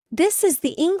This is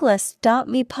the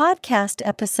Englist.me podcast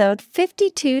episode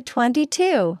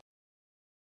 5222.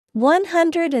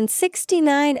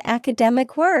 169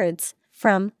 academic words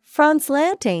from Frans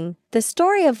Lanting, The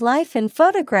Story of Life in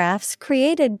Photographs,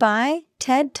 created by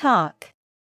TED Talk.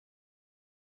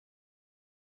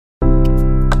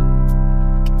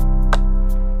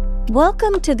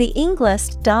 Welcome to the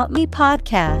Englist.me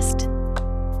podcast.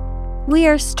 We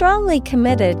are strongly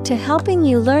committed to helping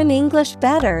you learn English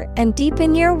better and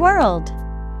deepen your world.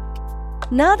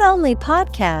 Not only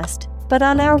podcast, but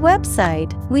on our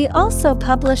website, we also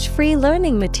publish free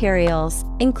learning materials,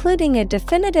 including a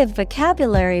definitive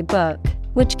vocabulary book,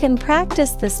 which can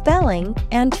practice the spelling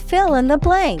and fill in the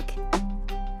blank.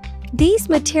 These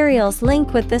materials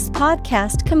link with this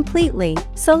podcast completely,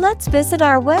 so let's visit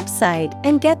our website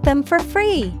and get them for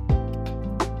free.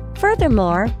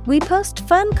 Furthermore, we post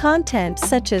fun content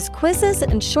such as quizzes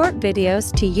and short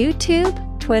videos to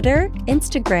YouTube, Twitter,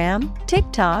 Instagram,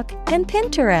 TikTok, and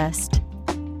Pinterest.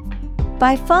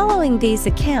 By following these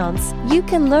accounts, you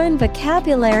can learn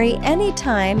vocabulary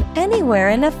anytime,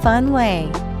 anywhere in a fun way.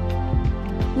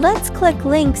 Let's click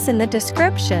links in the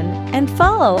description and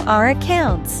follow our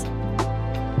accounts.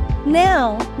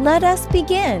 Now, let us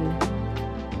begin.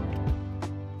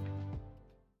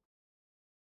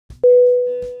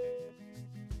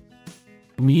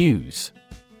 Muse.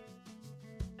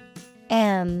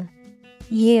 M-U-S-E.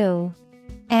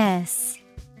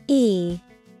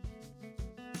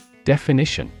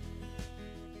 Definition: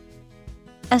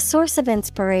 a source of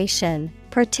inspiration,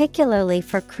 particularly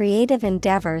for creative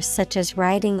endeavors such as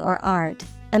writing or art,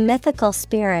 a mythical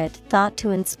spirit thought to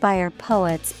inspire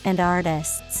poets and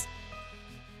artists.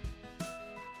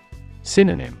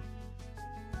 Synonym: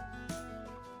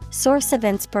 source of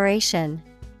inspiration,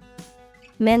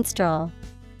 minstrel,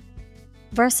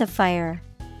 versifier.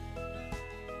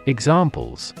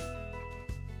 Examples: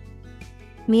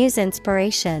 muse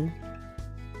inspiration,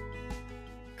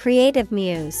 creative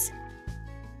muse.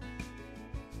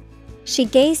 She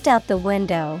gazed out the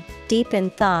window, deep in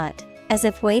thought, as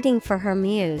if waiting for her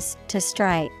muse to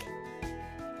strike.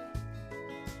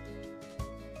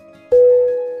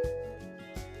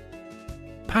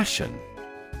 Passion.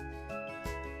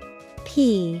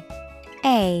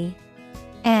 P-A-S-S-I-O-N.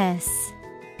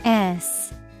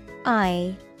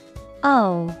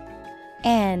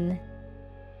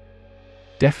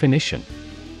 Definition: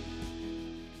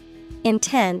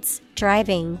 intense,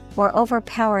 driving, or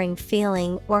overpowering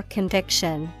feeling or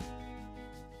conviction.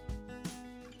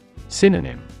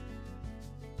 Synonym: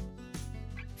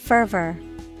 fervor,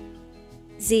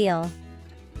 zeal,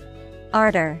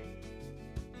 ardor.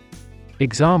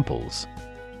 Examples: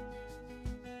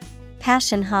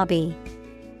 passion hobby,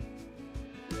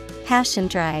 passion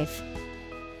drive.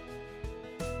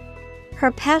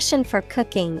 Her passion for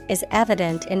cooking is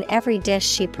evident in every dish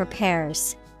she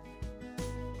prepares.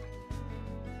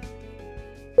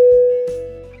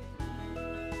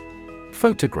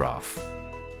 Photograph.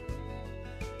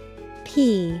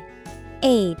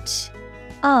 P-H-O-T-O-G-R-A-P-H.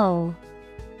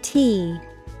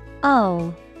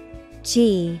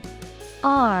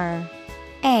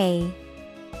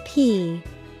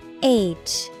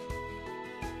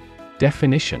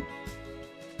 Definition: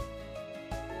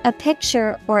 a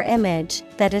picture or image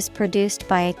that is produced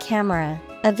by a camera,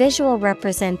 a visual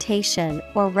representation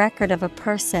or record of a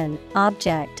person,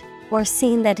 object, or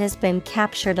scene that has been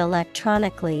captured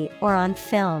electronically or on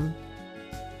film.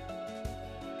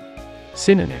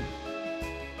 Synonym: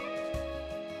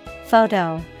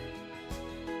 photo,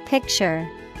 picture,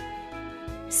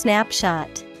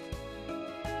 snapshot.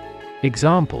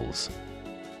 Examples: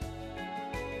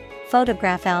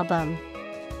 photograph album,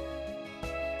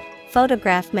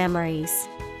 photograph memories.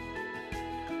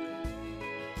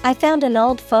 I found an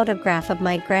old photograph of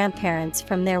my grandparents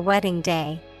from their wedding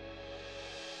day.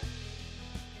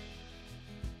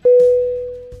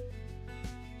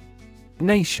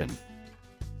 Nation.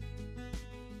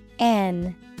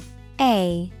 N-A-T-I-O-N.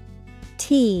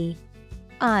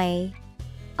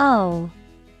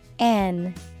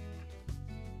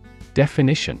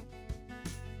 Definition: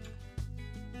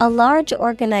 a large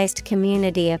organized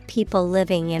community of people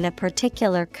living in a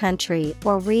particular country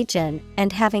or region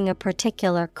and having a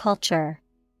particular culture.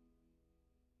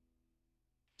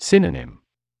 Synonym: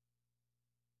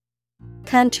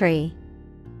 country,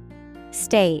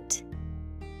 state,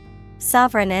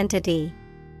 sovereign entity.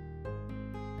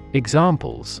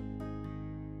 Examples: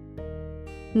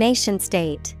 nation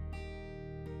state,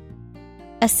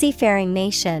 a seafaring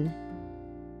nation.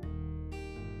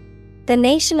 The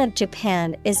nation of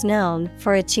Japan is known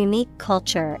for its unique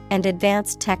culture and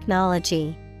advanced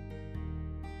technology.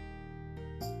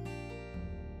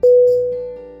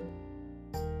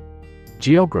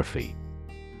 Geography.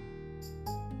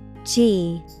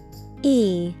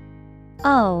 Geography.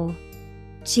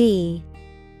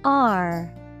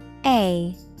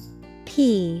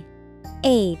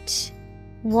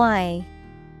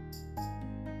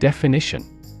 Definition.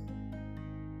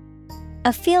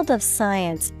 A field of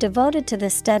science devoted to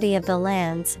the study of the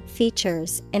lands,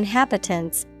 features,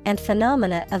 inhabitants, and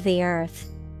phenomena of the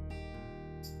earth.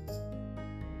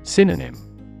 Synonym.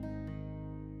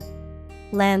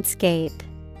 Landscape,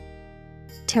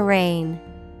 terrain,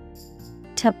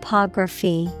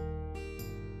 topography.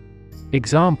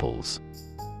 Examples.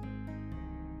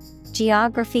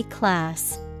 Geography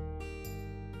class,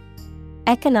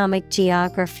 economic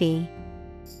geography.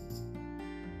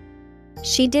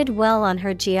 She did well on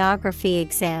her geography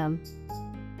exam.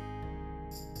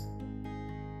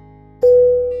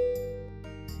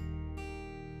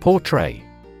 Portray.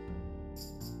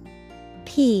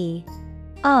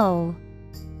 Portray.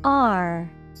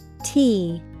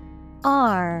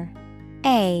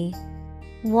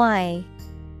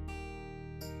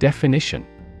 Definition.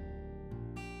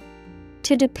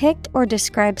 To depict or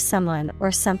describe someone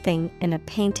or something in a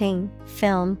painting,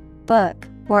 film, book,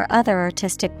 or other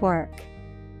artistic work.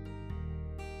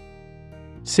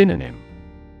 Synonym.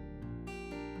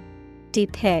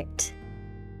 Depict,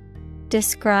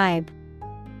 describe,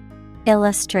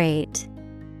 illustrate.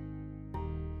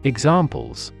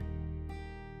 Examples.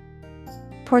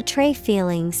 Portray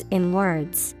feelings in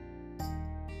words.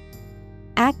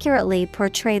 Accurately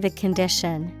portray the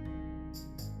condition.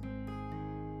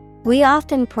 We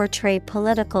often portray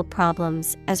political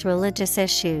problems as religious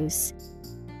issues.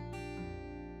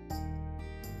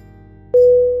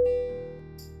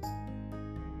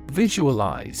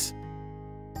 Visualize.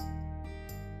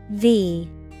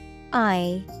 Visualize.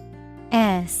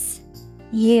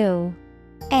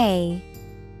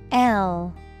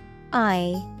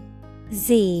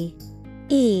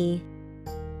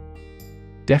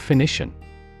 Definition.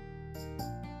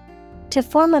 To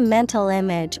form a mental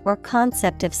image or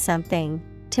concept of something,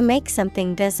 to make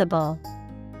something visible.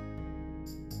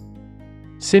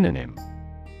 Synonym.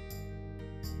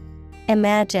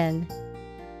 Imagine,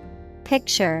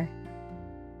 picture,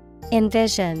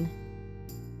 envision.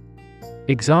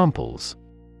 Examples.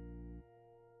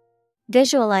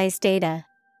 Visualize data.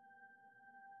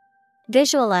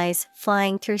 Visualize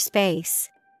flying through space.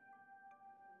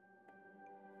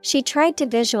 She tried to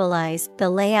visualize the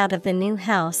layout of the new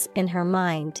house in her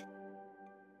mind.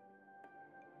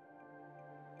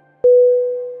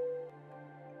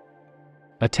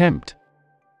 Attempt.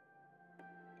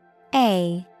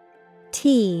 A-T-T-E-M-P-T.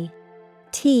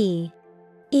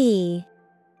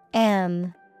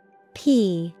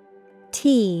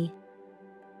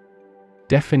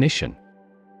 Definition.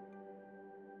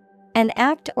 An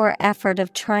act or effort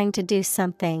of trying to do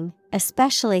something,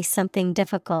 especially something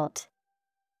difficult.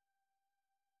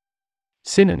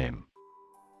 Synonym.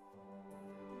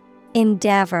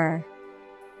 Endeavor,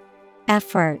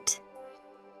 effort,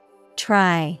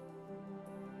 try.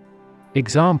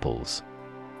 Examples.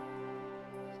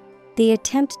 The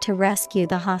attempt to rescue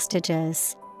the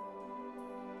hostages.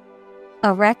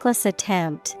 A reckless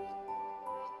attempt.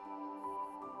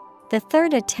 The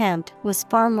third attempt was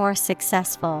far more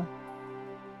successful.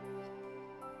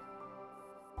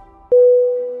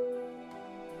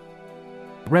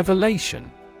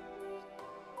 Revelation.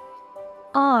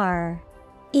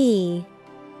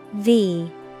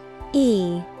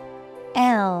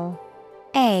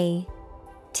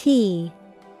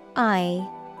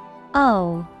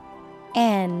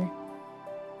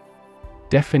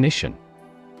 Definition.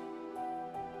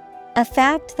 A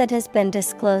fact that has been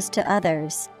disclosed to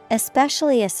others,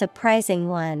 especially a surprising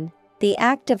one, the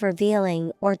act of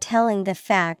revealing or telling the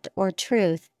fact or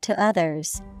truth to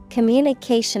others,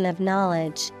 communication of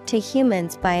knowledge to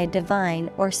humans by a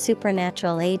divine or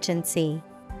supernatural agency.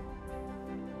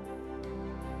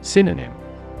 Synonym.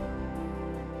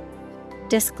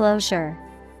 Disclosure,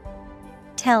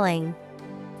 telling,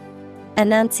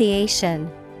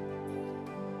 annunciation.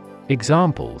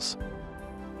 Examples.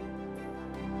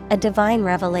 A divine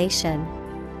revelation.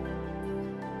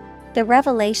 The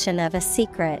revelation of a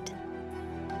secret.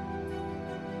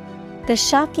 The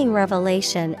shocking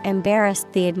revelation embarrassed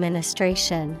the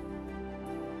administration.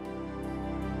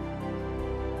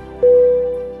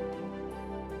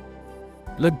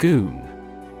 Lagoon.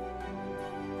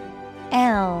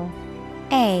 L-A-G-O-O-N.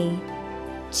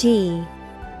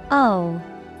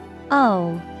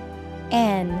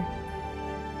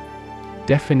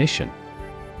 Definition.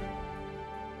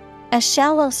 A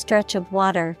shallow stretch of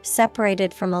water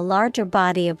separated from a larger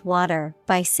body of water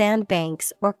by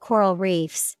sandbanks or coral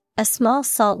reefs, A small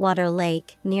saltwater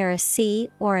lake near a sea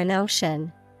or an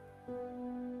ocean.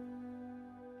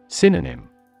 Synonym: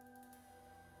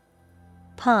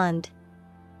 Pond,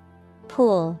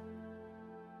 pool,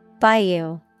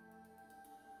 bayou.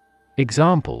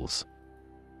 Examples: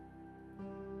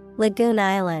 Lagoon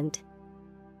Island,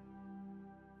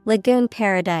 Lagoon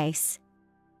Paradise.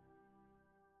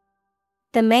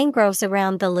 The mangroves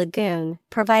around the lagoon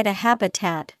provide a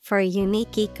habitat for a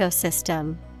unique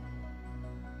ecosystem.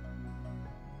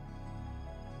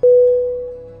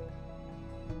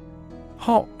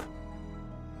 Hop.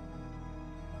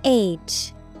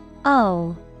 H-O-P.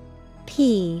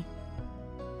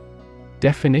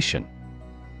 Definition: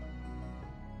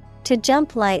 To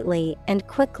jump lightly and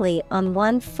quickly on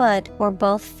one foot or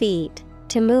both feet,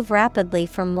 to move rapidly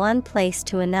from one place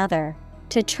to another,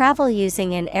 to travel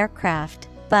using an aircraft,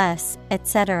 bus,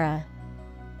 etc.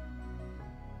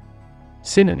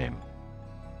 Synonym: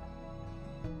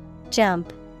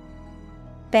 Jump,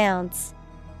 bounce,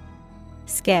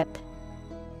 skip.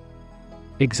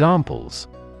 Examples: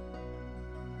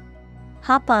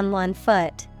 Hop on one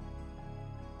foot.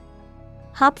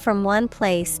 Hop from one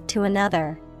place to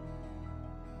another.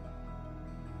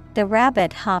 The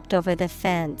rabbit hopped over the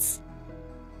fence.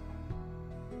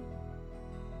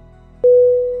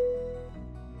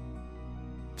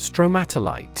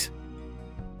 Stromatolite.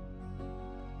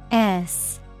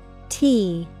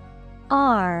 S-T-R-O-M-A-T-E.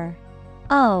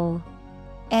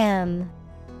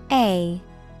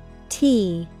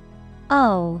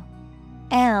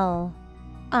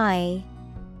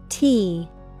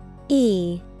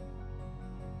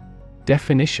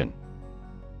 Definition: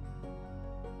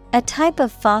 A type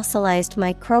of fossilized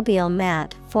microbial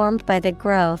mat formed by the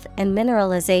growth and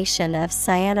mineralization of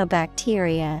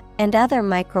cyanobacteria and other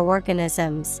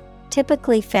microorganisms,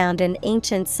 typically found in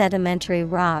ancient sedimentary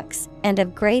rocks and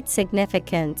of great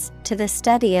significance to the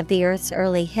study of the Earth's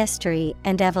early history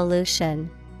and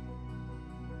evolution.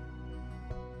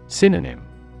 Synonym: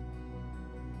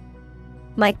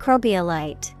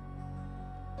 Microbialite,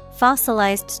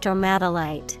 fossilized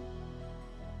stromatolite.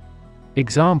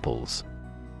 Examples: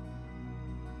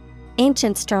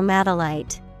 Ancient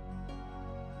stromatolite,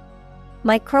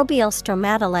 microbial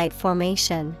stromatolite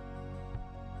formation.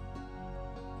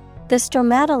 The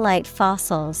stromatolite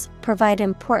fossils provide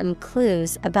important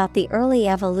clues about the early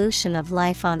evolution of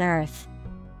life on Earth.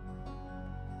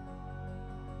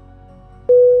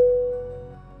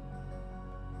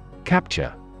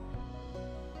 Capture.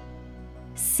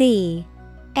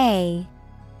 C-A-P-T-U-R-E.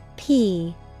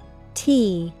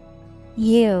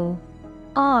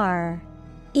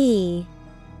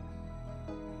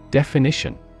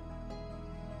 Definition: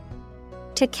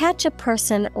 To catch a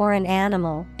person or an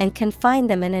animal and confine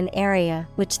them in an area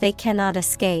which they cannot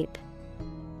escape.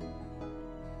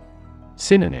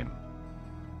 Synonym: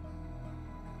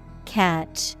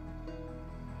 Catch,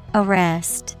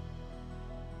 arrest,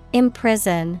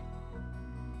 imprison.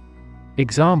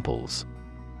 Examples: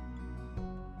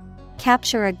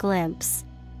 Capture a glimpse.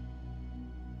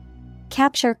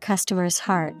 Capture customers'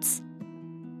 hearts.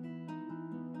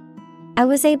 I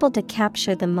was able to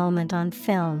capture the moment on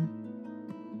film.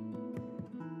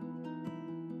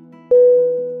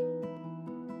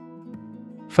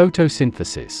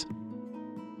 Photosynthesis.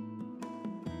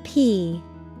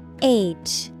 P-H-O-T-O-S-Y-N-T-H-E-S.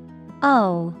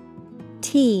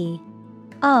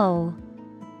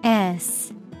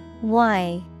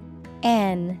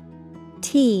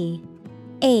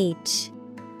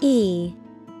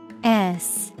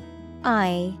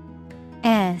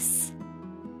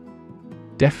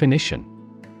 Definition: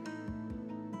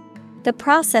 The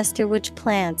process through which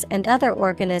plants and other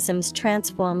organisms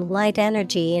transform light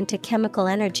energy into chemical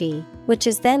energy, which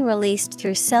is then released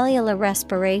through cellular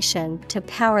respiration to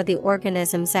power the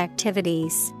organism's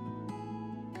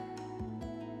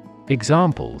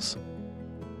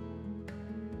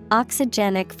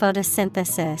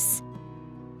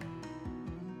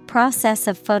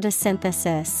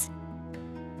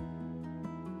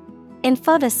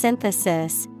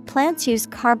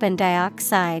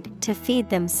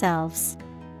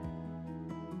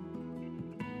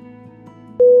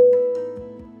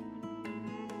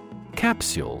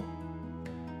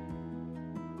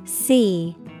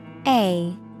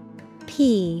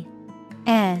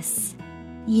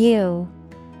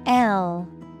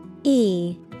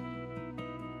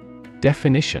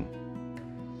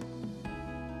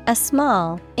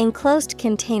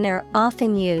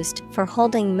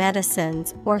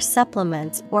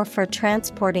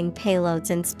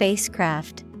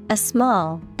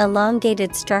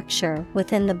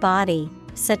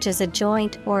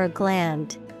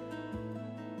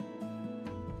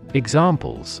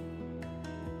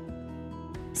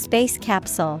Space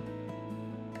capsule.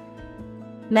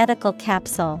 Medical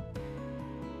capsule.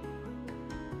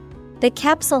 The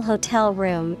capsule hotel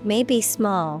room may be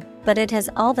small, but it has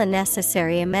all the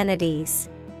necessary amenities.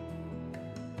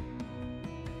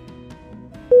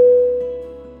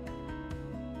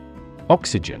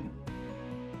 Oxygen.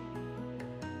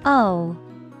 O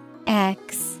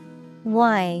X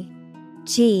Y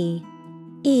G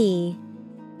E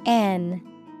N.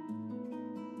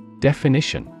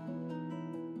 Definition.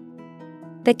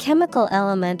 The chemical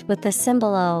element with the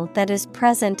symbol O that is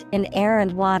present in air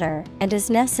and water and is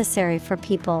necessary for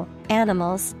people,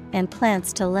 animals, and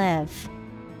plants to live.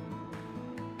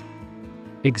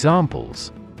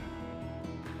 Examples.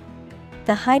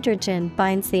 The hydrogen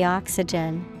binds the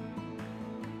oxygen.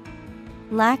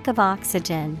 Lack of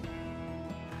oxygen.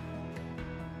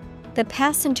 The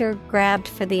passenger grabbed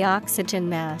for the oxygen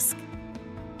mask.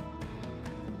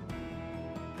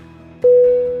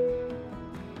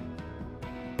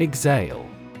 Exhale.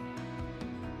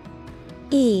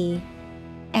 E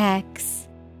X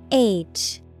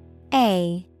H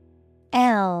A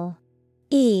L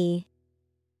E.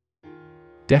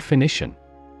 Definition.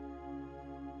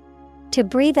 To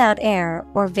breathe out air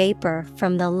or vapor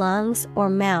from the lungs or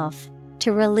mouth,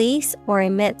 to release or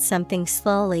emit something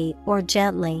slowly or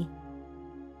gently.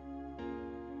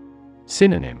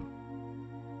 Synonym.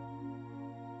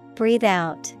 Breathe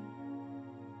out.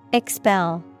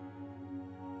 Expel.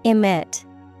 Emit.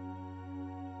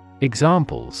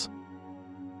 Examples.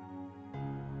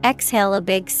 Exhale a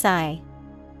big sigh.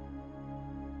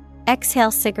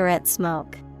 Exhale cigarette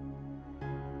smoke.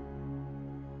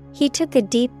 He took a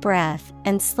deep breath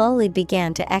and slowly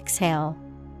began to exhale.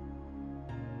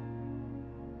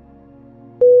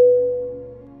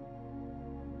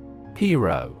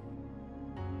 Hero.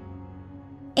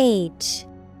 H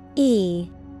E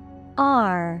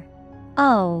R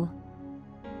O.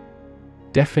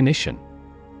 Definition.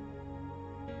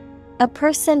 A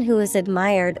person who is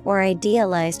admired or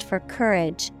idealized for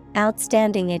courage,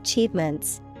 outstanding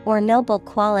achievements, or noble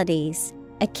qualities,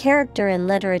 a character in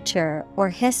literature or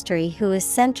history who is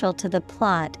central to the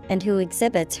plot and who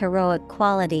exhibits heroic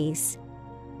qualities.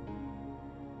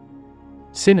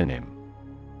 Synonym.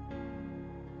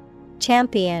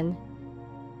 Champion,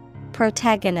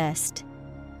 protagonist,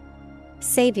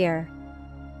 savior.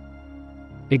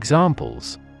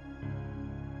 Examples.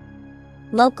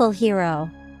 Local hero,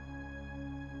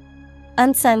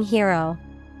 unsung hero.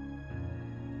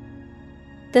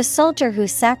 The soldier who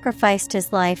sacrificed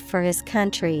his life for his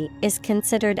country is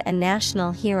considered a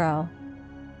national hero.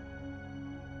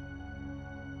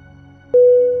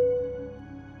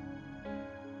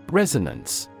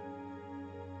 Resonance.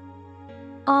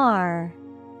 R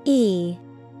E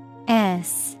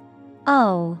S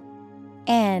O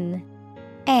N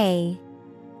A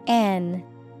N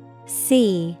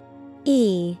C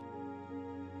E.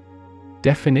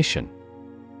 Definition.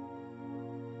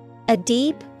 A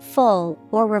deep, full,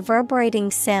 or reverberating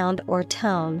sound or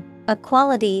tone, a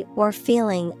quality or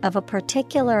feeling of a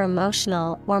particular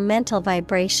emotional or mental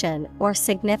vibration or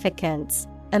significance,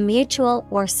 a mutual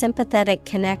or sympathetic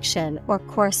connection or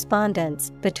correspondence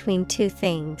between two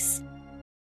things.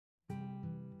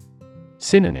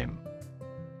 Synonym.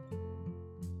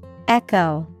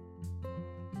 Echo,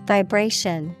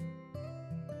 vibration,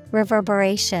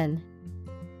 reverberation.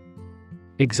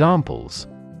 Examples.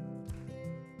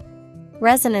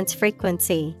 Resonance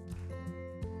frequency.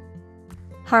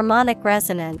 Harmonic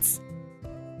resonance.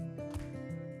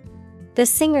 The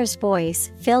singer's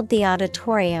voice filled the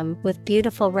auditorium with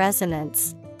beautiful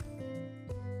resonance.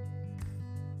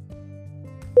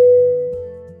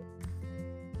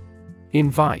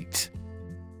 Invite.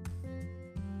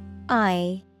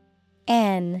 I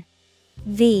N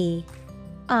V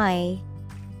I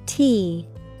T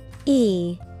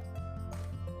E.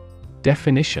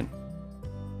 Definition.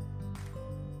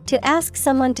 To ask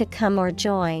someone to come or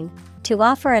join, to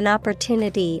offer an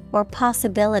opportunity or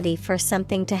possibility for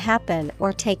something to happen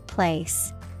or take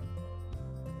place.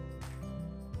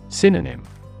 Synonym.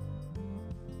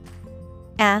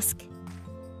 Ask,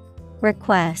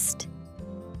 request,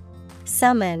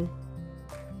 summon.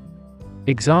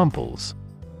 Examples.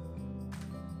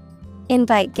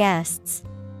 Invite guests.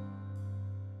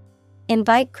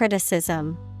 Invite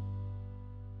criticism.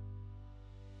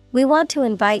 We want to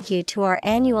invite you to our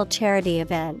annual charity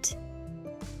event.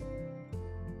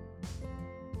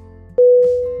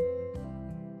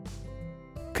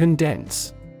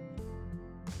 Condense.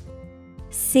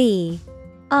 C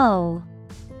O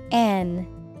N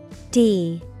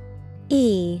D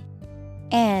E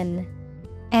N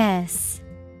S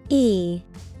E.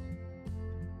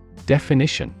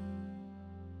 Definition.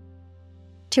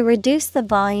 To reduce the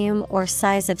volume or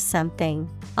size of something,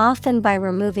 often by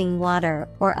removing water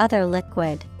or other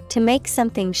liquid, to make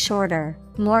something shorter,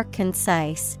 more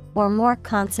concise, or more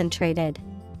concentrated.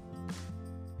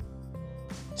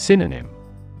 Synonym: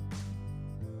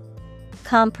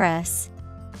 Compress,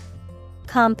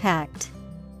 compact,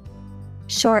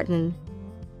 shorten.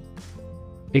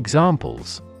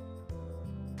 Examples: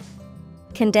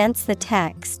 Condense the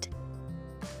text.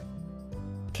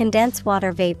 Condense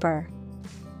water vapor.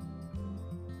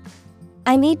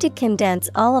 I need to condense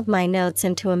all of my notes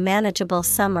into a manageable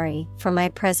summary for my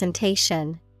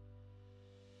presentation.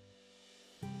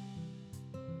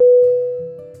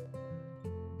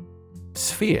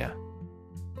 Sphere.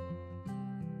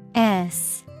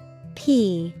 S-P-H-E-R-E.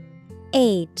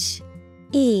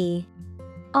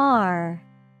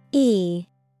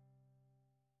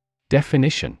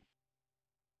 Definition: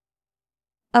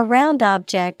 A round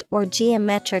object or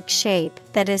geometric shape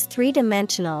that is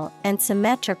three-dimensional and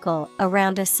symmetrical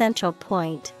around a central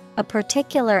point, a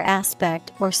particular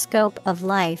aspect or scope of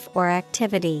life or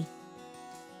activity.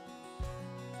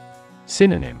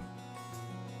 Synonym: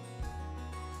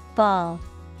 Ball,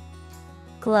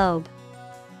 globe,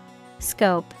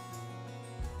 scope.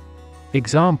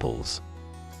 Examples: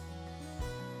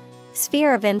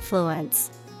 Sphere of influence.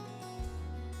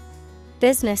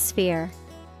 Business sphere.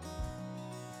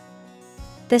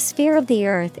 The sphere of the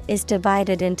Earth is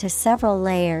divided into several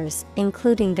layers,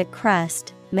 including the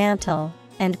crust, mantle,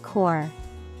 and core.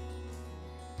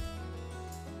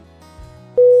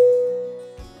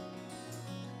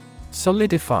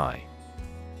 Solidify.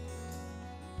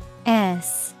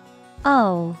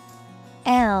 S-O-L-I-D-I-F-Y.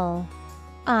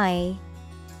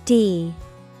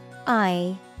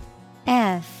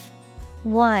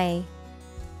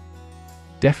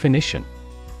 Definition: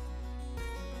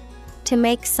 To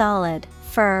make solid,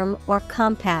 firm, or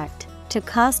compact, to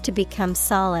cause to become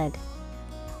solid.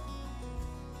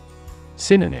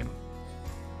 Synonym: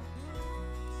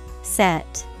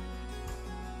 Set,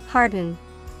 harden,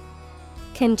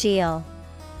 congeal.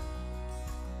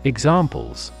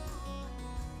 Examples: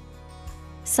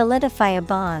 Solidify a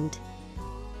bond.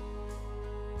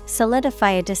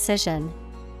 Solidify a decision.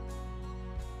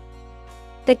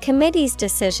 The committee's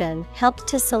decision helped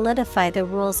to solidify the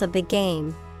rules of the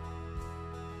game.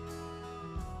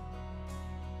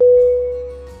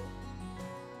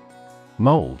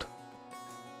 Mold.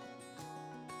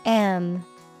 M-O-L-D.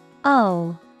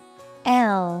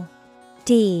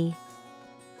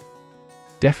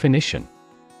 Definition: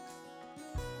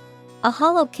 A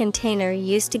hollow container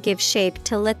used to give shape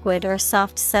to liquid or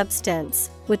soft substance,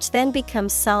 which then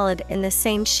becomes solid in the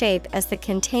same shape as the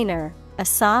container, a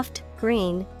soft,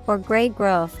 green, or gray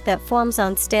growth that forms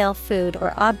on stale food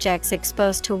or objects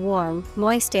exposed to warm,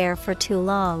 moist air for too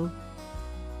long.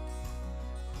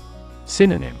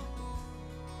 Synonym: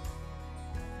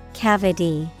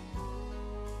 Cavity,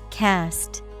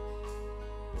 cast,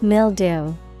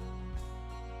 mildew.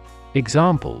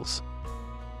 Examples: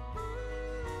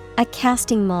 A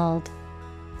casting mold.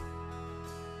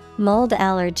 Mold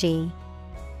allergy.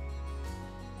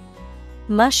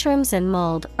 Mushrooms and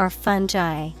mold are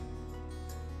fungi.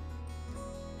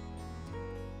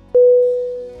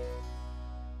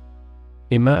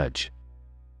 Emerge.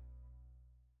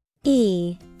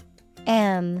 E-M-E-R-G-E.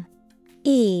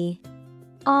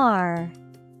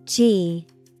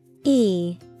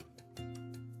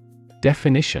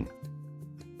 Definition: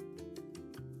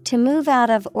 To move out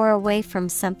of or away from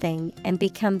something and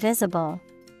become visible.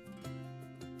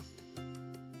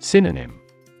 Synonym: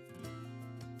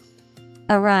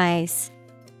 Arise,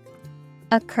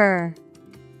 occur,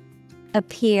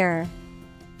 appear.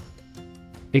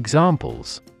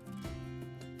 Examples: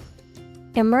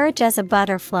 Emerge as a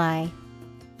butterfly.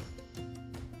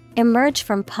 Emerge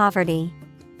from poverty.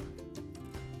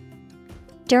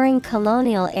 During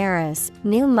colonial eras,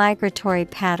 new migratory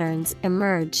patterns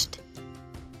emerged.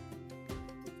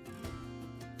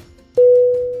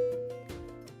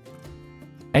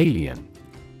 Alien.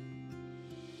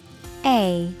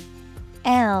 A-L-I-E-N.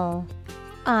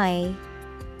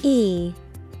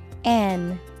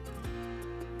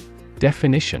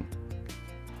 Definition: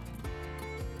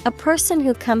 A person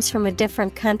who comes from a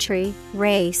different country,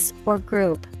 race, or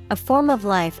group, a form of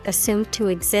life assumed to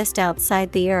exist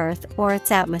outside the Earth or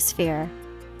its atmosphere.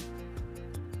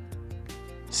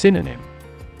 Synonym: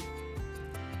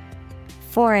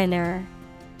 Foreigner,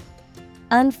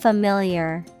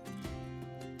 unfamiliar,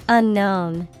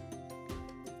 unknown.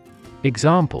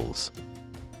 Examples: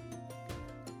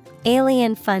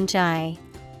 Alien fungi.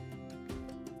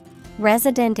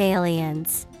 Resident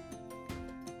aliens.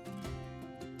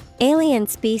 Alien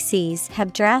species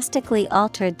have drastically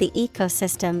altered the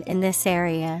ecosystem in this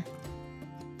area.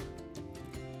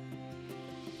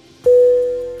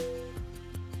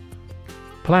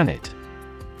 Planet.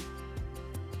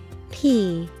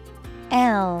 P-L-A-N-E-T.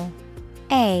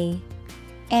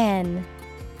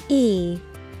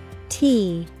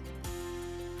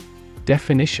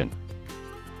 Definition.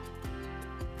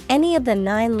 Any of the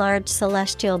 9 large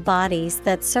celestial bodies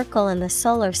that circle in the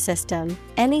solar system,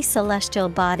 any celestial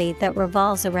body that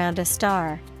revolves around a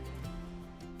star.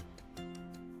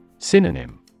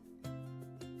 Synonym.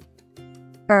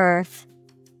 Earth,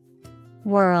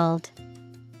 world,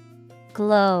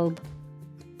 globe.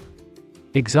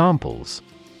 Examples.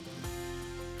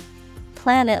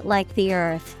 Planet like the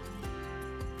Earth.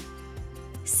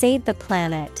 Save the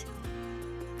planet.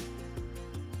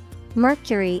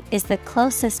 Mercury is the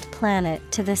closest planet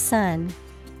to the Sun.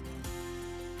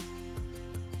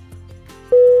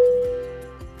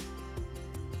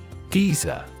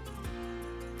 Geyser.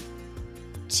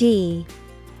 G-E-Y-S-E-R.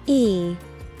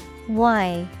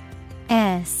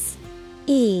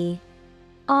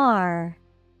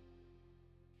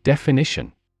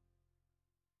 Definition.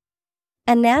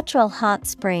 A natural hot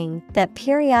spring that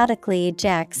periodically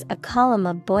ejects a column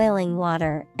of boiling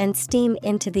water and steam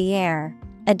into the air.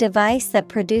 A device that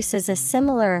produces a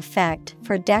similar effect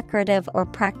for decorative or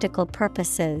practical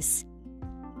purposes.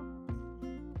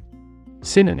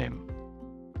 Synonym.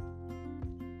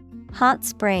 Hot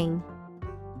spring,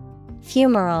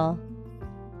 fumarole.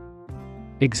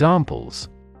 Examples.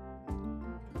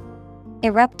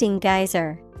 Erupting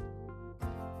geyser,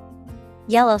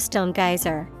 Yellowstone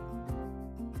geyser.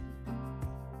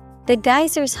 The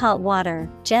geyser's hot water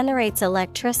generates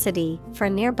electricity for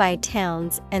nearby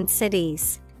towns and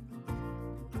cities.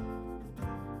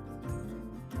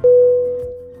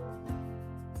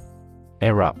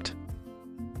 Erupt.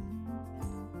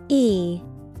 E-R-U-P-T.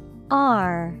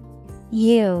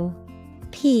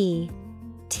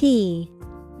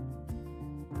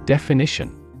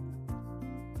 Definition.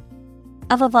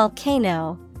 Of a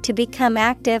volcano, to become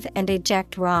active and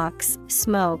eject rocks,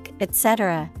 smoke,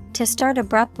 etc., to start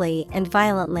abruptly and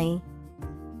violently.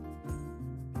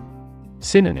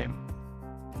 Synonym.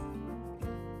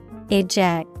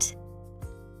 Eject,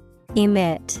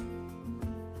 emit,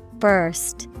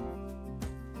 burst.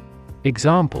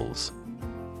 Examples.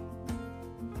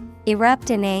 Erupt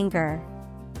in anger.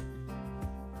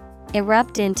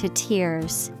 Erupt into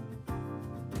tears.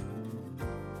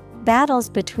 Battles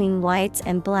between whites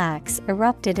and blacks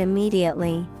erupted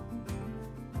immediately.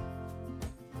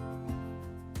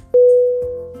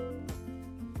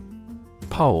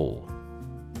 Pole.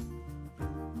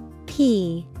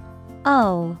 P-O-L-E.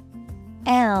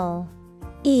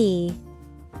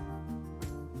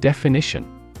 Definition.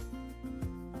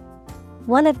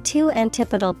 One of 2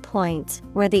 antipodal points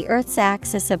where the Earth's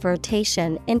axis of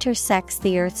rotation intersects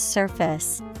the Earth's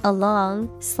surface. A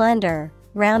long, slender,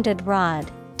 rounded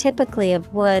rod, typically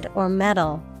of wood or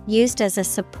metal, used as a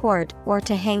support or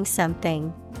to hang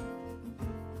something.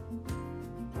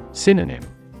 Synonym.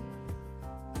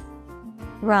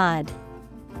 Rod,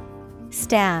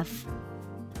 staff,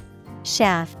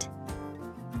 shaft.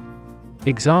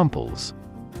 Examples.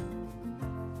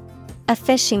 A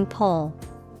fishing pole.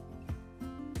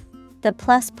 The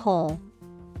plus pole.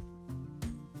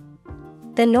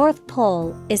 The North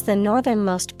Pole is the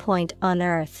northernmost point on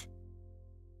Earth.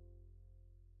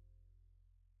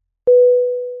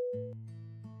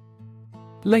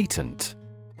 Latent.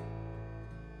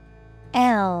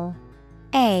 L-A-T-E-N-T.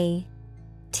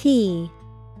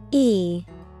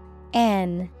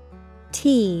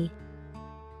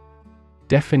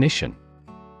 Definition.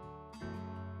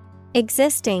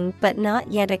 Existing but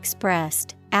not yet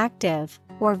expressed, active,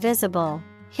 or visible,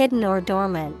 hidden or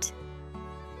dormant.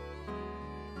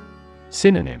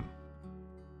 Synonym.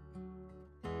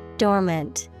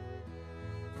 Dormant,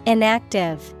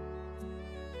 inactive,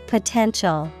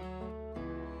 potential.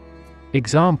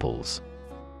 Examples.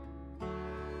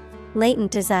 Latent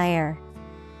desire.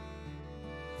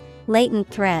 Latent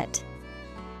threat.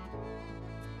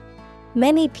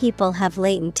 Many people have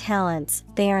latent talents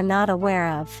they are not aware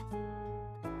of.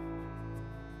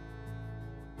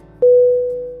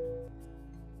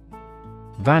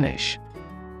 Vanish.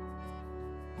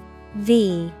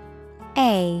 V-A-N-I-S-H.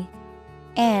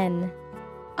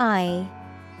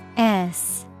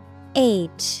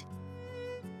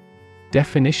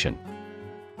 Definition.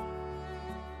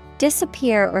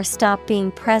 Disappear or stop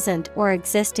being present or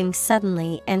existing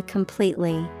suddenly and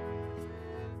completely.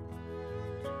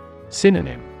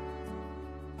 Synonym.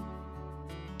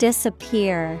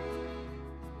 Disappear.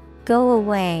 Go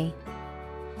away.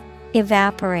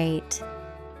 Evaporate.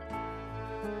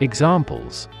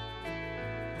 Examples: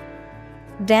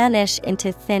 vanish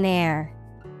into thin air,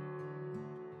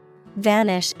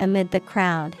 vanish amid the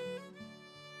crowd.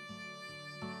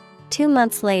 2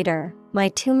 months later, my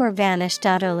tumor vanished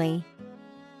utterly.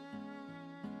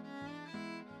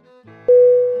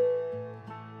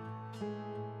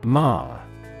 Mar.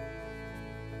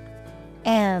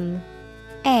 M-A-R.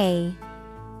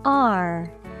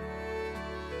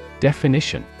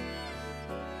 Definition: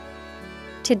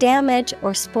 To damage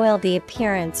or spoil the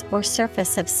appearance or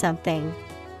surface of something.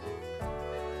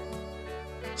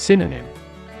 Synonym: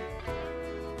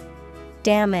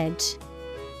 Damage,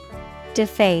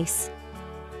 deface,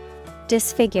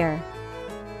 disfigure.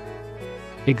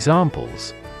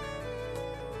 Examples: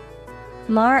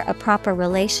 Mar a proper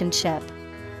relationship,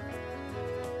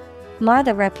 mar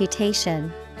the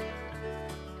reputation.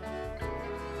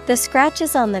 The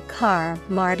scratches on the car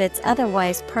marred its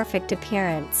otherwise perfect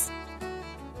appearance.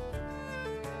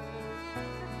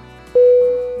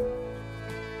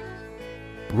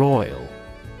 Royal.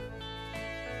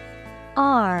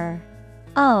 R-O-I-L.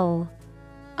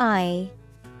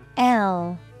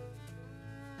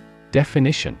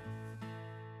 Definition: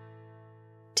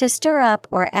 To stir up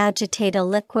or agitate a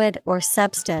liquid or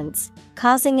substance,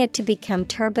 causing it to become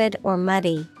turbid or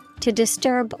muddy, to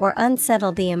disturb or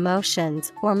unsettle the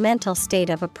emotions or mental state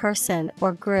of a person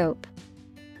or group.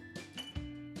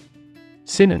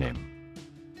 Synonym: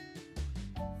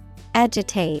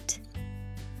 Agitate,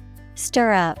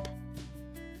 stir up,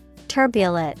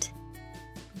 turbulent.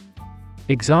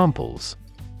 Examples: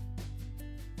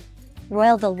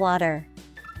 Roil the water,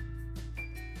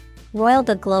 roil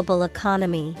the global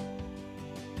economy.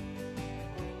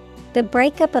 The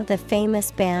breakup of the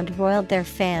famous band roiled their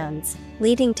fans,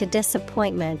 leading to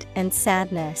disappointment and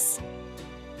sadness.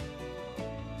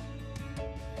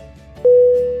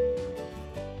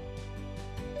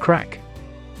 Crack.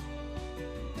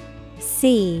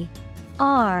 C-R-A-C-K.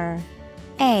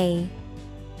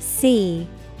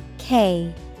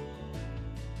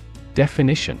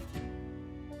 Definition: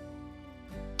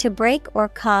 To break or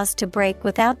cause to break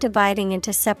without dividing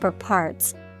into separate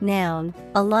parts. Noun,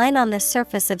 a line on the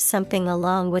surface of something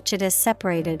along which it is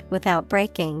separated without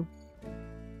breaking.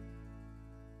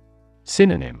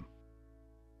 Synonym: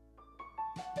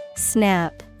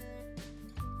 Snap,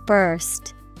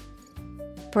 burst,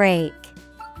 break.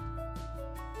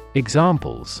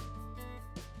 Examples: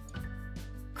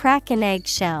 Crack an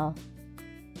eggshell,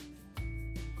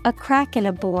 a crack in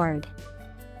a board.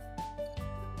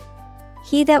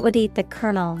 He that would eat the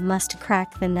kernel must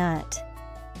crack the nut.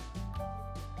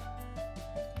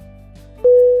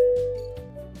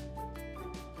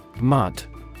 Mud.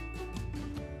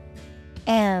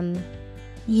 M-U-D.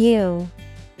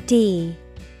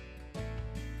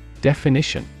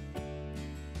 Definition: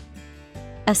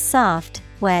 A soft,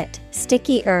 wet,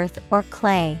 sticky earth or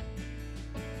clay.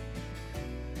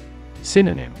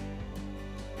 Synonym: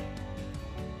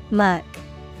 Muck,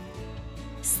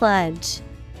 sludge,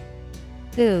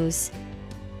 ooze.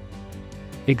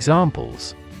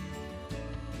 Examples: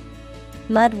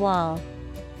 Mud wall,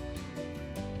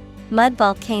 mud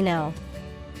volcano.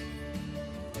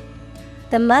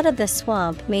 The mud of the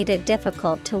swamp made it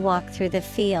difficult to walk through the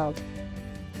field.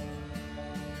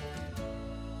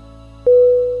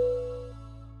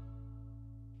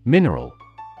 Mineral.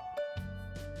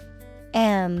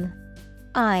 M-I-N-E-R-A-L.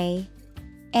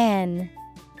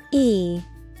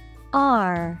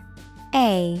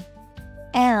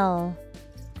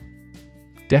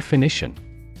 Definition: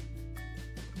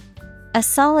 A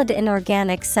solid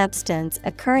inorganic substance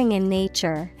occurring in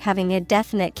nature having a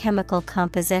definite chemical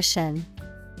composition.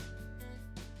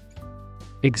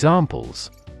 Examples: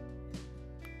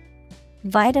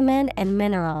 Vitamin and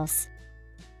minerals.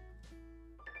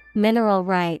 Mineral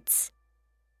rights.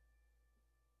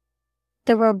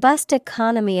 The robust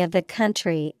economy of the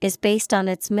country is based on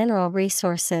its mineral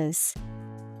resources.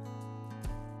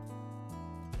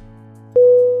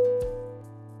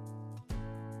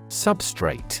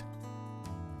 Substrate.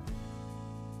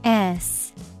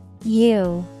 S-U-B-S-T-R-A-T-E.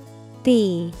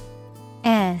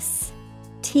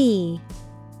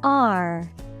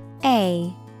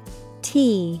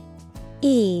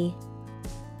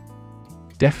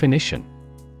 Definition: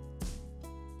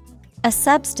 A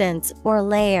substance or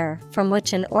layer from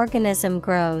which an organism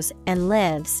grows and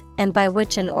lives, and by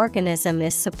which an organism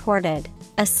is supported.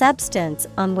 A substance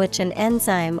on which an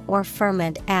enzyme or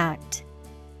ferment act.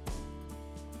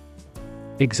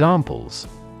 Examples: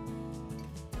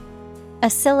 A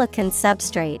silicon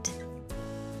substrate.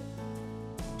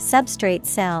 Substrate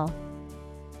cell.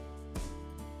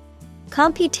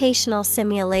 Computational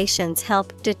simulations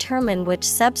help determine which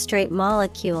substrate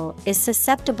molecule is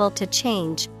susceptible to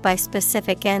change by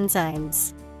specific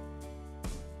enzymes.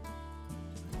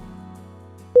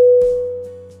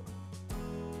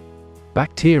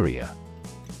 Bacteria.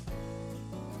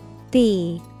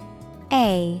 B-A-C-T-E-R-I-A.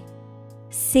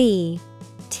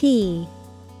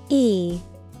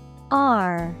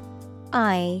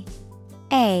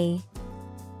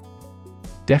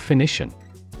 Definition: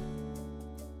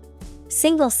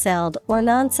 single-celled or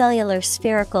non-cellular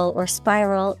spherical or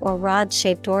spiral or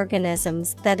rod-shaped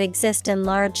organisms that exist in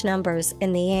large numbers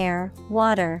in the air,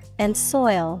 water, and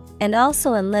soil, and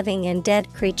also in living and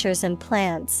dead creatures and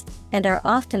plants, and are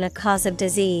often a cause of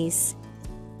disease.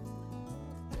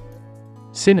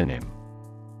 Synonym: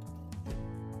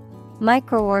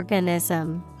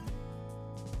 microorganism,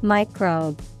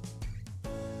 microbe.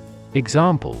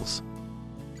 Examples: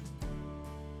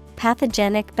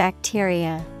 pathogenic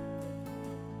bacteria,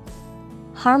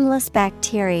 harmless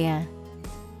bacteria.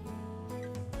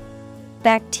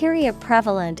 Bacteria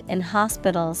prevalent in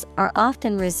hospitals are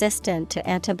often resistant to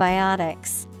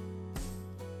antibiotics.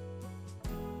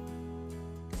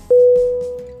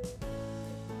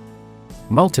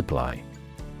 Multiply.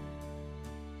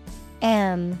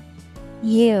 M-U-L-T-I-P-L-Y.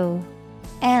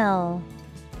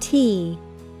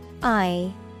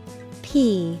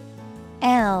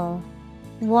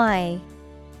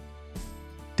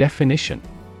 Definition: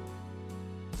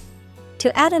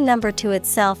 to add a number to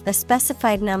itself a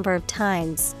specified number of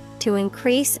times, to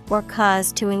increase or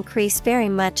cause to increase very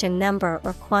much in number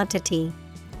or quantity.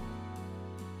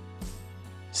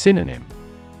 Synonym: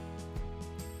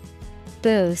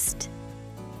 boost,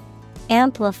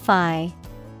 amplify,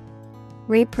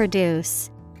 reproduce.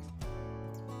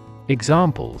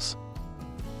 Examples: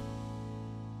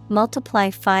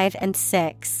 multiply 5 and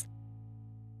 6.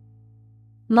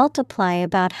 Multiply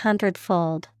about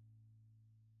 100-fold.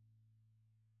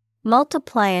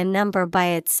 Multiply a number by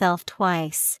itself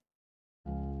twice.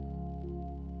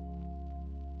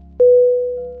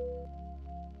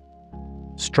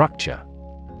 Structure.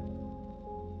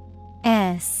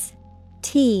 S-T-R-U-C-T-U-R-E.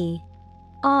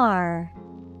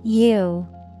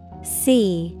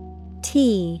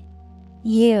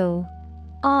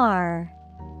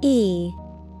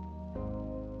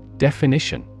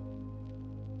 Definition: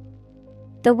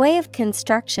 the way of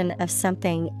construction of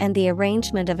something and the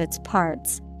arrangement of its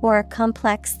parts, or a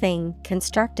complex thing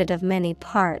constructed of many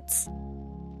parts.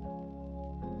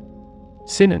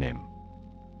 Synonym: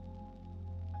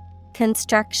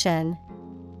 construction,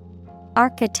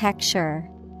 architecture,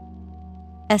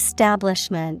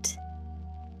 establishment.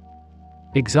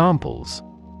 Examples: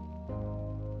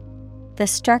 the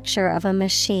structure of a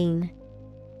machine.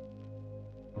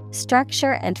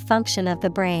 Structure and function of the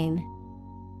brain.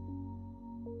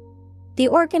 The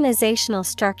organizational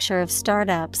structure of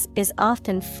startups is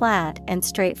often flat and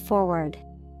straightforward.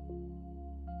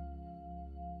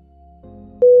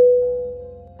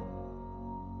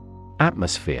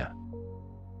 Atmosphere.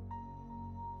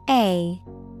 A-T-M-O-S-P-H-E-R-E.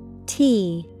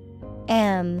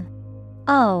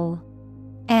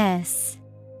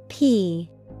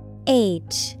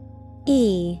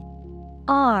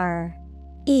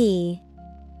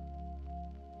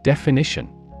 Definition: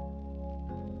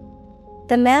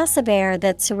 the mass of air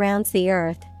that surrounds the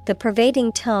earth, the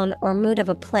pervading tone or mood of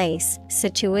a place,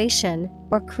 situation,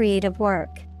 or creative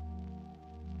work.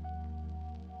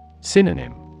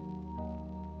 Synonym: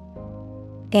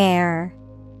 air,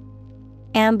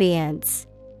 ambience,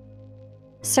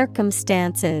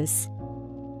 circumstances.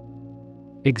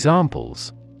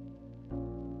 Examples: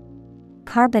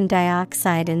 carbon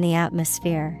dioxide in the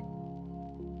atmosphere.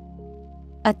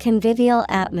 A convivial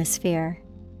atmosphere.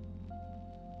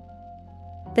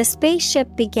 The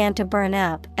spaceship began to burn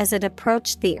up as it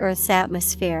approached the Earth's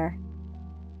atmosphere.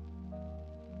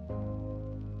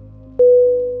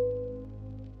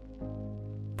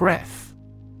 Breath.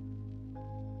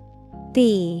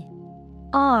 B-R-E-A-T-H.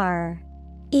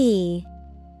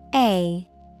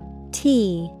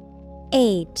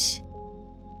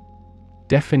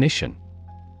 Definition: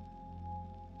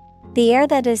 the air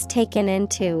that is taken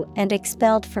into and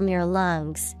expelled from your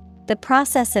lungs. The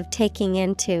process of taking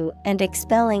into and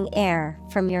expelling air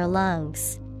from your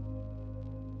lungs.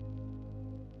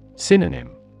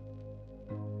 Synonym: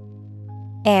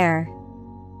 air,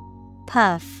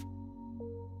 puff,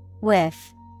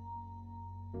 whiff.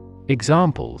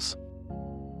 Examples: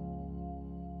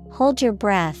 hold your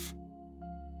breath.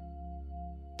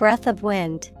 Breath of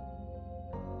wind.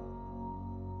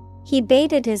 He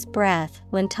bated his breath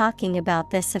when talking about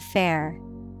this affair.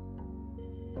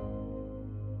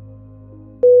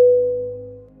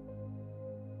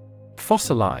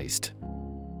 Fossilized.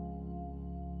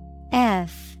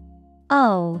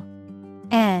 O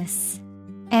S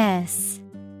S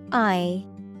I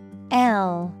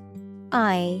L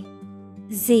I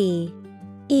Z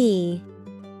E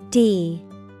D.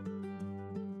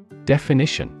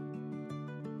 Definition: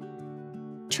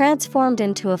 transformed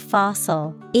into a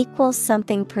fossil equals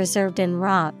something preserved in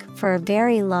rock for a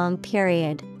very long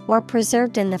period, or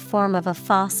preserved in the form of a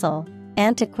fossil,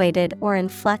 antiquated or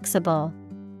inflexible.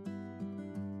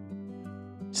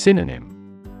 Synonym: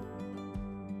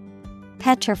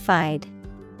 petrified,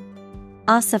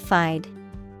 ossified,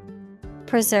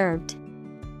 preserved.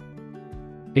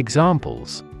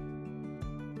 Examples: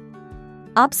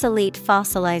 obsolete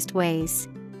fossilized ways,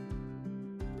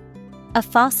 a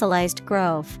fossilized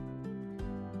grove.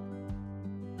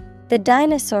 The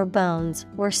dinosaur bones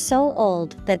were so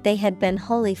old that they had been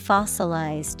wholly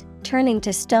fossilized, turning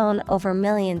to stone over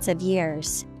millions of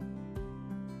years.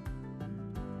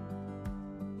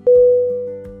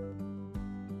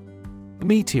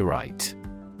 Meteorite.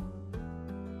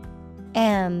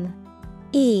 M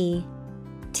E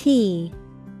T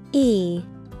E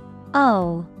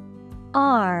O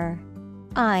R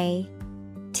I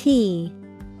T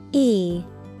E.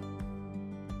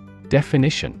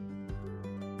 Definition: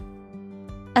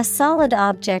 a solid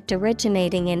object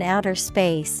originating in outer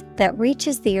space that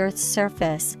reaches the Earth's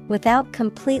surface without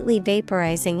completely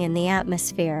vaporizing in the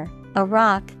atmosphere, a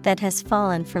rock that has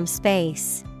fallen from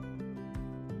space.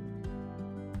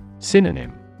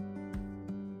 Synonym: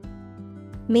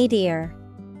 meteor,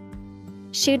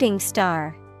 shooting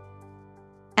star,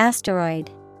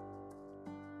 asteroid.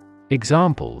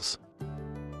 Examples: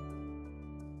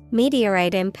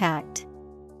 meteorite impact,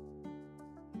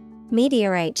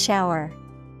 meteorite shower.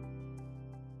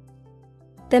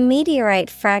 The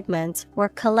meteorite fragments were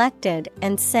collected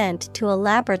and sent to a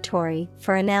laboratory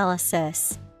for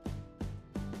analysis.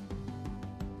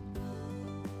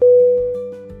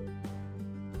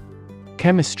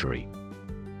 Chemistry.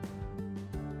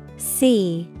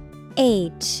 C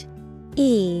H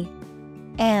E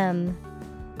M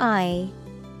I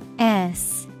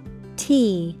S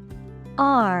T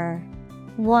R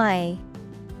Y.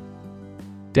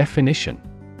 Definition: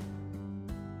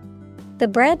 the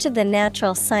branch of the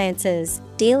natural sciences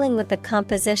dealing with the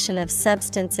composition of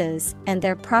substances and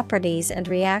their properties and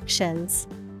reactions.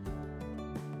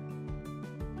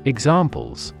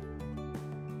 Examples: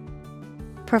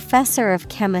 professor of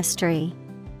chemistry,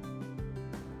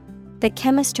 the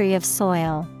chemistry of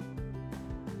soil.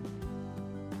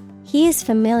 He is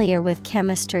familiar with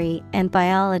chemistry and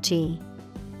biology.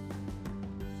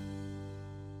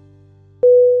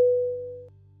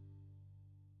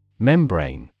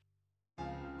 Membrane.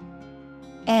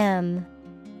 M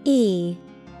E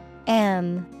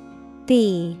M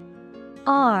B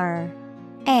R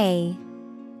A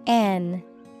N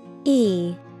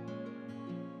E.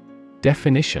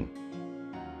 Definition: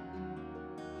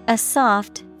 a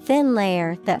soft, thin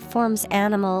layer that forms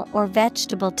animal or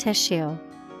vegetable tissue.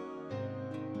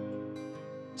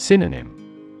 Synonym: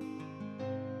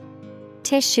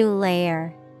 tissue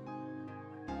layer.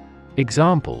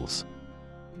 Examples: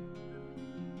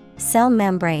 cell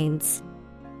membranes,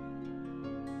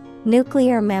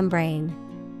 nuclear membrane.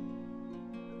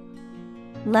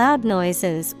 Loud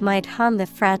noises might harm the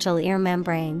fragile ear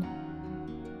membrane.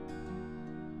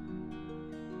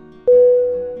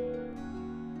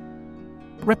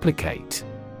 Replicate.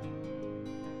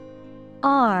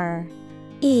 R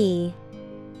E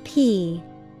P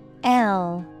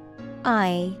L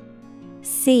I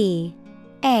C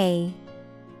A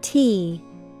T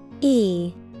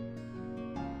E.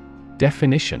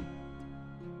 Definition: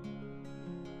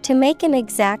 to make an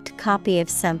exact copy of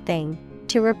something,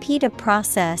 to repeat a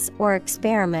process or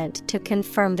experiment to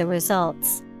confirm the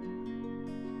results.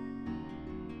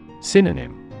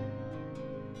 Synonym: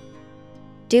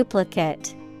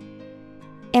 duplicate,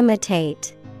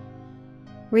 imitate,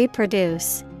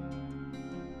 reproduce.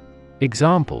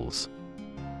 Examples: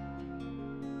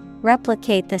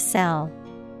 replicate the cell,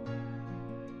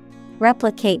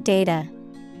 replicate data.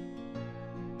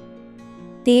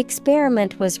 The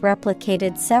experiment was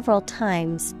replicated several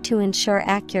times to ensure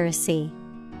accuracy.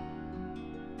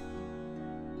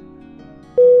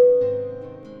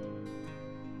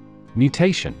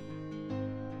 Mutation.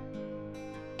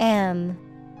 M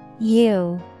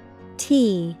U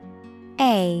T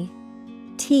A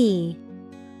T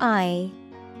I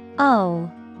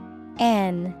O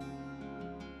N.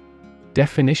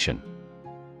 Definition: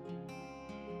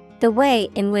 the way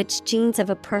in which genes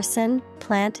of a person,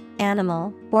 plant,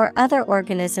 animal, or other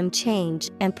organism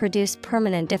change and produce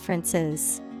permanent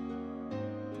differences.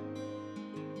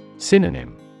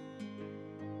 Synonym: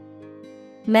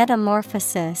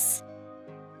 metamorphosis,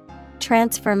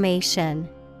 transformation,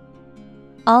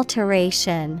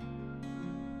 alteration.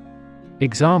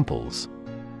 Examples: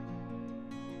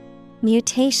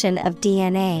 Mutation of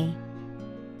DNA,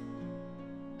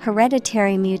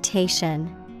 hereditary mutation.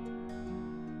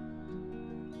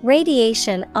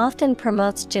 Radiation often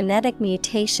promotes genetic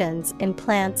mutations in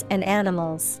plants and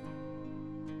animals.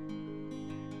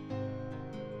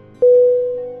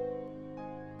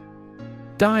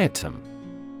 Diatom.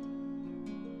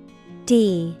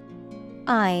 D-I-A-T-O-M.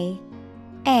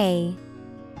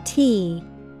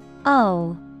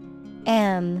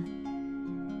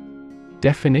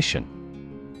 Definition: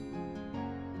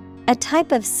 A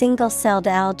type of single-celled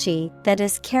algae that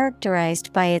is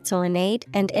characterized by its ornate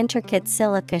and intricate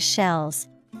silica shells,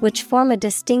 which form a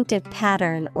distinctive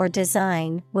pattern or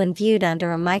design when viewed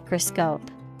under a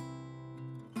microscope.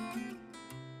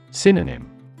 Synonym: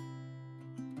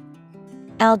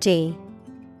 Algae,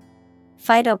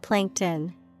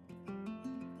 phytoplankton.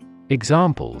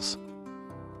 Examples: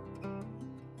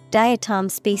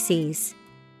 Diatom species,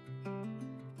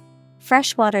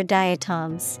 freshwater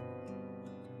diatoms.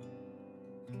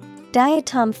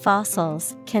 Diatom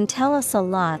fossils can tell us a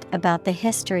lot about the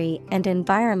history and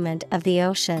environment of the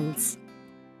oceans.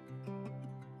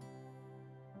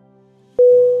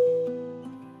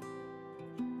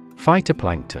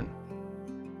 Phytoplankton.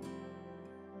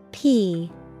 Phytoplankton.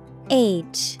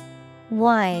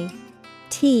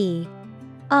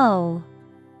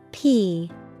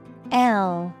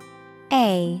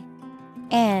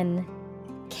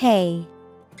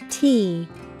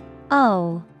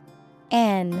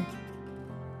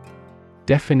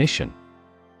 Definition: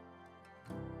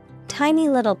 Tiny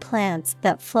little plants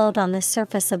that float on the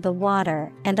surface of the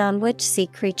water and on which sea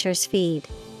creatures feed.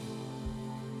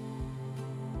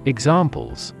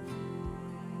 Examples: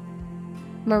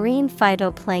 Marine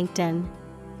phytoplankton,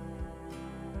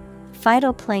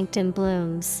 phytoplankton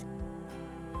blooms.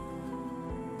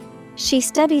 She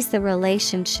studies the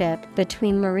relationship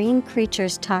between marine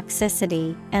creatures'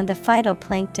 toxicity and the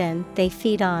phytoplankton they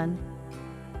feed on.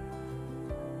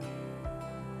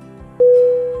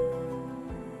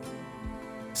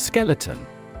 Skeleton.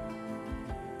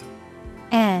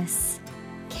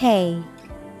 S-K-E-L-E-T-O-N.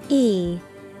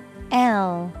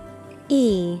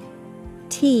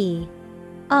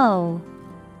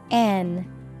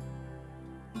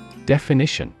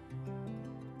 Definition: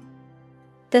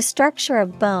 The structure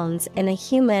of bones in a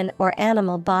human or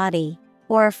animal body,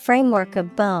 or a framework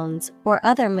of bones or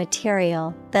other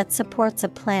material that supports a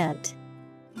plant.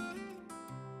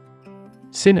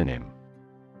 Synonym: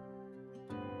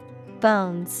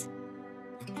 Bones,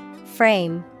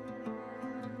 frame,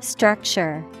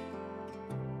 structure.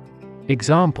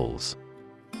 Examples: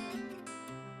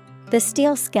 The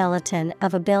steel skeleton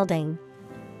of a building.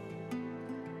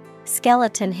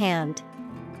 Skeleton hand.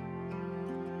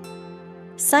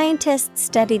 Scientists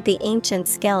studied the ancient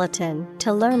skeleton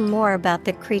to learn more about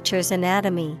the creature's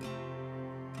anatomy.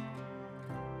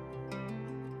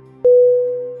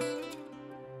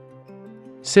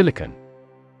 Silicon.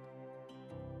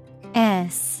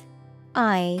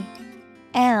 S-I-L-I-C-O-N.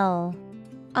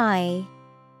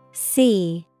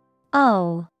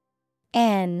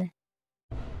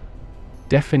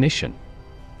 Definition: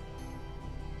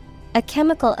 A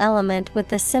chemical element with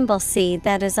the symbol C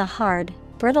that is a hard,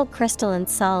 brittle crystalline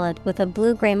solid with a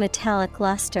blue-gray metallic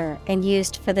luster and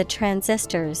used for the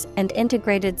transistors and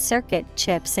integrated circuit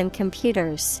chips in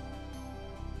computers.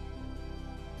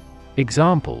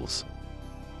 Examples: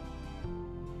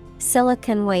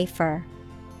 Silicon wafer,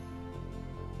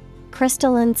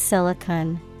 crystalline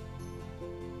silicon.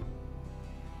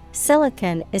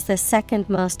 Silicon is the second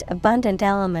most abundant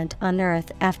element on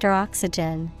Earth after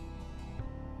oxygen.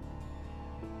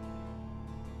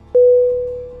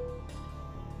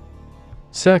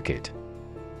 Circuit.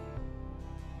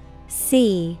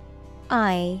 C-I-R-C-U-I-T.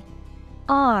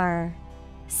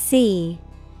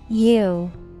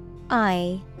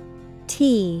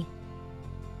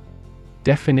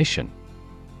 Definition: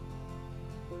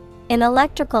 In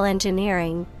electrical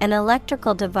engineering, an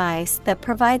electrical device that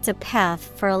provides a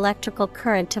path for electrical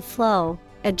current to flow,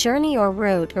 a journey or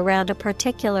route around a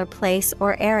particular place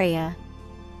or area.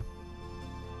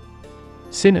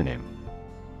 Synonym: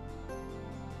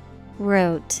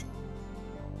 Route,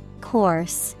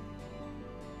 course,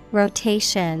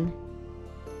 rotation.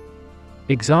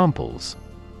 Examples: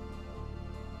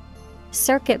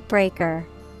 Circuit breaker,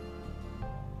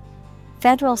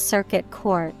 Federal Circuit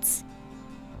courts.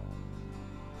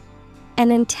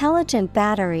 An intelligent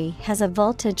battery has a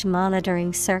voltage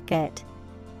monitoring circuit.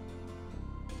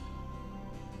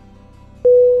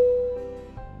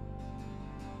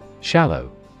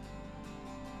 Shallow.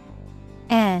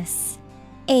 S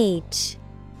H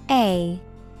A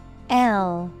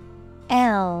L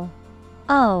L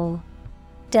O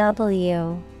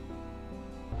W.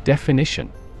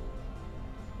 Definition: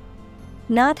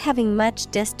 Not having much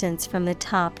distance from the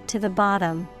top to the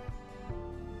bottom.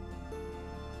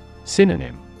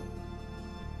 Synonym: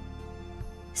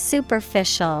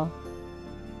 Superficial,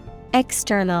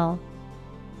 external,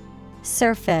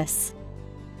 surface.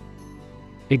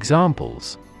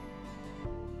 Examples: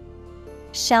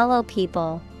 Shallow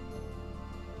people,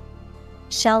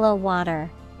 shallow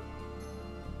water.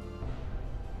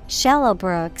 Shallow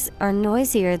brooks are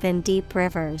noisier than deep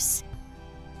rivers.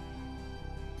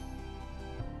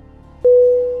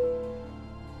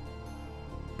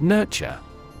 Nurture.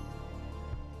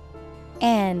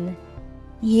 N-U-R-T-U-R-E.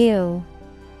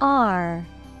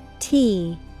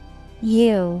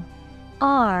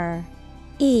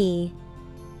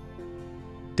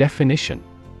 Definition: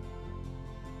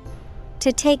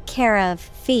 to take care of,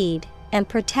 feed, and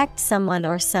protect someone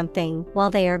or something while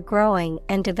they are growing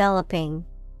and developing.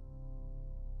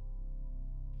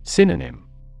 Synonym: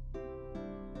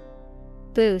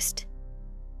 Boost,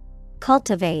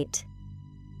 cultivate,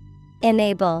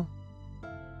 enable.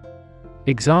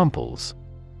 Examples: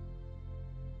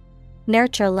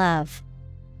 Nurture love,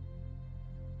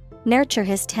 nurture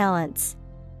his talents.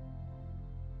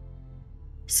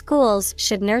 Schools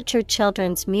should nurture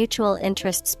children's mutual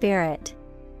interest spirit.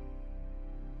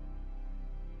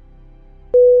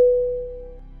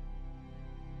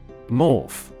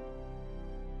 Morph.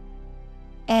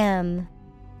 M-O-R-P-H.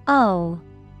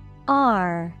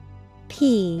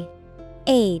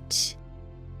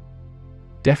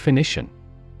 Definition: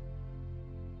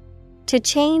 to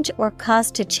change or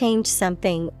cause to change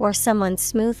something or someone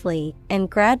smoothly and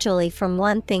gradually from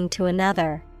one thing to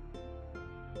another.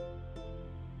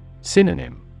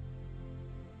 Synonym: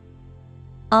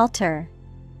 Alter,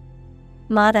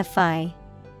 modify,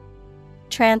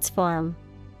 transform.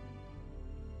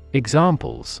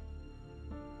 Examples: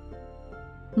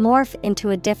 Morph into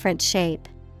a different shape.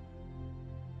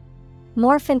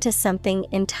 Morph into something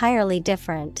entirely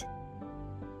different.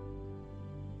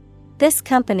 This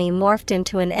company morphed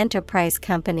into an enterprise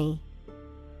company.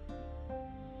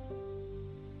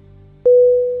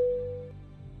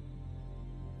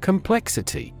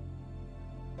 Complexity.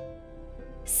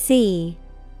 C-O-M-P-L-E-X-I-T-Y.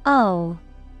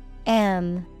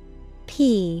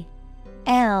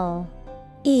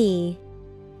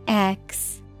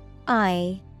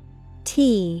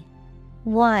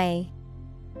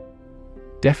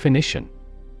 Definition: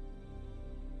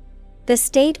 the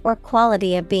state or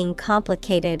quality of being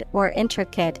complicated or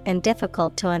intricate and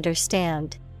difficult to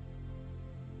understand.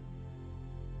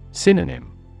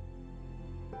 Synonym: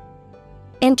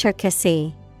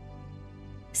 Intricacy,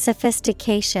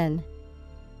 sophistication,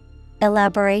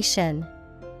 elaboration.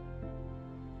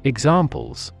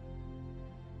 Examples: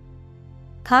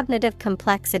 Cognitive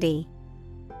complexity,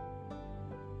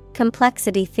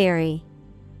 complexity theory.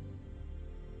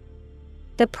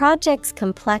 The project's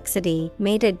complexity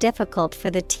made it difficult for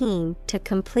the team to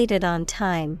complete it on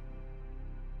time.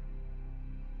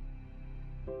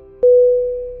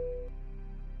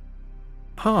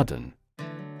 Harden.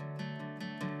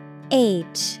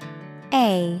 H-A-R-D-E-N.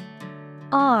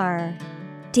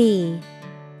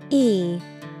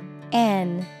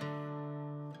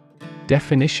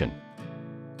 Definition: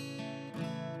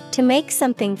 to make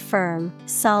something firm,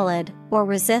 solid, or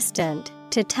resistant,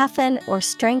 to toughen or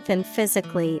strengthen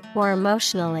physically or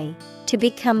emotionally, to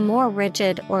become more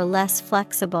rigid or less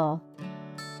flexible.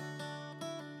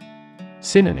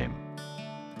 Synonym: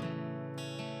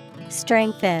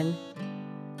 Strengthen,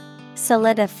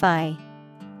 solidify,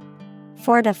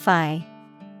 fortify.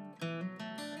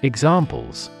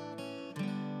 Examples: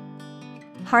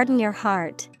 Harden your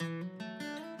heart.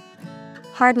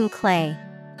 Harden clay.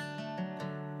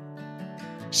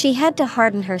 She had to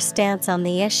harden her stance on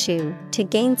the issue to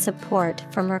gain support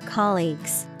from her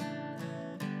colleagues.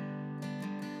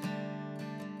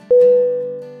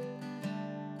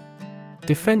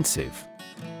 Defensive.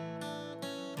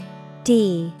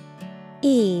 D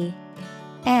E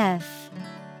F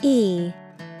E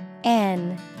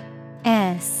N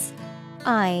S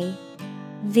I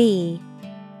V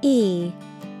E.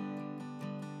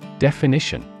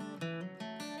 Definition: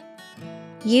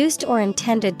 used or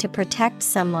intended to protect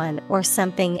someone or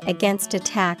something against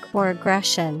attack or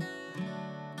aggression.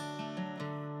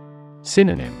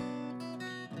 Synonym: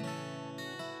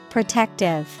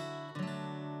 Protective,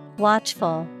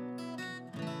 watchful,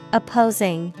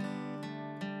 opposing.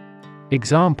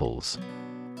 Examples: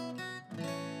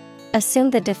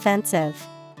 assume the defensive.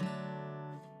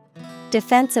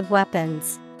 Defensive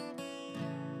weapons.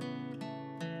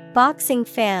 Boxing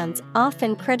fans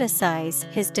often criticize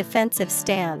his defensive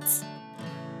stance.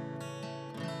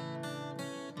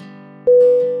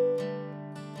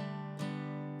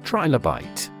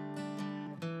 Trilobite.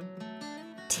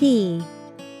 Trilobite.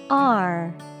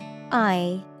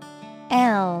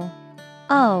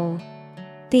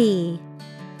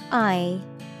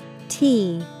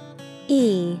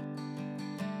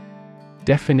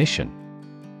 Definition: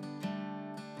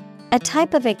 a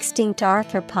type of extinct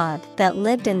arthropod that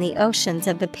lived in the oceans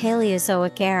of the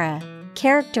Paleozoic era,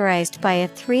 characterized by a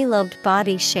three-lobed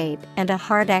body shape and a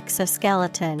hard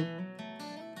exoskeleton.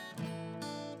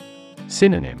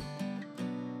 Synonym: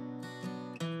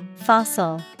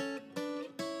 Fossil,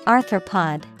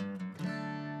 arthropod,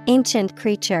 ancient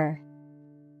creature.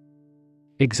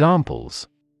 Examples: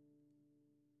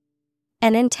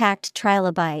 an intact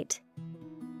trilobite,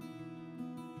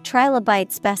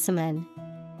 trilobite specimen.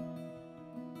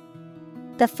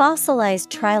 The fossilized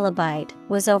trilobite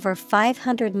was over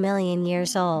 500 million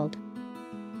years old.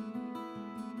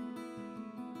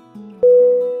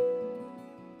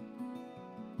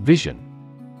 Vision.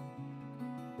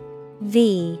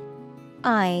 V-I-S-I-O-N.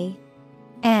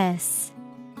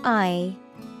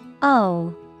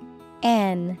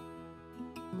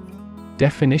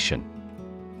 Definition: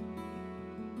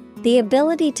 the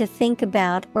ability to think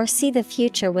about or see the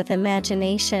future with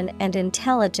imagination and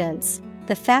intelligence,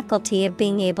 the faculty of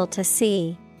being able to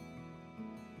see.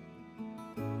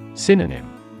 Synonym: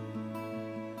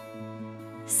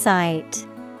 sight,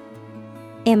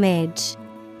 image,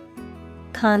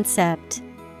 concept.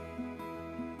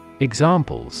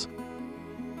 Examples: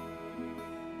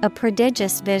 a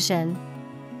prodigious vision,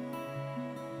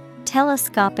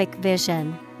 telescopic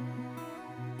vision.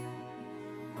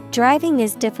 Driving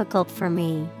is difficult for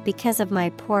me because of my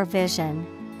poor vision.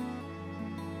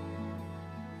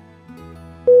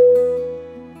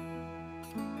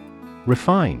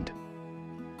 Refined.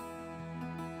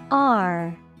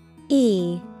 R-E-F-I-N-E-D.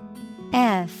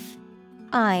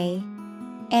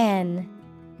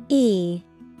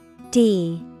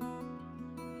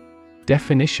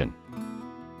 Definition: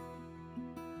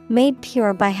 made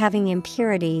pure by having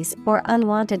impurities or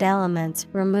unwanted elements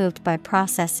removed by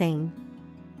processing.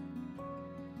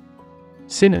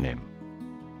 Synonym: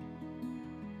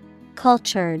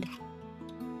 cultured,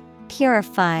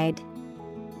 purified,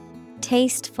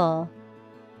 tasteful.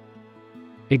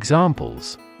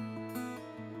 Examples: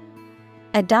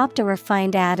 adopt a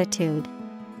refined attitude,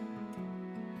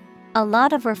 a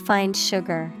lot of refined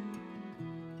sugar.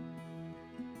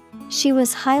 She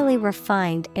was highly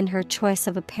refined in her choice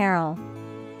of apparel.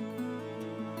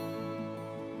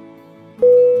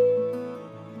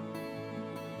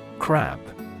 Crab.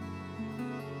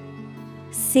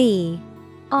 C-R-A-B.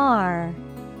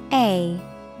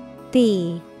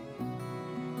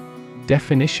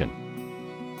 Definition: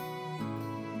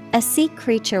 a sea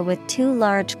creature with two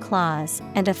large claws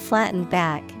and a flattened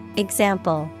back.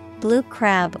 Example, blue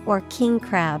crab or king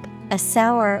crab, a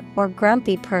sour or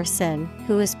grumpy person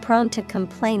who is prone to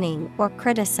complaining or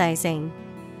criticizing.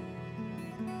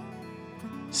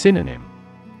 Synonym: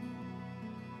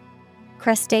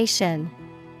 crustacean,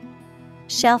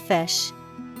 shellfish,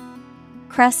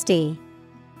 crusty.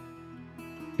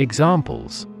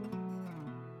 Examples: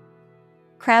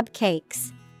 crab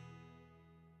cakes,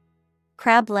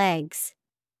 crab legs.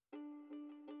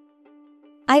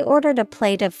 I ordered a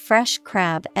plate of fresh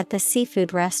crab at the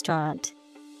seafood restaurant.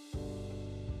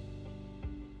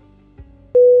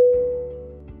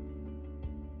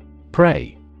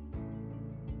 Prey.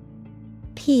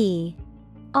 P-R-E-Y.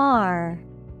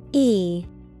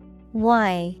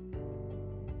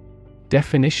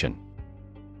 Definition: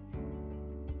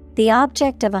 the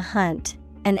object of a hunt,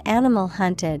 an animal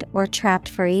hunted or trapped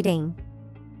for eating.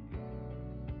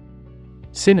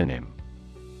 Synonym: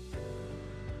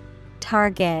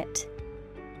 target,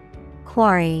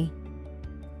 quarry,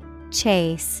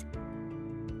 chase.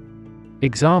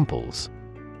 Examples: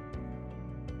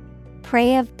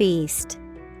 prey of beast,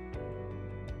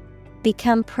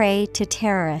 become prey to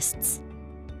terrorists.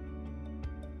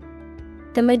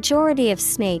 The majority of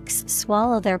snakes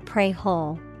swallow their prey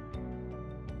whole.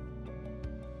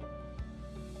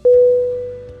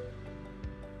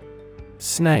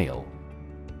 Snail.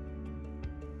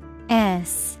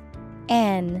 S-N-A-I-L.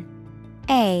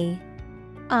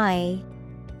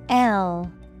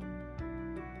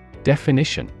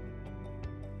 Definition: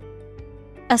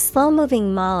 a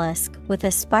slow-moving mollusk with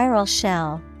a spiral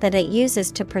shell that it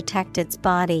uses to protect its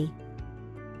body.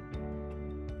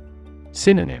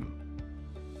 Synonym: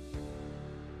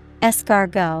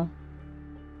 escargot,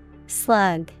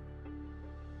 slug,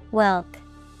 whelk.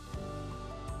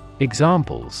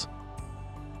 Examples: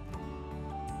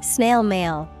 Snail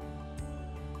mail.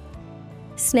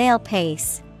 Snail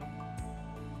pace.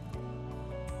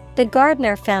 The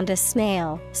gardener found a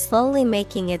snail slowly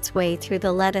making its way through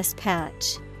the lettuce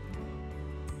patch.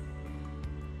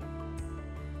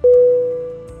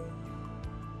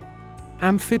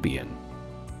 Amphibian.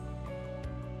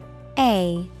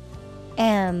 A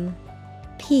M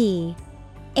P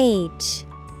H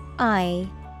I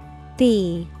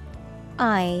B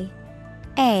I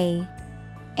A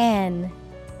N.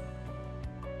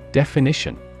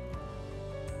 Definition: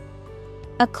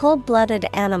 a cold-blooded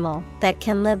animal that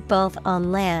can live both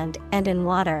on land and in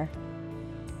water.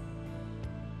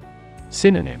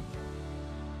 Synonym: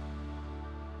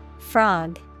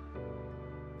 Frog,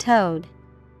 toad,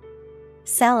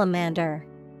 salamander.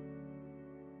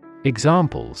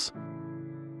 Examples: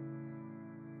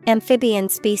 Amphibian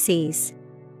species.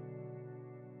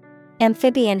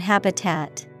 Amphibian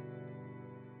habitat.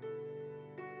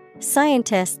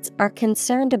 Scientists are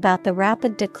concerned about the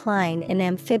rapid decline in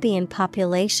amphibian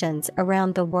populations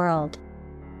around the world.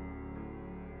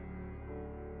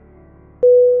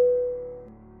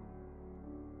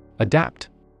 Adapt.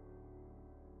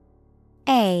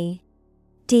 A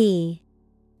D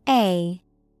A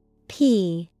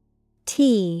P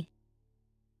T.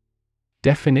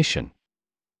 Definition: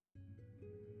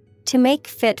 to make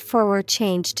fit forward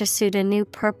change to suit a new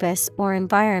purpose or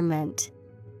environment.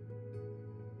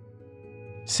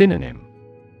 Synonym: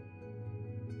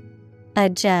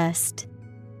 Adjust,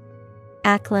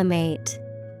 acclimate,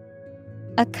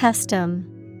 accustom.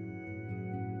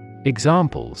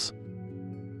 Examples: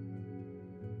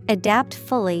 adapt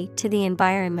fully to the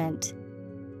environment.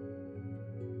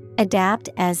 Adapt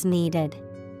as needed.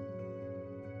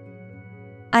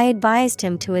 I advised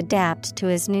him to adapt to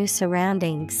his new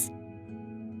surroundings.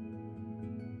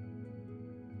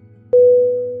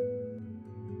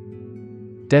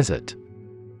 Desert.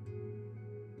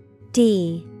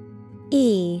 D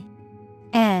E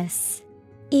S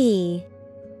E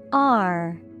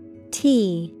R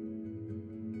T.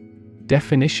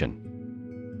 Definition: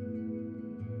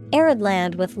 arid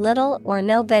land with little or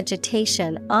no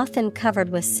vegetation, often covered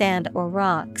with sand or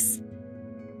rocks.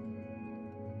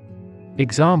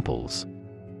 Examples: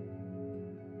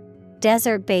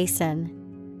 desert basin.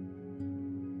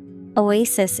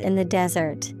 Oasis in the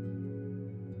desert.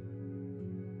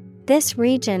 This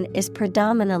region is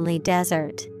predominantly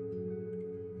desert.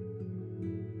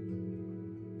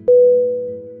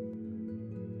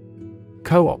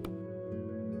 Co-op.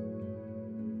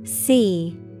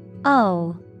 C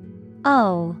O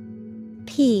O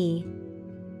P.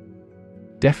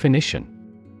 Definition: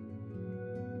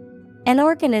 an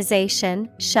organization,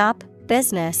 shop,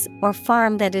 business, or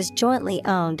farm that is jointly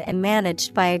owned and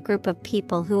managed by a group of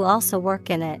people who also work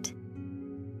in it.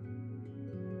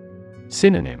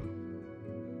 Synonym: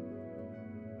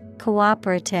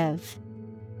 cooperative.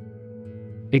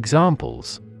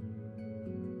 Examples: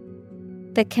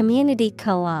 the community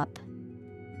co-op.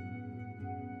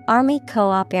 Army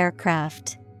co-op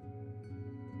aircraft.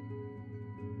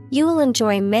 You will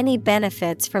enjoy many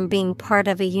benefits from being part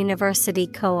of a university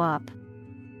co-op.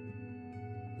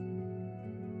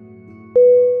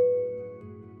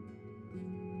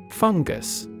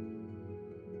 Fungus.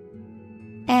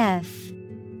 F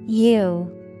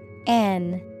U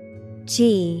N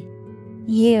G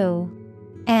U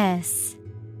S.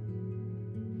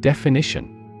 Definition: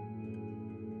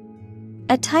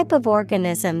 a type of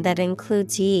organism that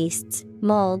includes yeasts,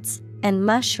 molds, and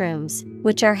mushrooms,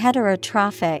 which are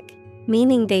heterotrophic,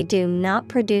 meaning they do not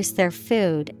produce their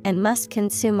food and must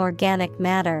consume organic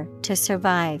matter to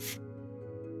survive.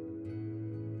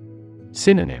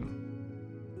 Synonym: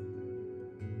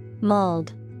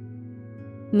 mold,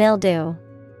 mildew,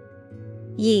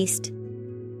 yeast.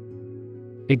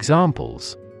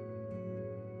 Examples: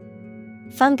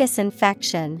 fungus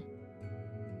infection.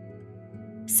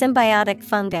 Symbiotic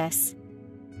fungus.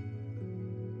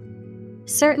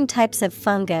 Certain types of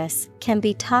fungus can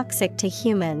be toxic to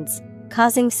humans,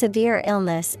 causing severe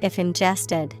illness if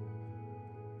ingested.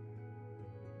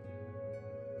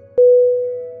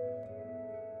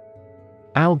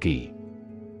 Algae.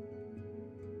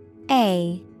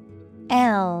 A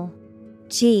L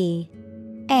G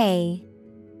A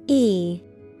E.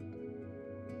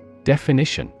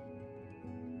 Definition: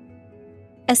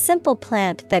 a simple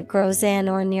plant that grows in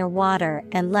or near water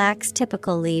and lacks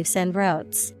typical leaves and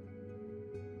roots.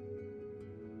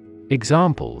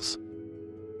 Examples: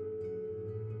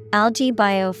 algae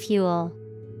biofuel.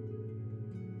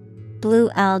 Blue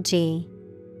algae.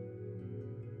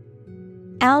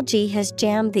 Algae has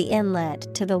jammed the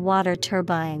inlet to the water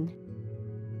turbine.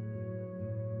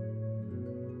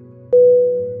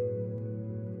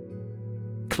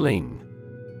 Cling.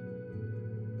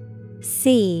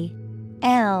 C-L-I-N-G.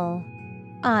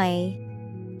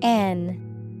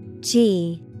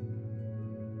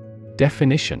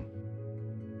 Definition: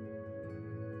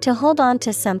 to hold on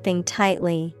to something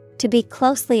tightly, to be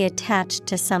closely attached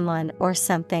to someone or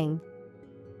something.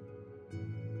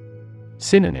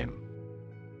 Synonym: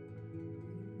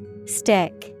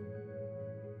 Stick,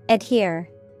 adhere,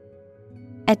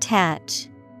 attach.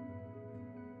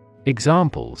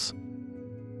 Examples: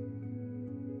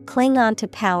 Cling on to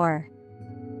power.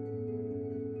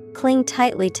 Cling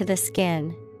tightly to the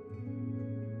skin.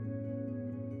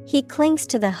 He clings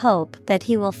to the hope that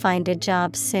he will find a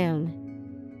job soon.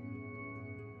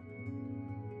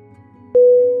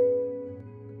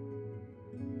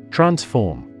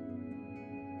 Transform.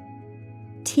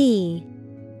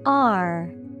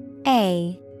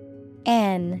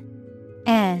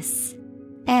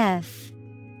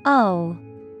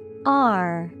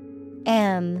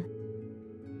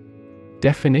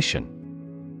 Definition: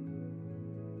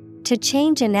 to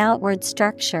change an outward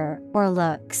structure or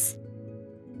looks.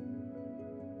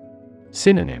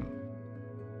 Synonym: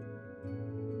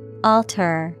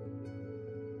 Alter,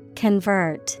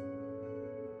 convert,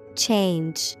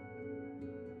 change.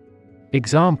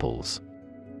 Examples: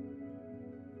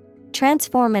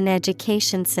 transform an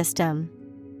education system.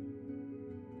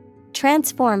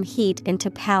 Transform heat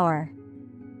into power.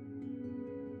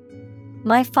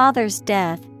 My father's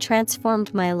death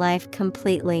transformed my life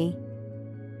completely.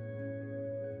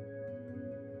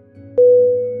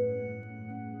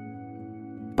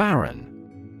 Barren.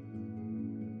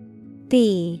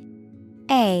 B-A-R-R-E-N.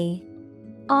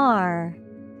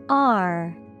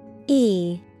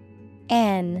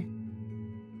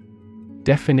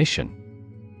 Definition: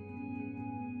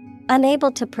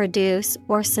 unable to produce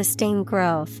or sustain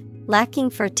growth, lacking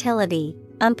fertility,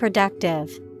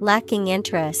 unproductive, lacking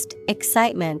interest,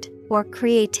 excitement, or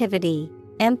creativity,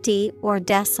 empty or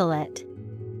desolate.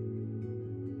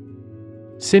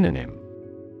 Synonym: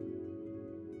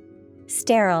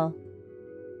 sterile,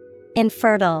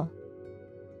 infertile,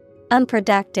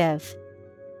 unproductive.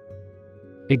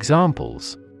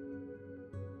 Examples: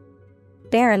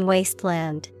 barren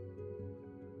wasteland.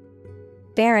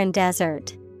 Barren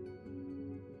desert.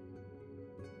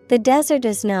 The desert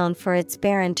is known for its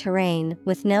barren terrain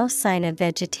with no sign of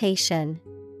vegetation.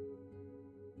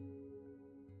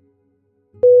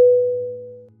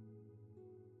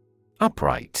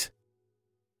 Upright.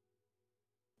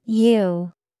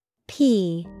 U-P-R-I-G-H-T.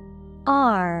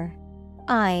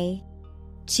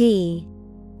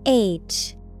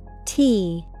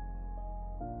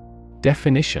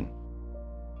 Definition: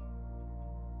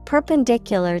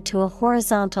 perpendicular to a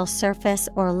horizontal surface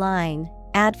or line,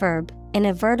 adverb, in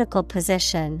a vertical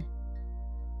position.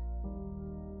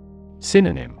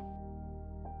 Synonym: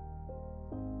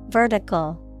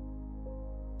 vertical,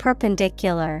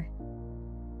 perpendicular,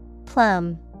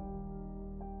 plumb.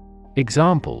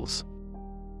 Examples: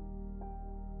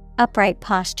 upright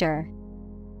posture.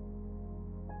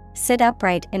 Sit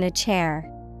upright in a chair.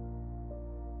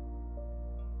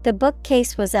 The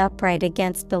bookcase was upright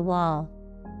against the wall.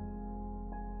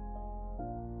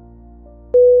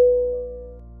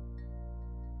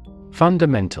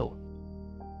 Fundamental.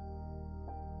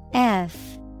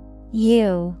 F-U-N-D-A-M-E-N-T-A-L.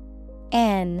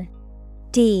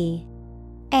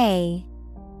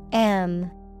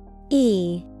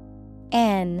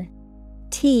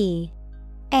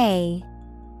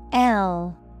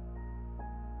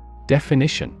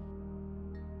 Definition: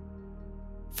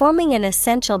 forming an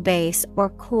essential base or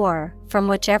core from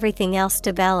which everything else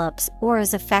develops or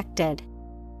is affected.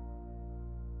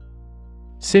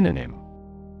 Synonym: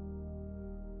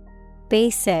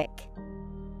 basic,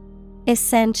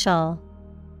 essential,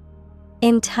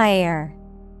 entire.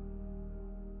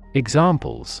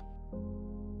 Examples: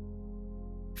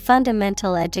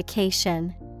 fundamental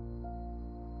education.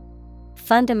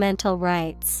 Fundamental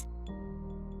rights.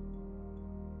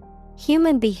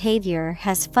 Human behavior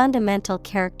has fundamental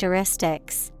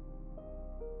characteristics.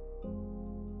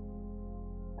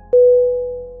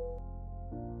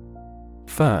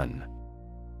 Fern.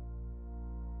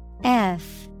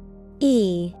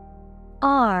 F-E-R-N.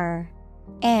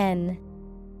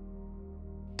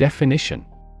 Definition: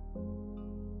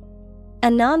 a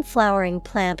non-flowering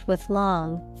plant with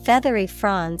long, feathery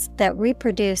fronds that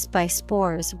reproduce by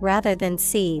spores rather than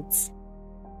seeds.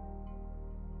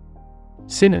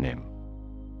 Synonym: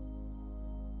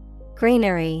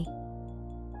 greenery,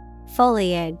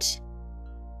 foliage,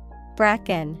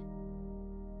 bracken.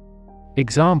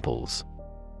 Examples: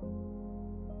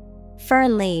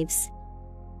 fern leaves.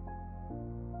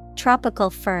 Tropical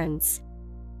ferns.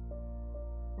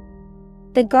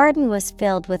 The garden was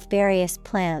filled with various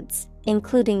plants,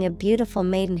 including a beautiful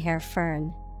maidenhair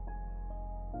fern.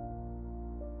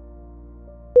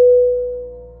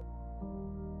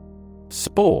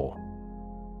 Spore.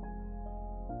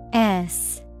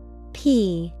 S-P-O-R-E.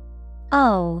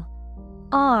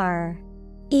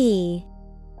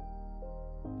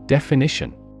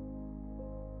 Definition: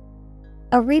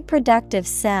 a reproductive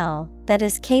cell that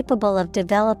is capable of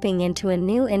developing into a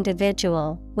new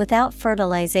individual without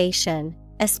fertilization,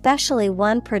 especially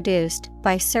one produced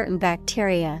by certain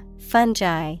bacteria,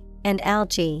 fungi, and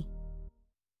algae.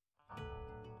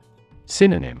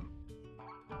 Synonym: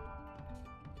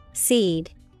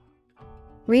 Seed,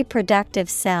 reproductive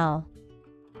cell,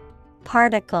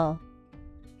 particle.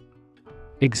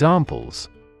 Examples: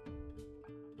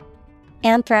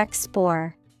 Anthrax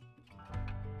spore,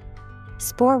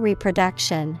 spore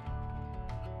reproduction.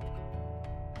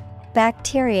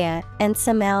 Bacteria and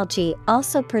some algae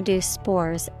also produce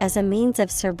spores as a means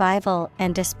of survival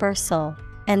and dispersal,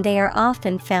 and they are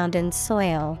often found in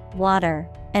soil, water,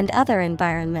 and other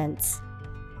environments.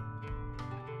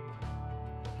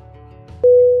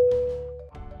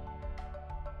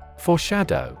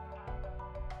 Foreshadow.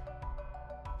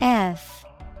 F-O-R-E-S-H-A-D-O.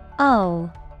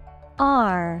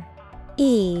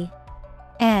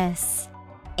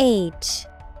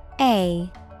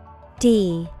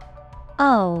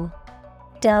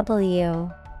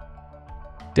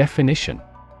 Definition: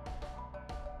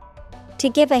 to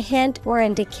give a hint or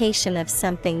indication of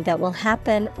something that will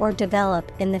happen or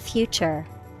develop in the future.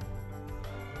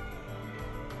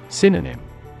 Synonym: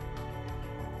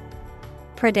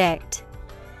 predict,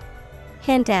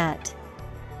 hint at,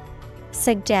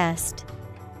 suggest.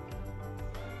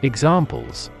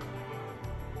 Examples: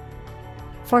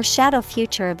 foreshadow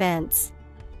future events,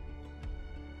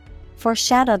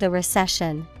 foreshadow the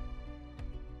recession.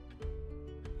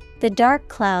 The dark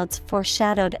clouds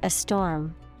foreshadowed a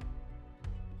storm.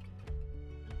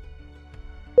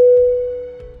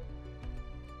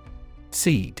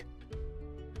 Seed.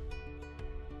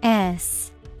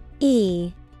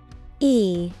 S-E-E-D.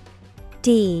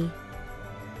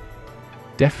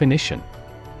 Definition: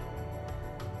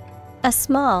 a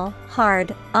small,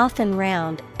 hard, often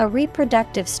round, a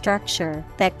reproductive structure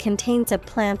that contains a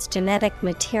plant's genetic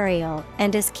material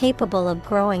and is capable of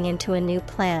growing into a new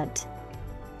plant.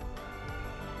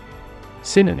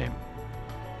 Synonym: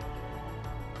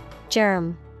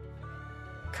 germ,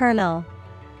 kernel,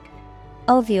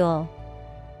 ovule.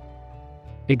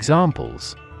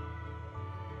 Examples: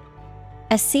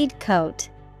 a seed coat,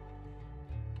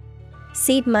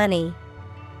 seed money.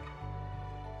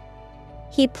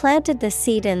 He planted the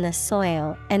seed in the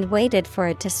soil and waited for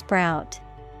it to sprout.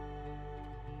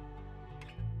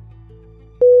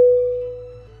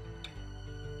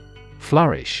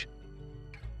 Flourish.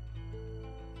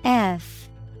 F-L-O-U-R-I-S-H.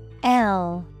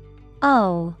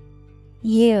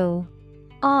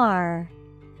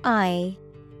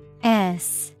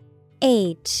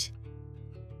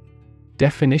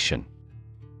 Definition: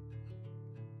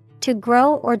 to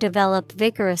grow or develop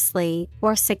vigorously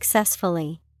or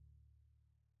successfully.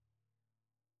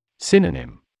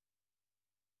 Synonym: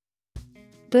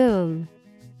 boom,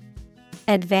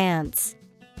 advance,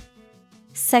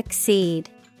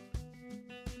 succeed.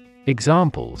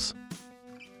 Examples: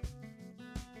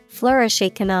 flourish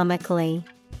economically,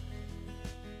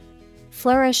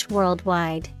 flourish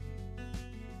worldwide.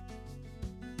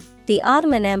 The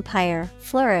Ottoman Empire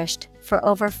flourished for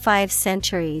over 5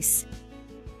 centuries.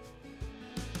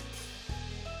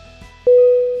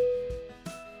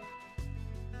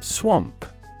 Swamp.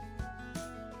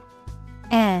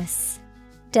 S-W-A-M-P.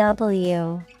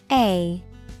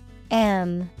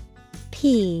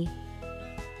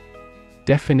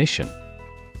 Definition: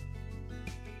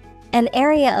 an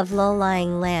area of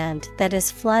low-lying land that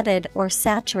is flooded or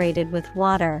saturated with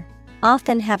water,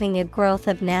 often having a growth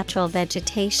of natural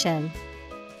vegetation.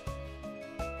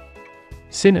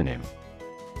 Synonym: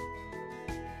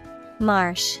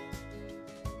 marsh,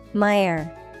 mire,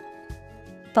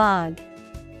 bog.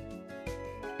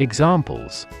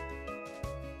 Examples: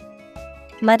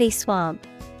 muddy swamp,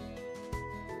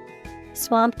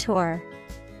 swamp tour.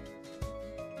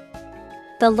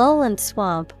 The lowland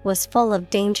swamp was full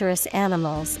of dangerous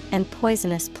animals and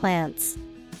poisonous plants.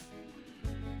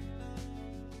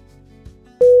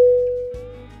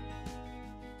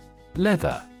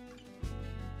 Leather.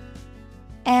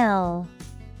 L-E-A-T-H-E-R.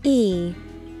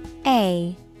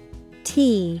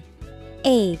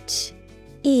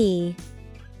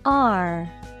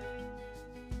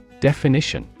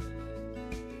 Definition: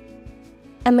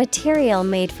 a material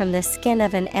made from the skin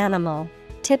of an animal,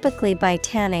 typically by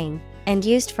tanning, and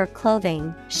used for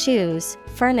clothing, shoes,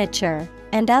 furniture,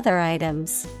 and other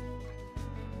items.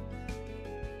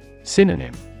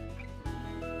 Synonym: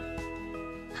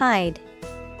 Hide,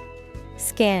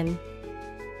 skin,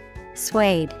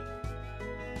 suede.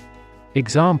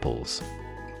 Examples: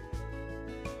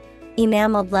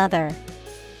 Enameled leather,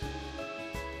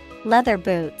 leather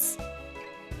boots.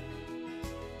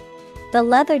 The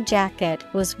leather jacket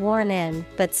was worn in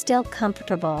but still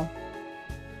comfortable.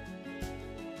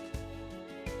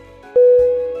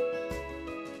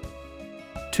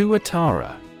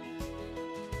 Tuatara.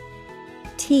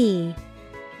 Tuatara.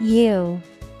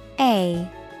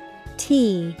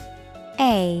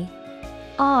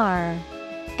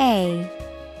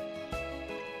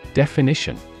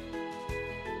 Definition: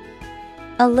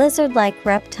 A lizard-like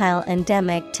reptile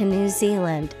endemic to New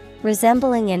Zealand,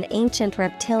 resembling an ancient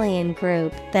reptilian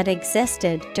group that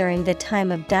existed during the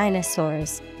time of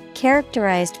dinosaurs,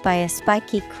 characterized by a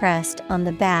spiky crest on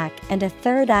the back and a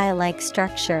third eye-like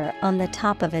structure on the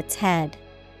top of its head.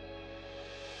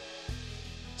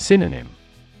 Synonym: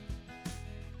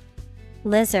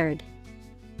 Lizard,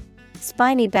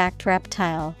 spiny-backed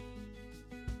reptile.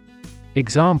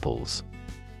 Examples: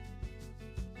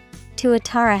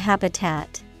 Tuatara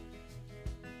habitat,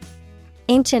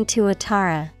 ancient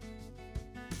Tuatara.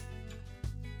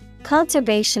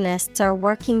 Conservationists are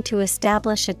working to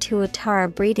establish a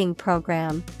Tuatara breeding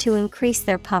program to increase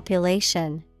their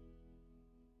population.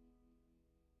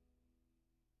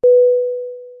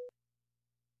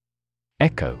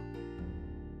 Echo.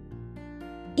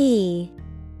 E-C-H-O.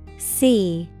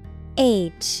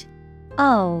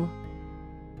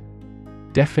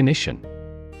 Definition: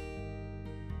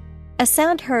 A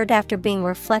sound heard after being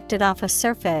reflected off a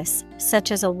surface,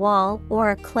 such as a wall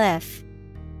or a cliff.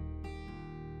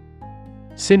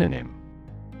 Synonym: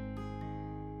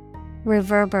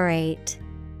 Reverberate,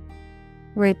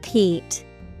 repeat,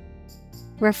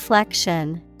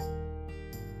 reflection.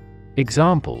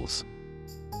 Examples: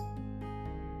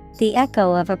 The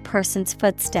echo of a person's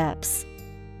footsteps.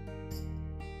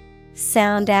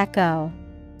 Sound echo.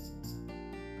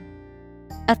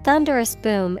 A thunderous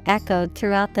boom echoed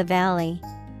throughout the valley.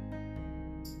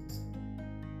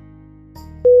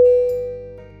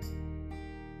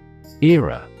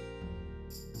 Era.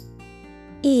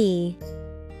 E-R-A.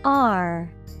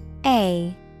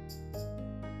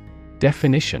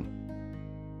 Definition: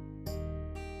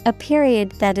 A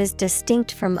period that is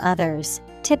distinct from others,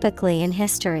 typically in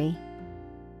history.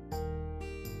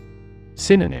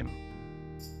 Synonym: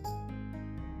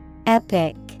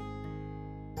 Epic,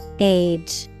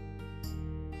 age,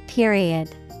 period.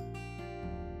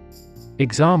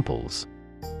 Examples: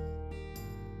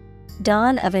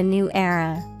 Dawn of a new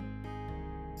era.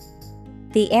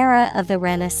 The era of the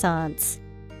Renaissance.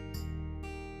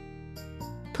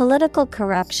 Political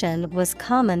corruption was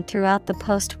common throughout the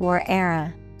post-war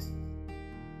era.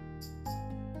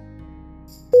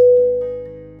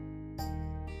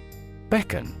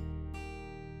 Beckon.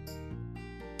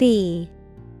 B-E-C-K-O-N.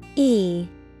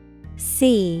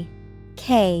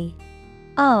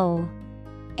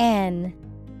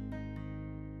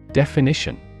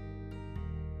 Definition: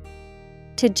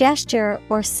 To gesture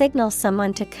or signal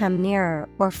someone to come nearer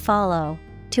or follow,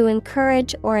 to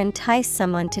encourage or entice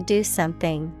someone to do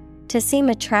something, to seem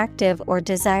attractive or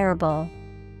desirable.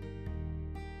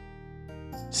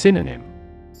 Synonym: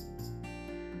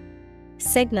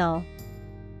 Signal,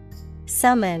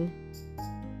 summon,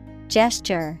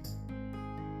 gesture.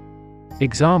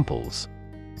 Examples: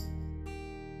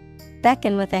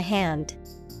 Beckon with a hand.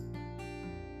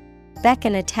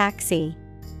 Beckon a taxi.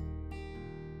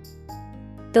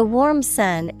 The warm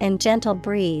sun and gentle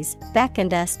breeze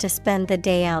beckoned us to spend the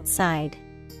day outside.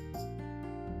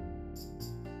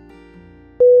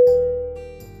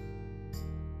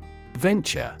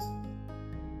 Venture.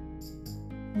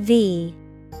 V-E-N-T-U-R-E.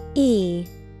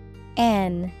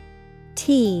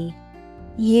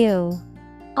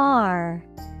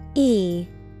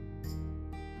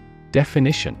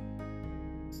 Definition: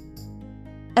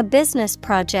 A business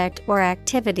project or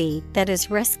activity that is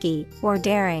risky or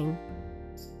daring.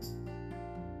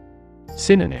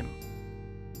 Synonym: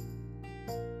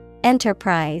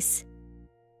 Enterprise,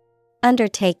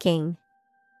 undertaking,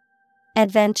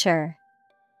 adventure.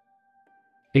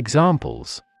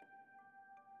 Examples: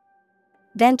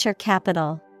 Venture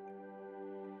capital.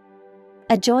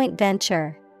 A joint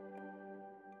venture.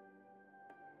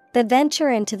 The venture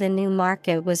into the new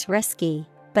market was risky,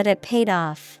 but it paid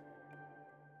off.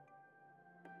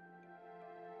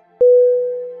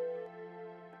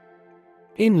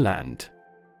 Inland.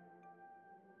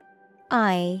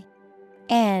 I-N-L-A-N-D.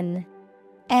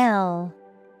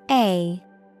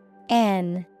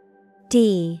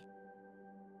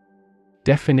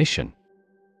 Definition: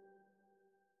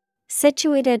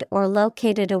 situated or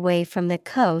located away from the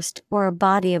coast or a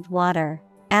body of water.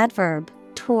 Adverb,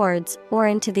 towards or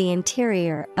into the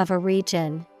interior of a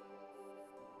region.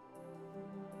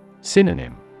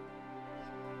 Synonym: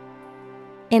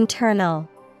 Internal,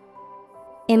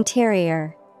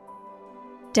 interior,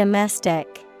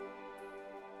 domestic.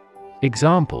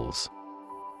 Examples: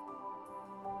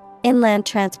 Inland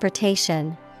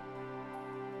transportation.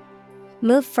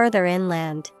 Move further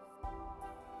inland.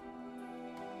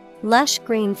 Lush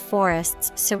green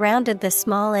forests surrounded the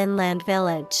small inland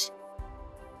village.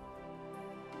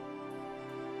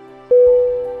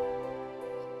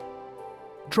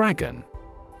 Dragon.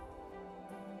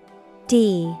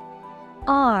 D-R-A-G-O-N.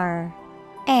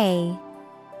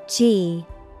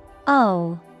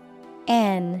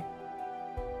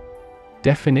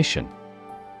 Definition: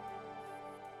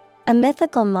 A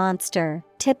mythical monster,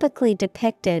 typically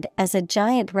depicted as a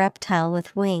giant reptile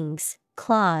with wings,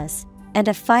 claws, and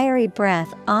a fiery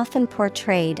breath, often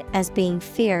portrayed as being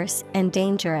fierce and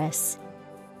dangerous.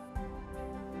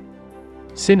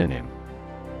 Synonym: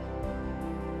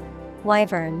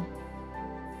 Wyvern,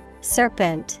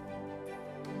 serpent,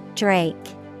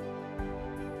 drake.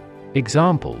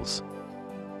 Examples: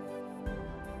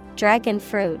 Dragon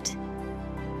fruit,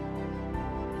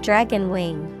 dragon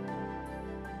wing.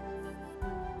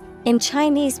 In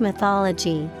Chinese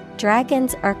mythology,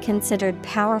 dragons are considered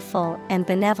powerful and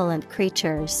benevolent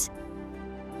creatures.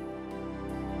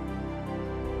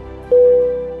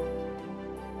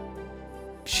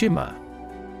 Shimmer.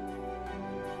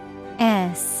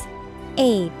 S-H-I-M-M-E-R.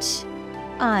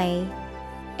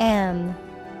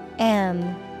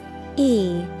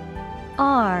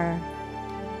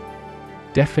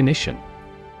 Definition: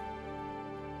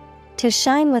 To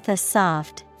shine with a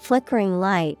soft, flickering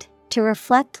light, to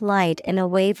reflect light in a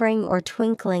wavering or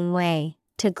twinkling way,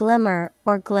 to glimmer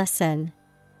or glisten.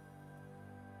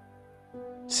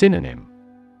 Synonym: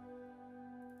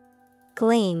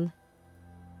 Gleam,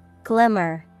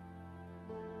 glimmer,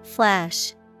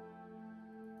 flash.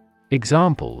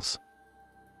 Examples: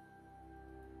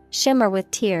 Shimmer with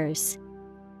tears.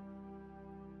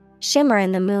 Shimmer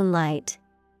in the moonlight.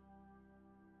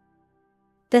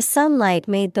 The sunlight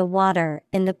made the water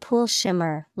in the pool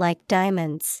shimmer like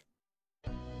diamonds.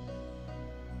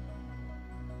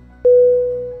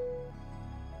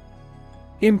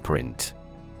 Imprint.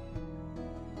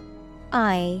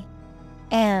 I-M-P-R-I-N-T.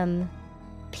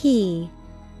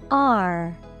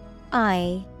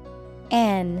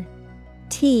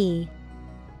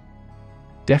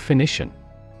 Definition: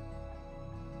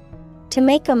 To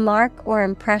make a mark or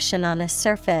impression on a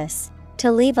surface,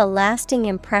 to leave a lasting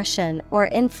impression or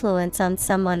influence on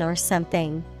someone or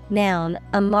something. Noun,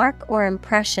 a mark or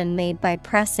impression made by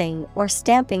pressing or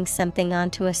stamping something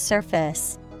onto a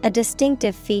surface, a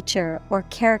distinctive feature or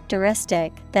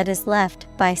characteristic that is left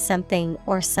by something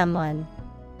or someone.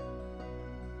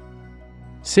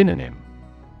 Synonym: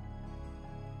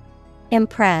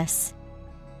 Impress,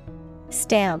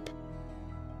 stamp,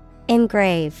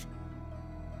 engrave.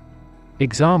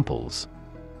 Examples: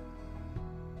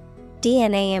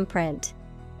 DNA imprint.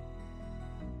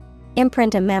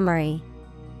 Imprint a memory.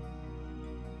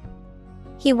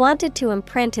 He wanted to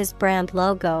imprint his brand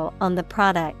logo on the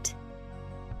product.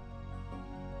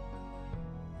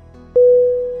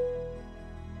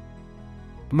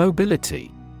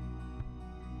 Mobility.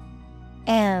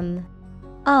 M-O-B-I-L-I-T-Y.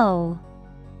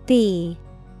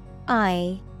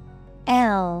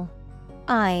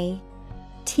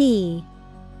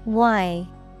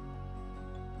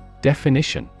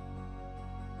 Definition: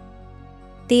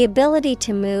 The ability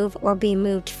to move or be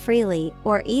moved freely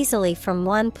or easily from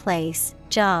one place,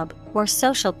 job, or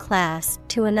social class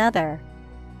to another.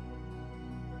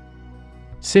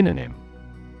 Synonym: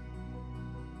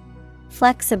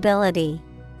 Flexibility,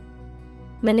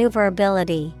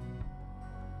 maneuverability.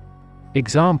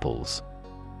 Examples: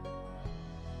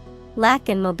 Lack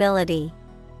in mobility.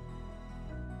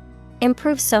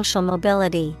 Improve social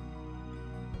mobility.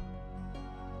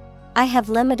 I have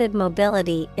limited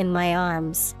mobility in my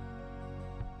arms.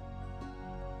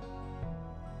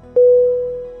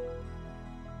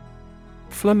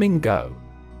 Flamingo.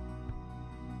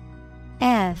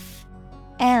 F-L-A-M-I-N-G-O.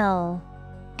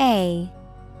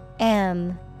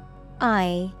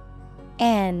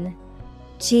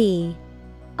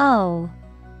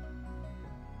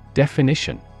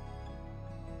 Definition: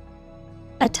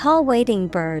 A tall wading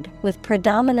bird with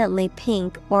predominantly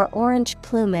pink or orange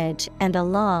plumage and a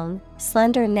long,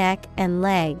 slender neck and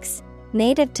legs,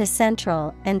 native to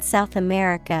Central and South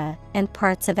America and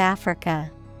parts of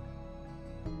Africa.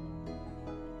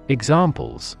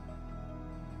 Examples: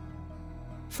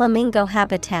 Flamingo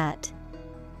habitat.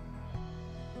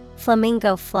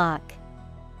 Flamingo flock.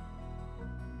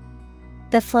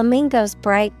 The flamingo's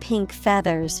bright pink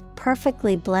feathers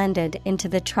perfectly blended into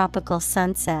the tropical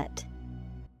sunset.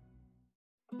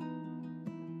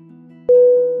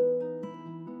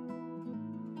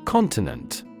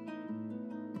 Continent.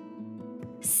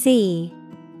 C-O-N-T-I-N-E-N-T.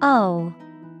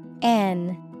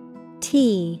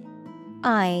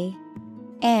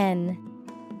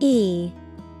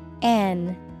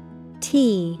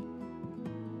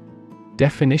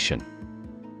 Definition.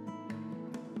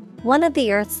 One of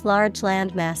the Earth's large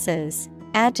landmasses.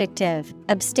 Adjective,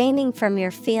 abstaining from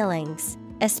your feelings,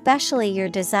 especially your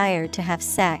desire to have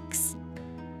sex.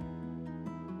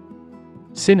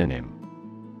 Synonym.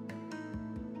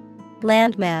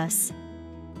 Landmass.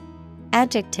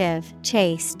 Adjective,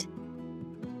 chaste.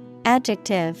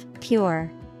 Adjective,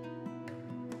 pure.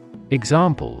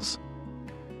 Examples.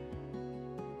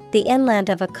 The inland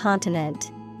of a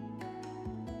continent.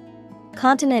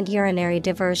 Continent urinary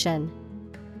diversion.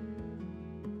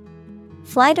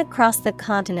 Flight across the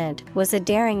continent was a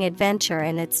daring adventure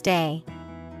in its day.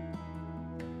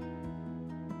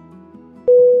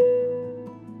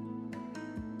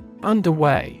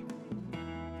 Underway.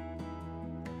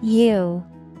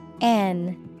 U-N-D-E-R-W-A-Y.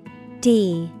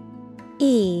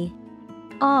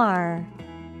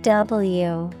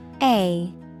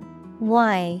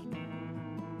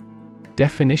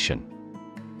 Definition.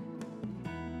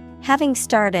 Having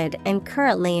started and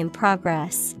currently in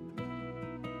progress.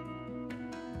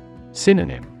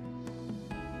 Synonym.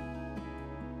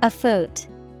 Afoot.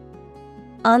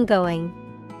 Ongoing.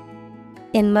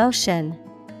 In motion.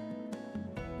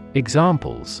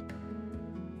 Examples.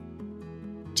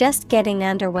 Just getting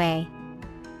underway.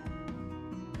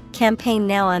 Campaign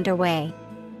now underway.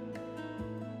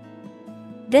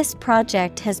 This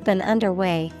project has been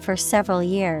underway for several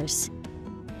years.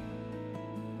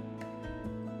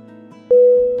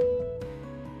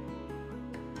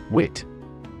 Wit.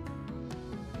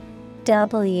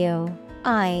 W-I-T.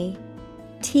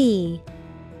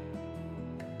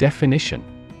 Definition.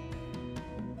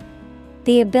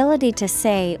 The ability to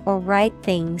say or write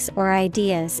things or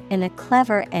ideas in a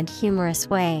clever and humorous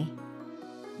way.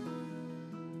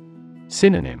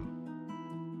 Synonym.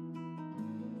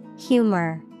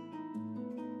 Humor.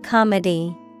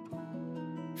 Comedy.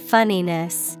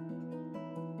 Funniness.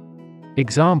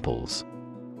 Examples.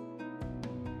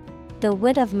 The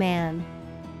wit of man.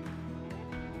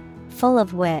 Full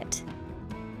of wit.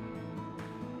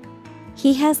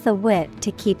 He has the wit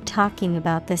to keep talking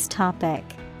about this topic.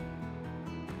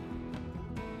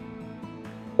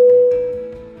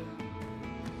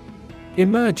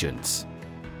 Emergence.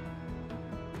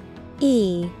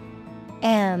 E-M-E-R-G-E-N-C-E.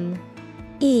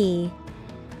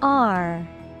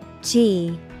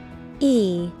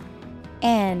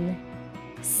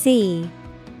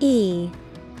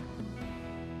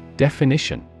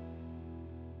 Definition.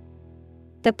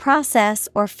 The process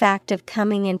or fact of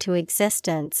coming into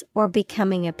existence or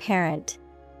becoming apparent.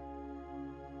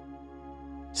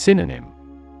 Synonym.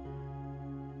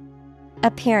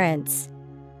 Appearance.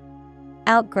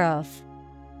 Outgrowth.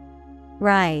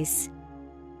 Rise.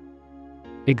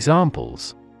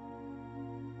 Examples.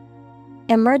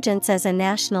 Emergence as a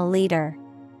national leader.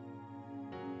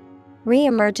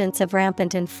 Re-emergence of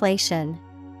rampant inflation.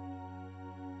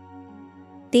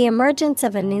 The emergence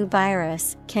of a new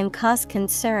virus can cause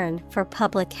concern for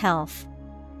public health.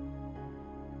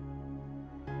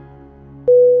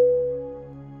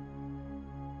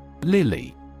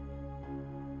 Lily.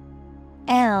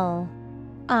 L-I-L-Y.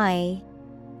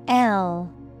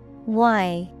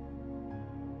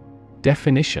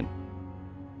 Definition.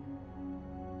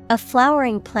 A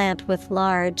flowering plant with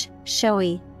large,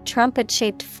 showy,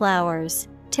 trumpet-shaped flowers,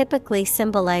 typically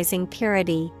symbolizing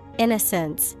purity,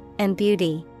 innocence, and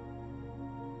beauty.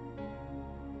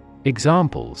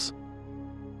 Examples.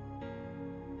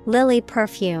 Lily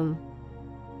perfume.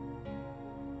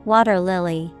 Water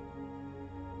lily.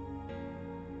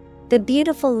 The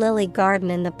beautiful lily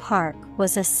garden in the park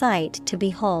was a sight to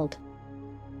behold.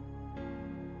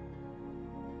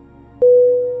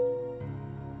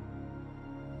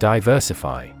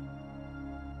 Diversify.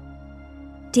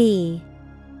 D-I-V-E-R-S-I-F-Y.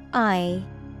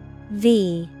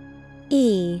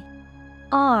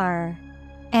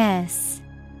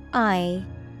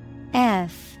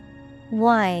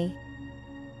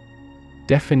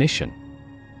 Definition.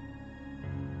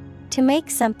 To make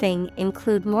something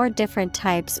include more different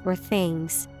types or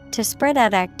things, to spread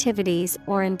out activities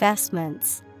or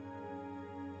investments.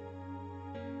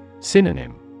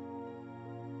 Synonym.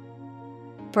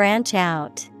 Branch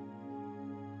out.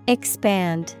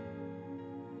 Expand.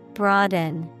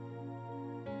 Broaden.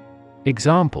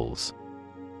 Examples.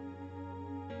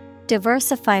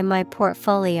 Diversify my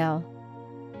portfolio.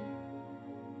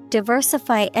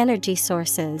 Diversify energy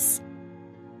sources.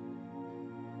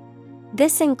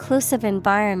 This inclusive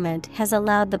environment has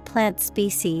allowed the plant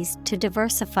species to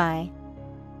diversify.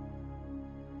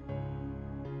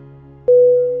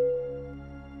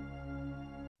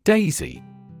 Daisy.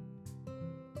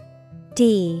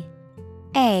 D-A-I-S-Y.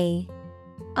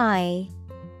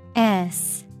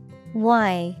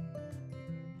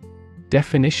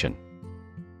 Definition: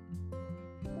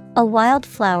 a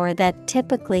wildflower that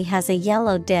typically has a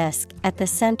yellow disc at the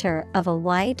center of a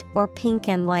white or pink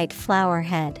and white flower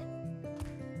head.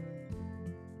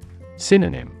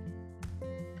 Synonym: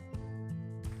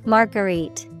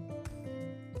 Marguerite,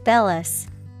 Bellis,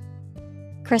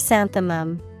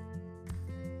 Chrysanthemum.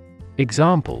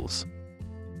 Examples: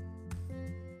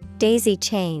 daisy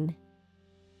chain,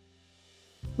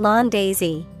 lawn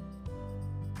daisy.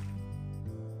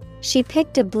 She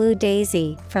picked a blue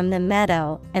daisy from the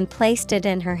meadow and placed it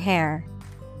in her hair.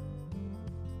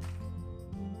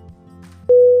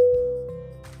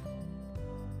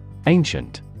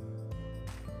 Ancient.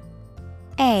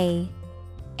 A-N-C-I-E-N-T.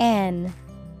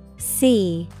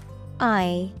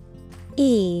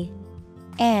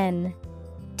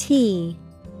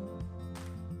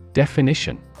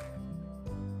 Definition: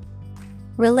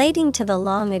 relating to the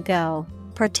long ago,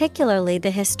 particularly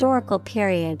the historical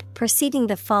period preceding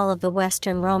the fall of the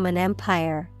Western Roman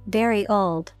Empire, very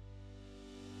old.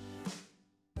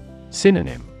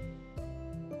 Synonym: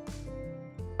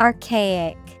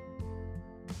 archaic,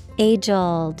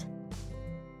 age-old,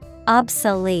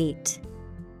 obsolete.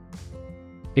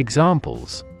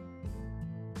 Examples: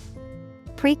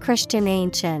 pre-Christian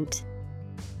ancient,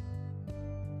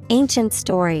 ancient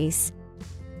stories.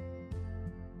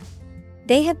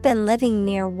 They have been living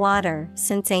near water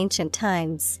since ancient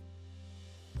times.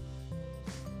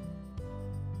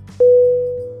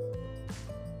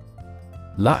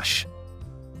 Lush.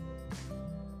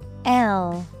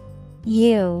 L-U-S-H.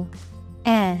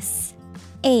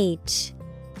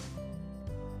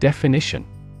 Definition: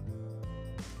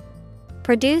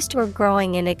 produced or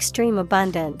growing in extreme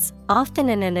abundance, often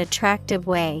in an attractive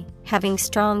way, having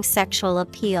strong sexual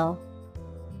appeal.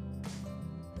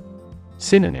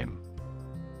 Synonym: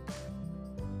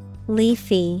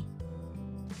 leafy,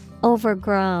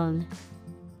 overgrown,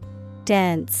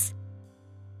 dense.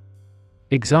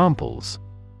 Examples: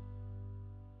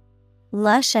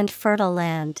 lush and fertile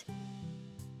land.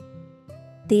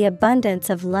 The abundance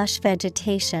of lush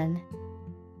vegetation.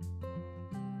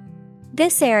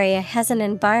 This area has an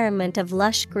environment of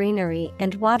lush greenery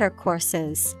and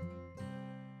watercourses.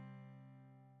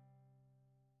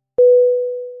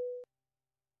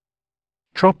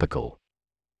 Tropical.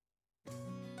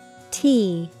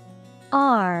 T-R-O-P-I-C-A-L.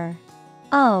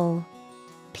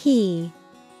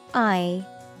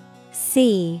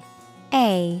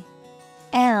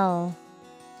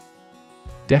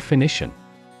 Definition: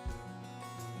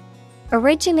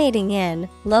 originating in,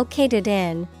 located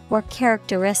in, or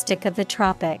characteristic of the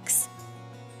tropics.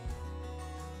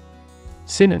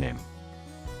 Synonym: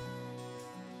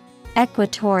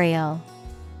 equatorial,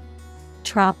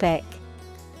 tropic.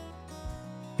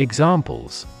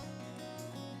 Examples: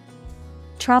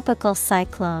 tropical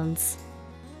cyclones,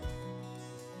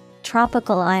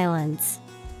 tropical islands.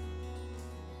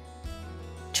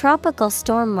 Tropical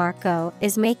storm Marco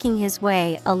is making his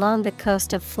way along the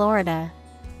coast of Florida.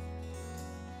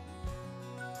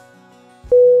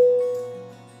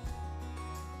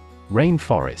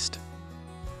 Rainforest.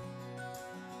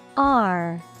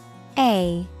 R-A-I-N-F-O-R-E-S-T.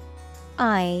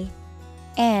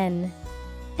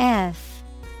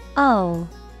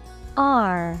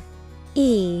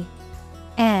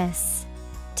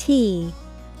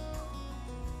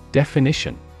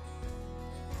 Definition: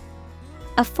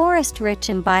 a forest rich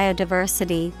in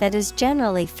biodiversity that is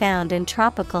generally found in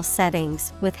tropical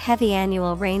settings with heavy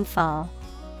annual rainfall.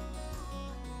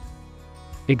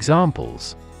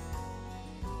 Examples: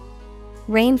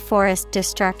 rainforest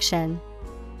destruction,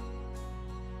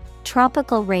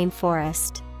 tropical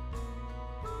rainforest.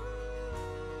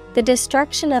 The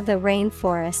destruction of the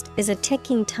rainforest is a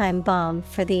ticking time bomb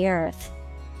for the earth.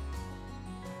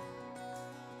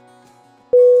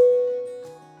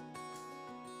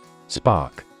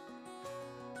 Spark.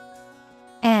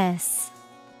 S-P-A-R-K.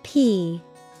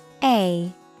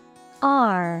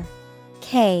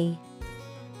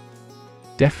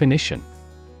 Definition: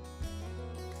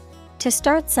 to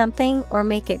start something or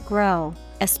make it grow,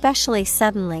 especially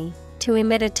suddenly, to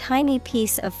emit a tiny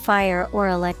piece of fire or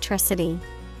electricity.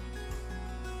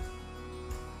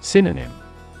 Synonym: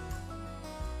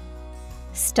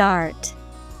 start,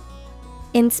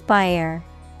 inspire,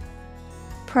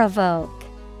 provoke.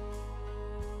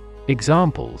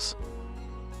 Examples: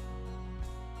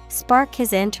 spark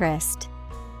his interest,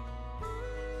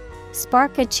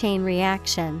 spark a chain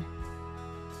reaction.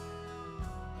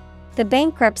 The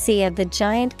bankruptcy of the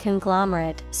giant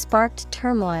conglomerate sparked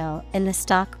turmoil in the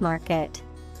stock market.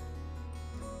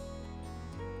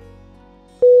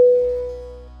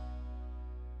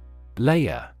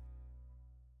 Layer.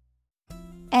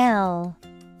 L-A-Y-E-R.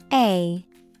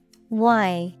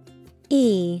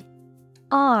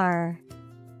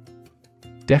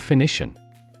 Definition: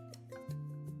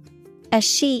 a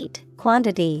sheet,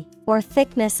 quantity, or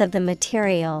thickness of the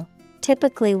material,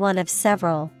 typically one of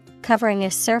several, covering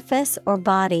a surface or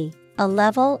body, a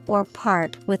level or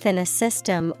part within a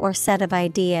system or set of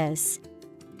ideas.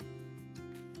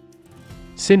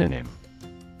 Synonym: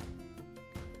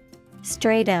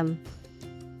 stratum,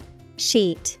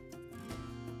 sheet,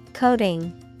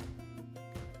 coating.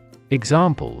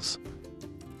 Examples: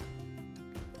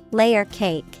 layer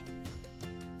cake,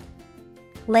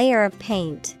 layer of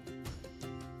paint.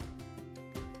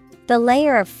 The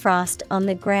layer of frost on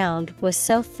the ground was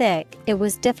so thick it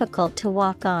was difficult to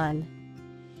walk on.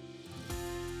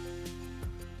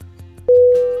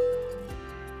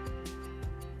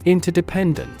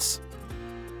 Interdependence.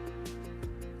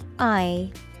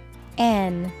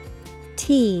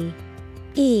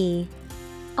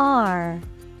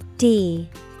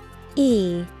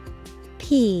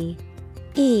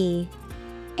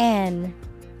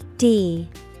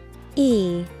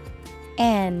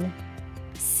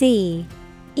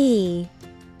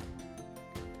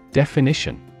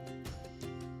 Definition: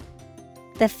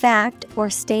 the fact or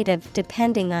state of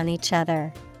depending on each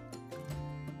other.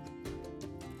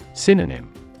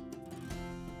 Synonym: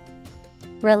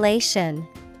 relation,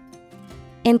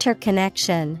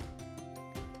 interconnection,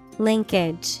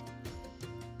 linkage.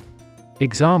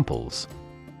 Examples: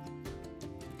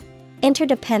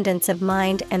 interdependence of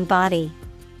mind and body,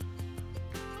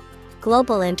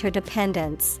 global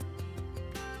interdependence.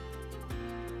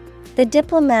 The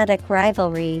diplomatic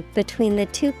rivalry between the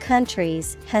two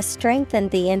countries has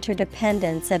strengthened the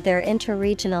interdependence of their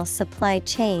interregional supply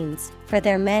chains for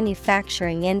their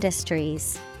manufacturing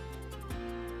industries.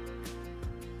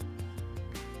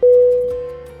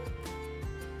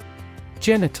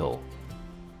 Genital.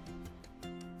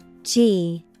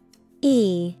 G-E-N-I-T-A-L.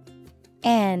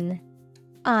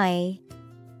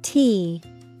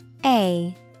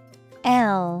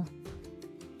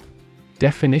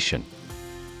 Definition: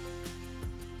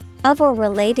 of or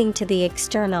relating to the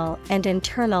external and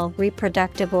internal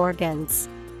reproductive organs.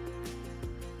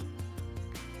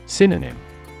 Synonym: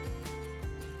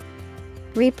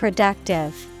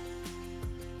 reproductive,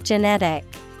 genetic,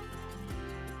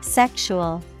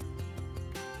 sexual.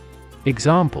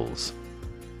 Examples: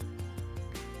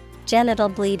 genital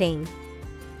bleeding,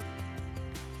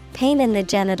 pain in the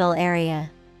genital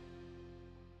area.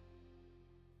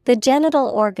 The genital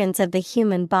organs of the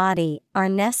human body are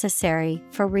necessary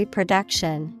for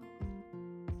reproduction.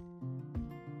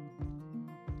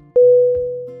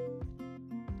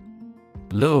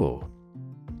 Lure.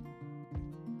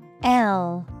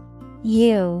 L-U-R-E.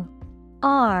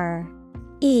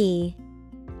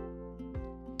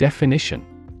 Definition: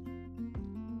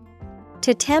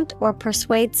 to tempt or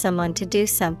persuade someone to do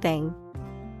something.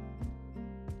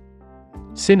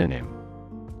 Synonym: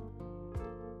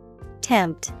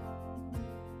 tempt,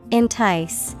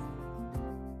 entice,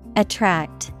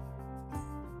 attract.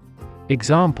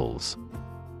 Examples: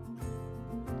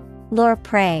 lure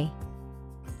prey,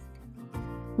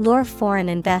 lure foreign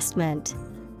investment.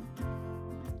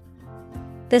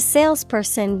 The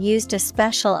salesperson used a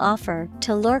special offer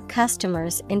to lure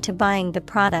customers into buying the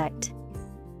product.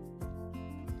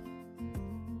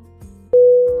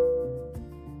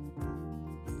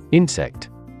 Insect.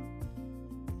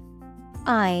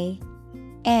 I-N-S-E-C-T.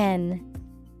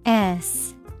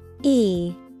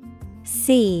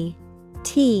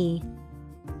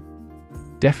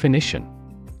 Definition: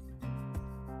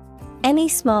 any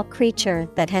small creature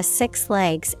that has 6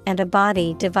 legs and a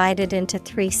body divided into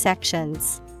 3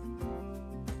 sections.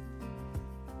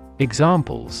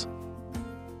 Examples: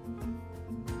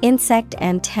 insect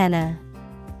antenna,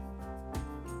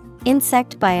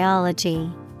 insect biology.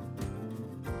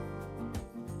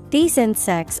 These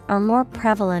insects are more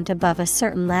prevalent above a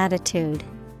certain latitude.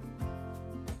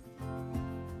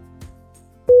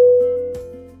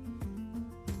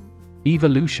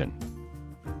 Evolution.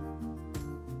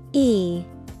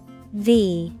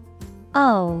 E-V-O-L-U-T-I-O-N.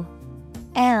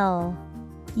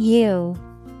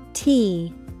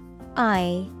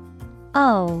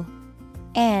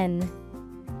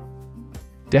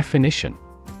 Definition: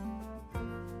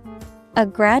 A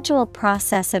gradual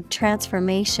process of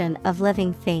transformation of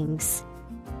living things.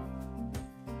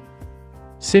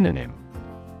 Synonym: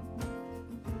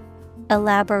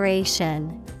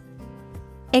 Elaboration,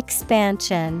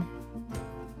 expansion,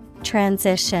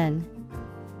 transition.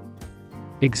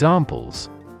 Examples: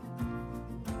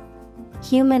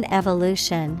 Human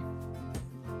evolution,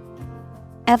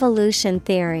 evolution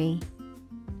theory.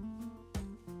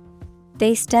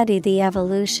 They study the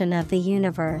evolution of the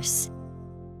universe.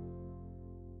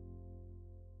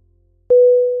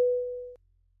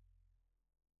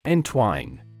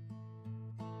 Entwine.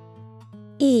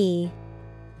 E-N-T-W-I-N-E.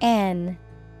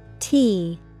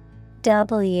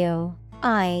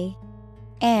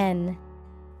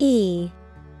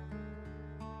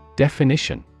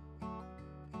 Definition: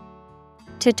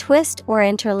 To twist or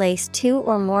interlace two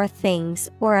or more things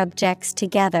or objects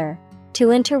together, to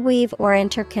interweave or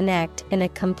interconnect in a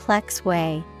complex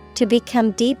way, to become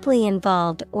deeply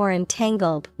involved or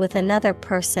entangled with another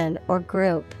person or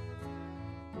group.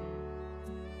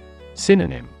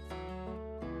 Synonym: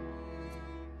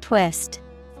 Twist,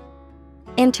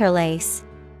 interlace,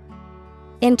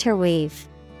 interweave.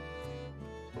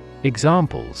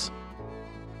 Examples: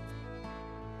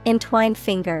 Entwine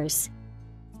fingers,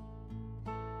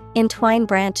 entwine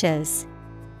branches.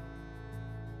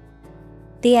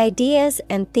 The ideas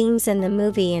and themes in the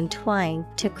movie entwine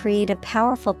to create a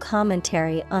powerful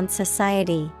commentary on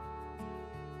society.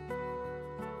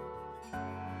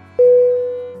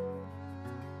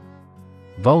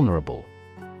 Vulnerable.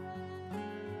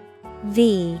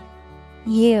 V-U-L-N-E-R-A-B-L-E.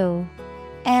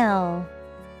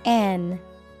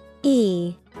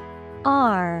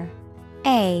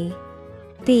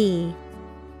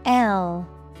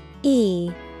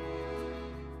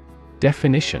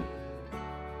 Definition: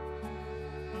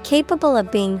 Capable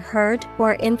of being hurt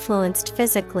or influenced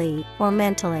physically or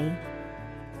mentally.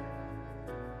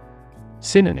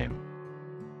 Synonym: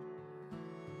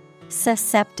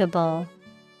 Susceptible,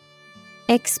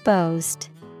 exposed,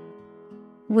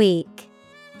 weak.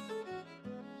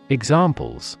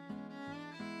 Examples: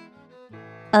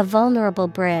 A vulnerable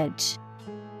bridge,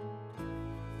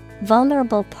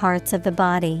 vulnerable parts of the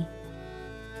body.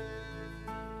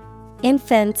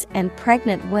 Infants and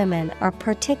pregnant women are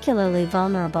particularly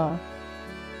vulnerable.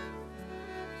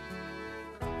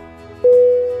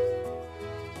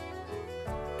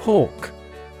 Hawk.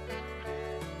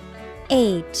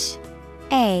 H-A-W-K.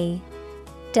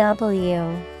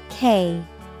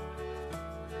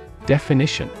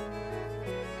 Definition: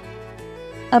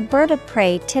 A bird of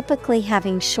prey typically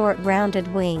having short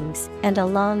rounded wings and a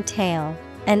long tail,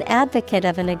 an advocate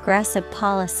of an aggressive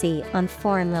policy on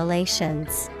foreign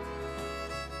relations.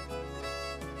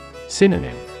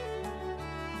 Synonym: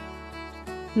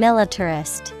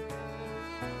 Militarist,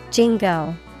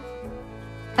 jingo,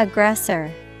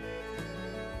 aggressor.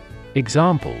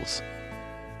 Examples: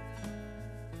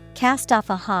 Cast off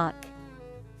a hawk,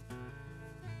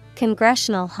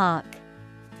 congressional hawk.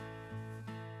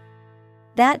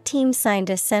 That team signed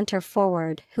a center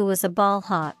forward who was a ball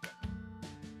hawk.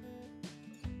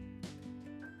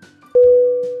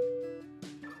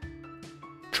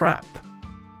 Trap.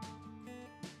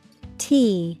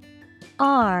 T-R-A-P.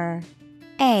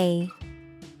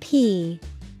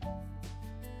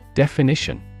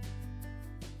 Definition: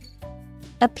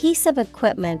 A piece of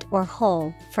equipment or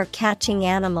hole for catching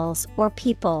animals or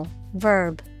people.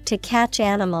 Verb, to catch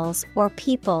animals or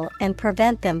people and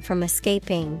prevent them from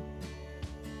escaping.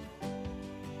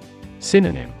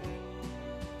 Synonym: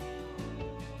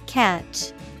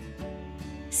 Catch,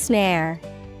 snare,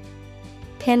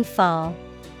 pinfall.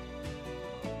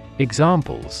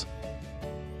 Examples: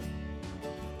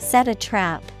 Set a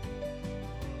trap,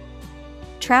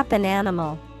 trap an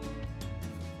animal.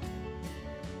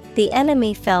 The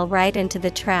enemy fell right into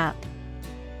the trap.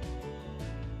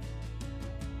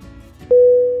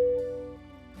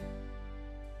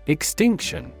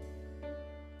 Extinction.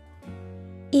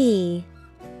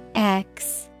 E-X-T-I-N-C-T-I-O-N.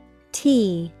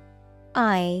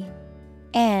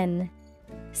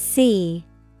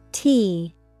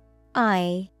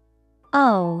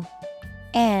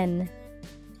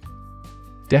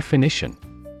 Definition: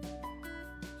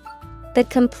 The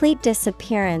complete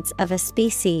disappearance of a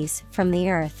species from the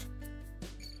earth.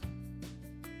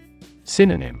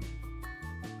 Synonym: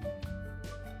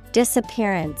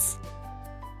 Disappearance,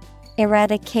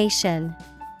 eradication,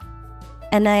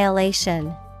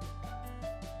 annihilation.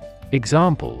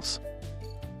 Examples: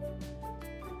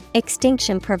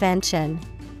 Extinction prevention,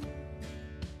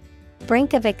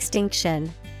 brink of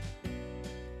extinction.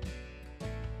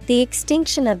 The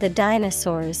extinction of the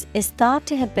dinosaurs is thought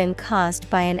to have been caused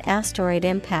by an asteroid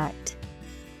impact.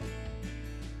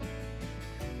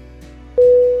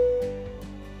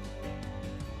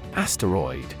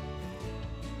 Asteroid.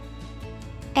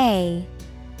 A-S-T-E-R-O-I-D.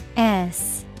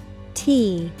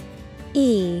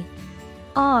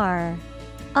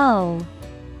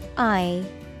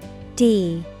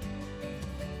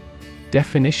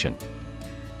 Definition.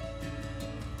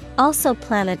 Also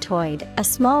planetoid, a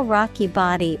small rocky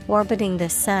body orbiting the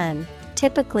Sun,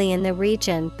 typically in the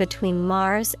region between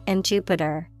Mars and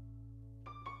Jupiter.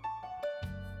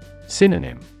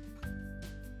 Synonym.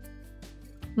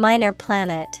 Minor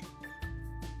planet,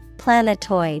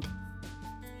 planetoid,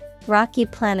 rocky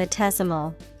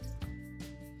planetesimal.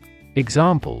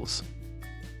 Examples.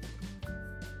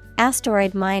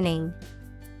 Asteroid mining,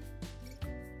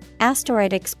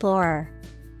 asteroid explorer.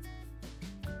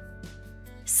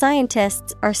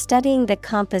 Scientists are studying the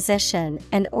composition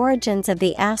and origins of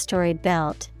the asteroid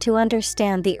belt to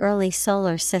understand the early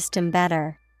solar system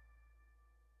better.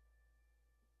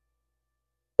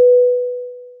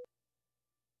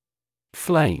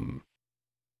 Flame.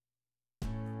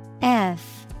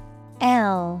 F-L-A-M-E.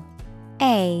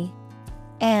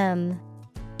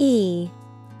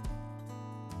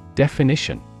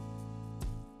 Definition.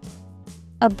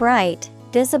 A bright,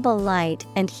 visible light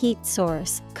and heat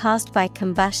source caused by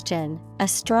combustion, a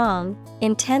strong,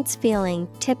 intense feeling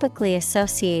typically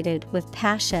associated with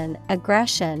passion,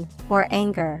 aggression, or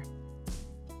anger.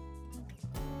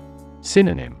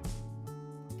 Synonym.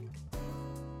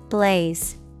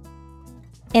 Blaze,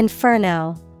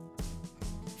 inferno,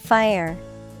 fire.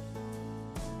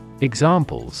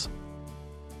 Examples.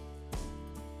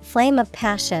 Flame of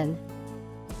passion,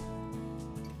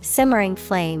 simmering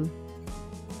flame.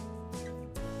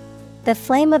 The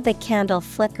flame of the candle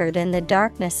flickered in the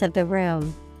darkness of the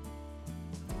room.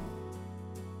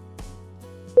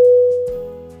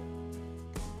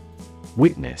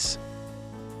 Witness.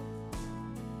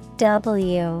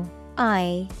 W-I-T-N-E-S-S.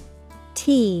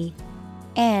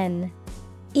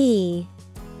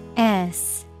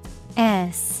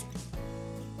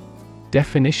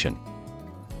 Definition.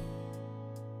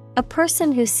 A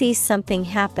person who sees something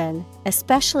happen,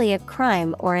 especially a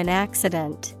crime or an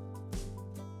accident.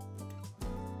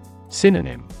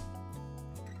 Synonym.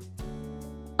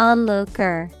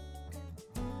 Onlooker,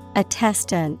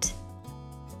 attestant,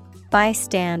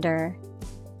 bystander.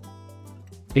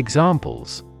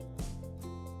 Examples.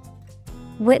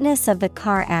 Witness of the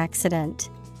car accident,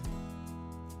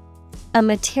 a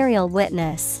material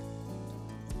witness.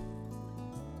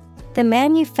 The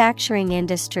manufacturing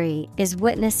industry is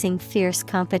witnessing fierce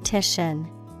competition.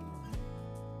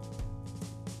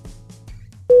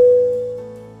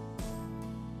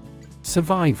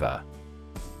 Survivor.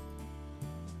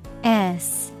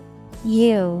 S-U-R-V-I-V-O-R.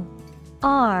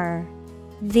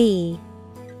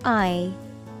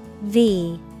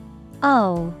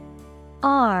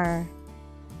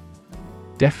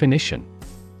 Definition.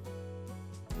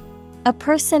 A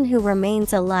person who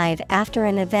remains alive after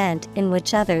an event in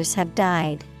which others have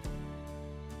died.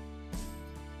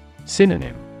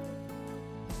 Synonym.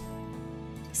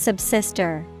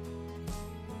 Subsister.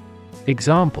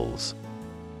 Examples.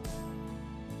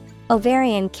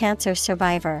 Ovarian cancer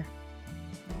survivor,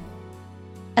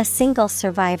 a single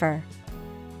survivor.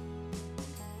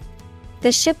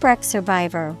 The shipwreck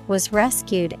survivor was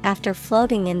rescued after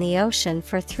floating in the ocean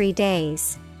for 3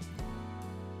 days.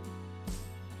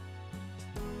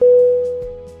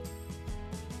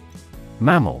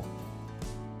 Mammal.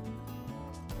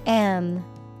 M-A-M-M-A-L.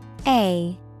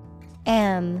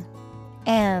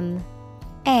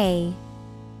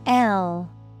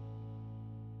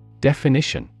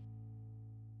 Definition.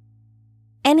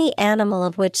 Any animal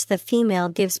of which the female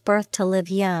gives birth to live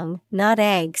young, not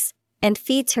eggs, and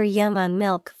feeds her young on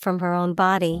milk from her own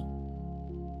body.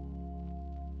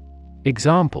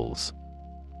 Examples.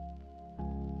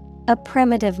 A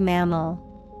primitive mammal,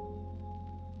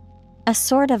 a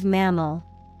sort of mammal.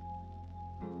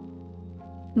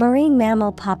 Marine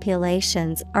mammal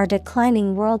populations are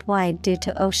declining worldwide due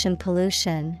to ocean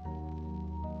pollution.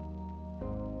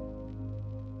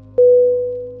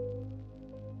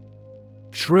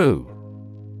 Shrew.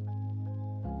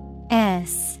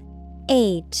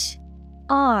 S-H-R-E-W.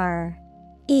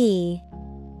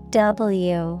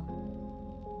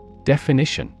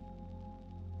 Definition.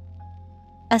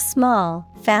 A small,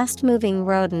 fast-moving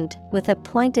rodent with a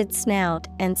pointed snout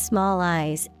and small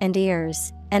eyes and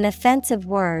ears, an offensive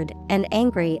word, an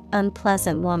angry,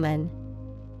 unpleasant woman.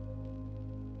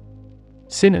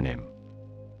 Synonym.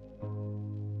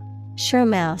 Shrew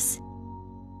mouse,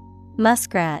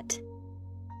 muskrat,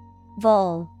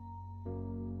 vole.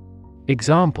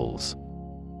 Examples.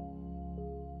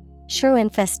 Shrew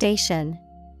infestation,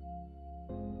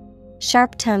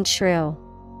 sharp-tongued shrew.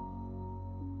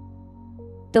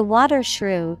 The water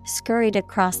shrew scurried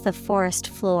across the forest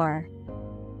floor.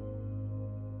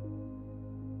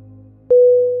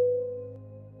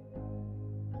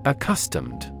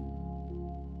 Accustomed.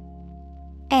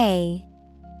 A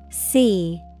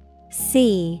C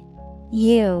C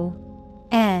U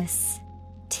S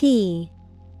T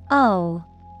O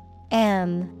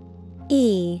M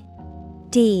E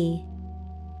D.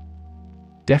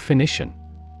 Definition.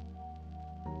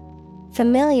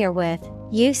 Familiar with,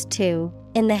 used to,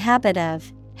 in the habit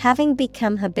of, having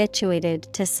become habituated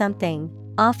to something,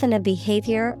 often a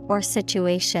behavior or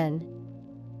situation.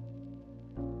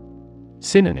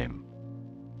 Synonym.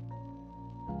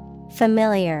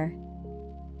 Familiar,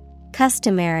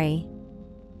 customary,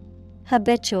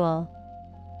 habitual.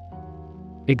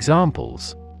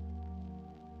 Examples.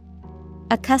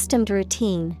 Accustomed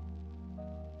routine.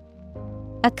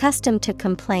 Accustomed to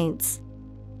complaints.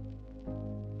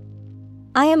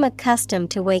 I am accustomed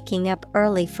to waking up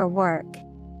early for work.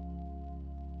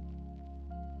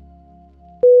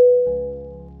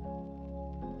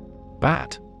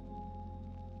 Bat.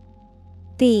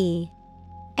 B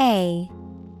A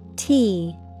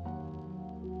T.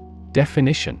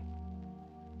 Definition.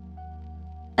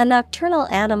 A nocturnal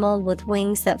animal with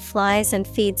wings that flies and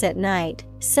feeds at night,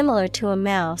 similar to a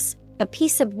mouse, a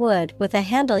piece of wood with a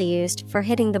handle used for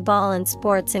hitting the ball in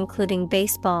sports including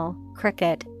baseball,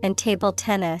 cricket, and table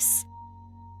tennis.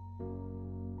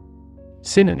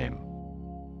 Synonym.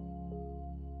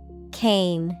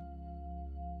 Cane,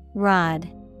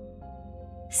 rod,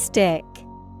 stick.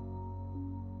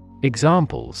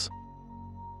 Examples.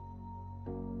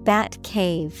 Bat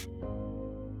cave.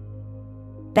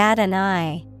 Bat an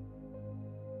eye.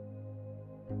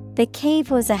 The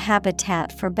cave was a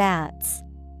habitat for bats.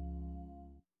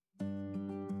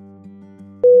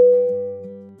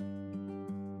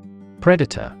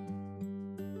 Predator.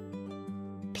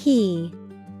 P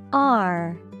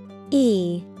R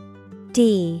E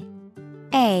D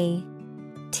A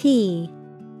T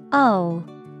O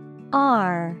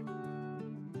R.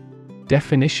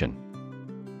 Definition.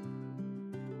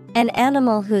 An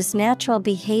animal whose natural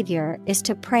behavior is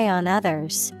to prey on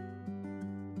others.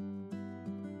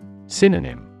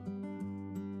 Synonym.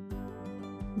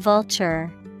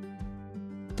 Vulture,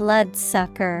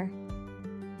 bloodsucker.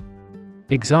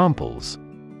 Examples.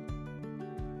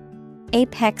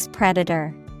 Apex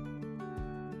predator.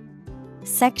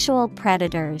 Sexual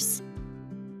predators.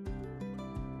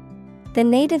 The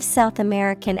native South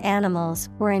American animals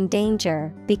were in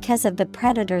danger because of the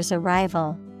predator's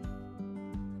arrival.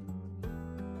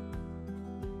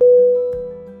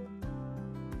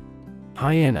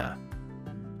 Hyena.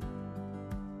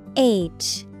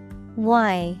 H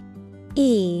Y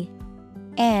E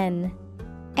N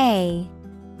A.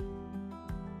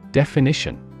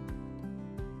 Definition.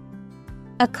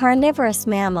 A carnivorous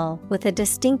mammal with a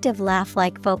distinctive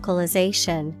laugh-like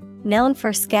vocalization, known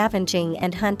for scavenging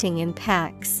and hunting in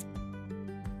packs.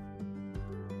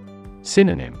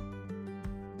 Synonym.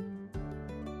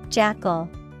 Jackal,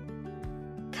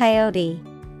 coyote,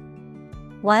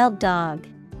 wild dog.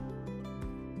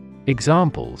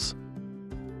 Examples.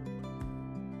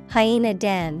 Hyena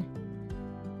den.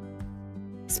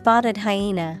 Spotted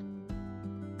hyena.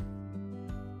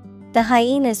 The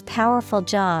hyena's powerful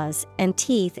jaws and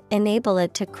teeth enable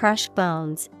it to crush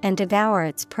bones and devour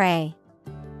its prey.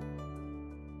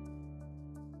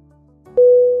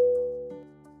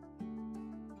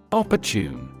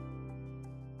 Opportune.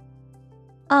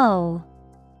 O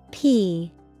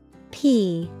P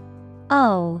P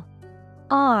O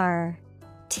R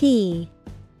T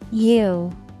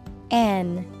U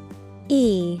N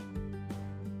E.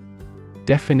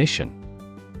 Definition.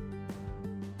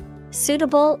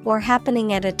 Suitable or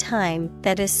happening at a time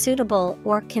that is suitable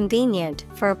or convenient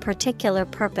for a particular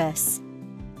purpose.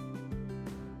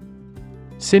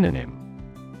 Synonym.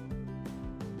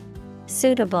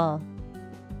 Suitable,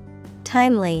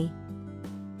 timely,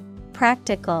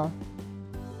 practical.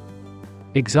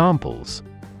 Examples.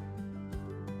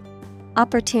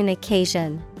 Opportune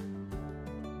occasion.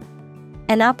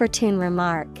 An opportune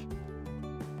remark.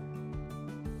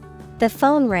 The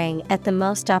phone rang at the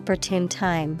most opportune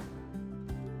time.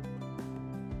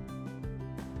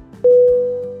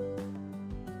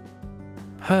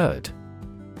 Herd.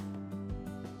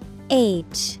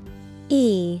 H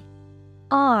E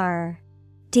R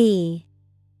D.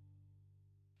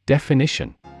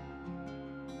 Definition.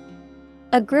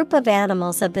 A group of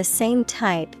animals of the same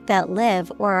type that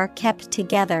live or are kept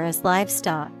together as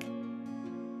livestock.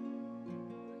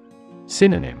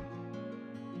 Synonym.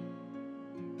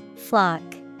 Flock,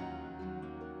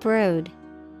 brood,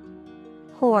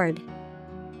 horde.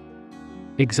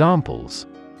 Examples.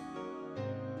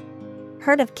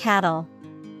 herd of cattle.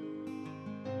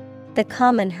 The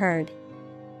common herd.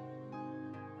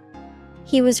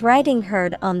 He was riding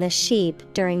herd on the sheep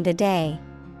during the day.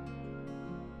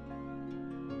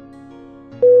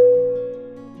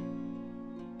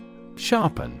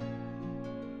 Sharpen.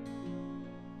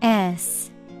 S-H-A-R-P-E-N.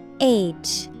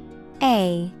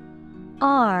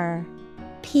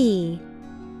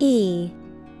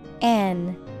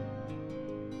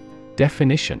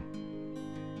 Definition.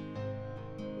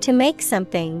 To make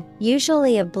something,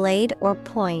 usually a blade or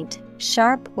point,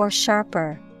 sharp or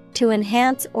sharper, to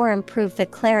enhance or improve the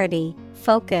clarity,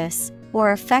 focus,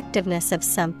 or effectiveness of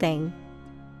something.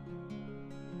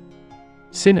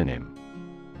 Synonym.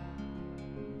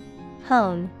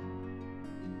 Hone,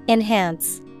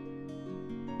 enhance,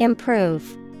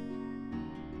 improve.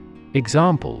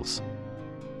 Examples.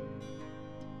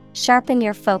 Sharpen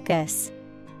your focus.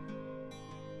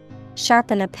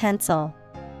 Sharpen a pencil.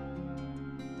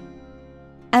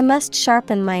 I must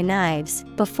sharpen my knives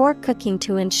before cooking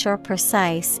to ensure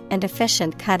precise and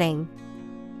efficient cutting.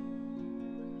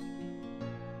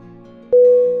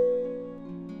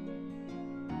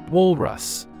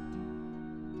 Walrus.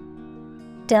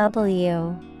 W-A-L-R-U-S.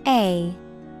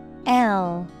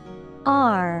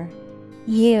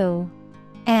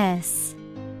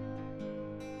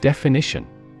 Definition.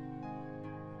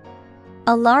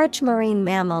 A large marine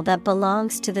mammal that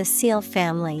belongs to the seal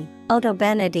family,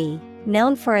 Otobenidae,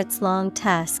 known for its long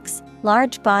tusks,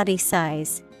 large body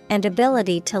size, and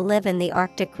ability to live in the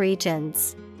Arctic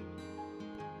regions.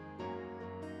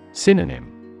 Synonym.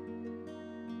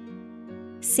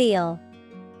 Seal,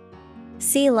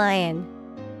 sea lion,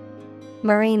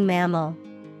 marine mammal.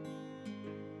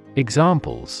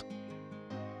 Examples.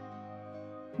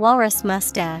 Walrus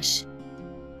mustache.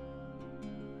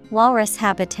 Walrus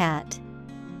habitat.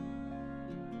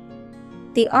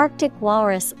 The Arctic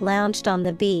walrus lounged on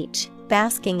the beach,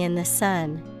 basking in the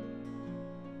sun.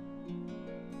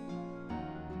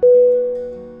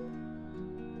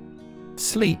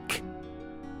 Sleek.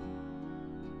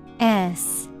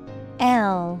 S-L-E-E-K.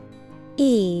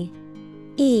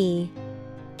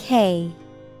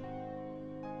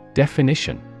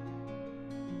 Definition.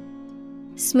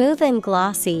 Smooth and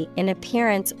glossy in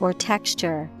appearance or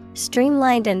texture,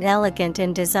 streamlined and elegant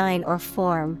in design or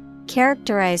form,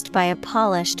 characterized by a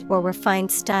polished or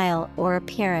refined style or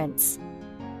appearance.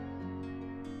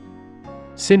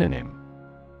 Synonym.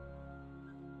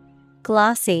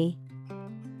 Glossy,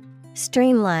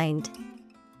 streamlined,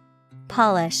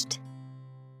 polished.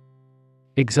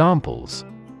 Examples.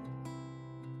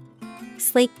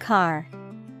 Sleek car.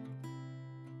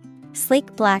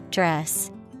 Sleek black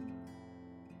dress.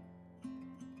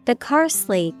 The car's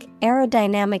sleek,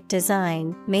 aerodynamic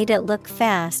design made it look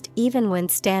fast even when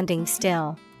standing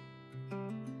still.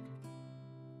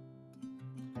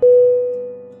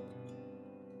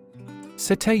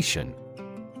 Cetacean.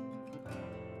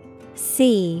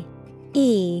 C-E-T-A-C-E-A-N.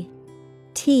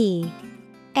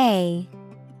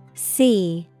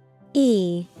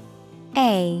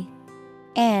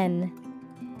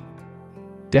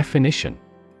 Definition.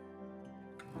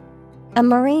 A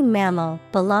marine mammal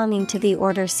belonging to the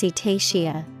order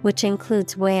Cetacea, which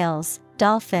includes whales,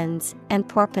 dolphins, and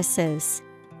porpoises.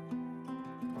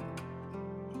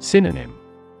 Synonym.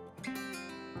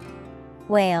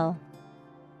 Whale,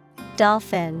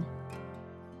 dolphin,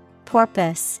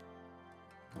 porpoise.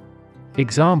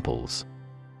 Examples.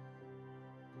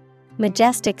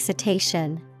 Majestic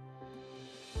cetacean.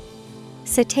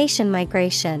 Cetacean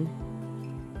migration.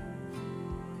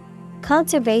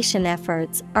 Conservation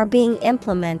efforts are being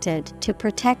implemented to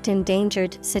protect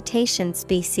endangered cetacean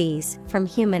species from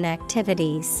human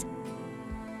activities.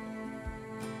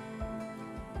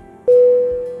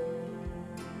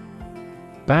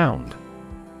 Bound.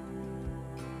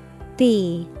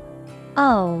 B-O-U-N-D.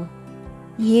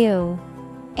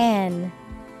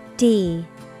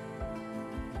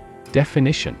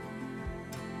 Definition.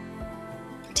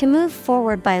 To move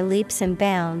forward by leaps and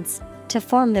bounds, to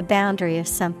form the boundary of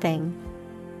something.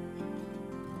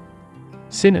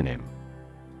 Synonym.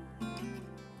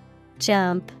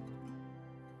 Jump,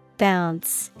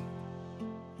 bounce,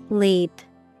 leap.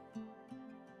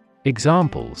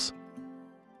 Examples.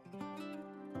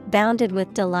 Bounded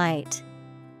with delight.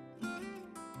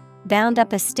 Bound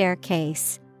up a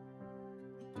staircase.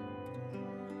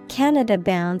 Canada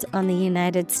bounds on the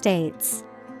United States.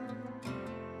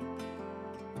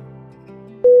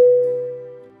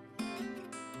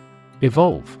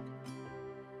 Evolve.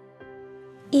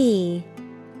 E-V-O-L-V-E.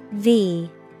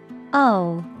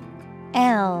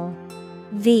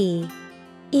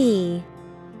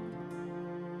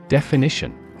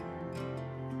 Definition.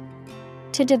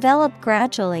 To develop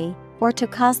gradually, or to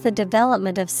cause the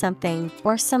development of something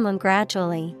or someone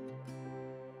gradually.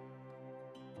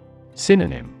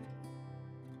 Synonym: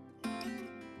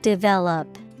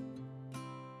 Develop,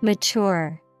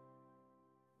 mature,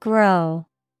 grow.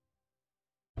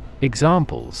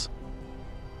 Examples: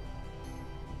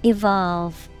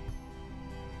 Evolve.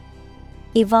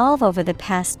 Evolve over the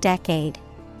past decade.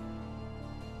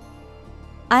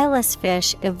 Eyeless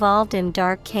fish evolved in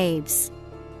dark caves.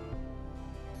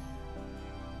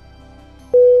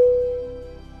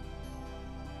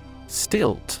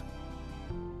 Stilt.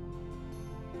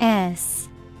 S-T-I-L-T.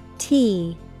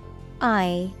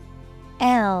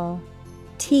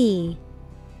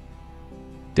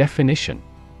 Definition: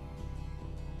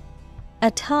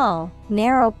 A tall,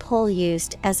 narrow pole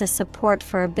used as a support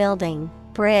for a building,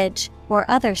 bridge, or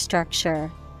other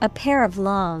structure. A pair of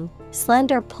long,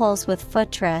 slender poles with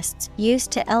footrests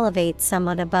used to elevate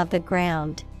someone above the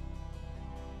ground.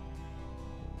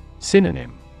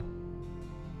 Synonym: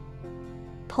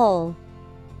 Pole,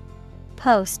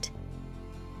 post,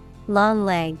 long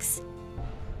legs.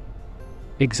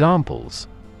 Examples: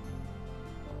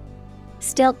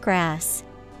 Stilt grass,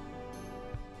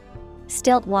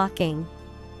 stilt walking.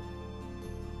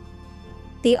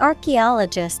 The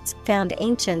archaeologists found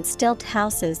ancient stilt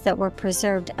houses that were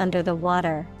preserved under the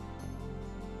water.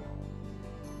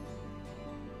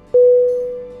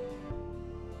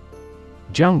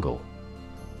 Jungle.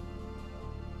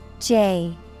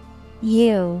 J-U-N-G-L-E.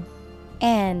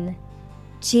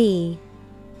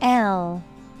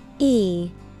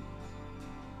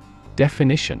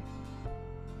 Definition: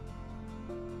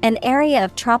 An area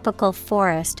of tropical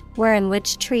forest wherein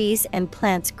which trees and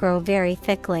plants grow very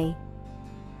thickly.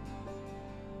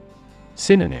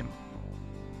 Synonym: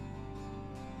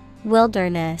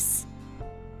 Wilderness,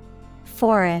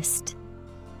 forest.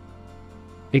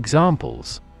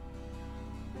 Examples: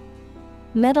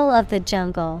 Middle of the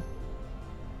jungle,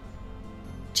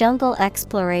 jungle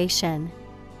exploration.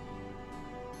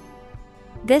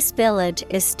 This village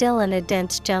is still in a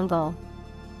dense jungle.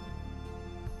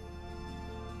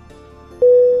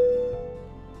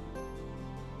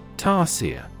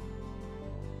 Tarsier.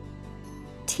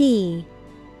 T-A-R-S-I-E-R.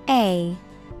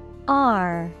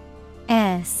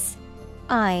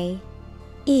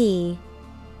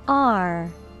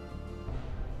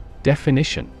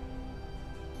 Definition: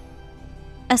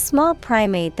 A small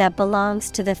primate that belongs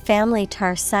to the family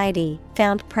Tarsidae,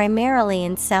 found primarily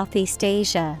in Southeast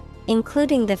Asia,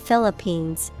 including the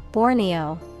Philippines,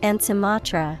 Borneo, and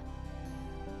Sumatra.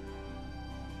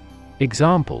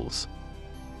 Examples: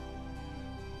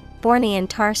 Bornean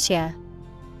tarsia,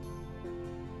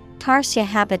 tarsia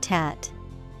habitat.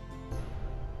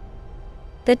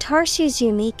 The tarsia's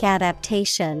unique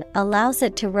adaptation allows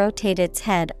it to rotate its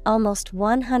head almost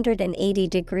 180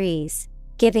 degrees,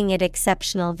 giving it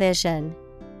exceptional vision.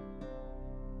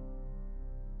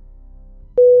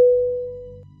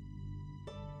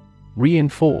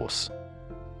 Reinforce.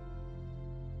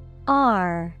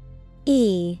 R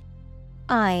E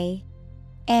I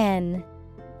N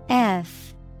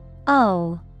F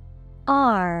O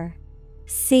R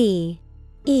C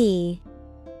E.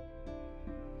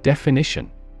 Definition: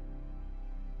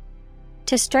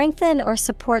 To strengthen or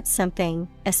support something,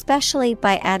 especially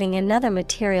by adding another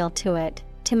material to it,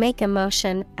 to make a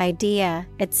motion, idea,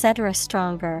 etc.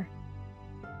 stronger.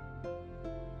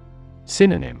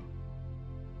 Synonym: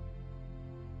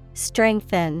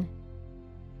 Strengthen,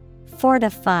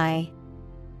 fortify,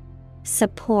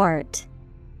 support.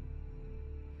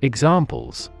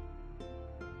 Examples: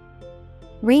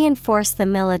 Reinforce the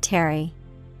military.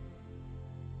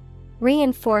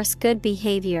 Reinforce good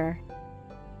behavior.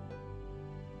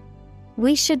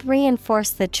 We should reinforce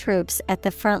the troops at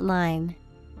the front line.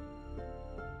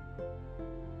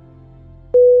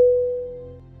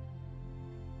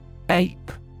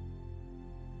 Ape.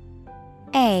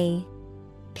 A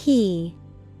P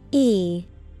E.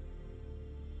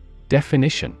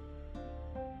 Definition: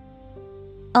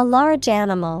 A large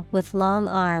animal with long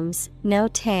arms, no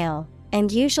tail, and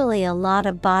usually a lot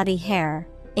of body hair,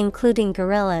 including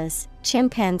gorillas,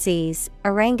 chimpanzees,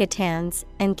 orangutans,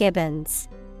 and gibbons.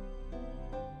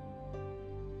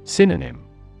 Synonym: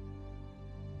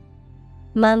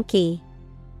 Monkey,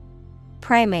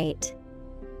 primate,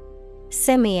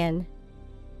 simian.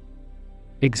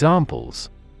 Examples: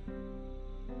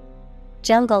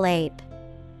 Jungle ape.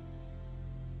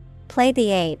 Play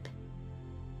the ape.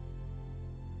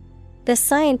 The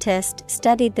scientist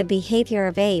studied the behavior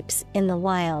of apes in the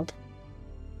wild.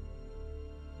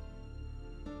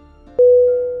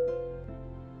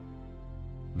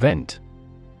 Vent.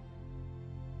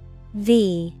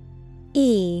 V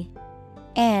E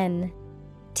N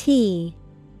T.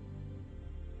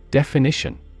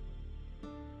 Definition: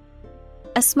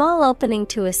 a small opening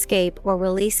to escape or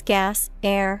release gas,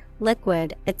 air,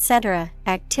 liquid, etc.,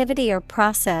 activity or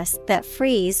process that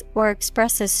frees or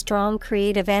expresses strong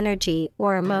creative energy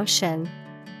or emotion.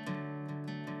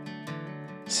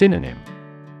 Synonym: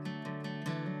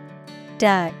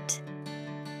 Duct,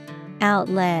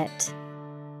 outlet,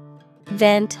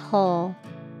 vent hole.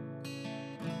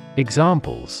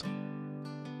 Examples: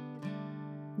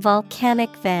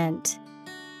 Volcanic vent,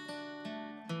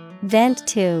 vent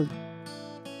tube.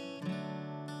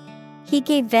 He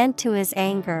gave vent to his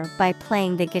anger by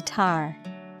playing the guitar.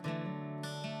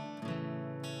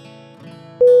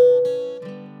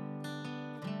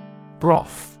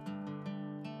 Broth.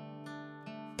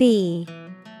 B-R-O-T-H.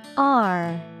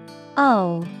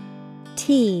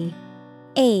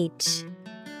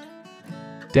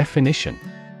 Definition: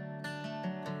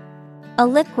 a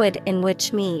liquid in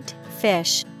which meat,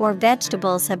 fish, or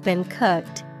vegetables have been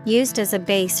cooked, used as a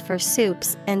base for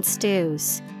soups and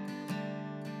stews.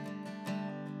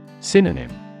 Synonym: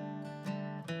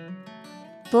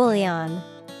 Bouillon,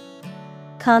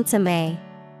 consommé,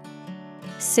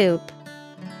 soup.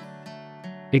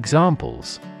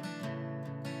 Examples: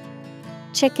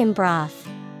 chicken broth,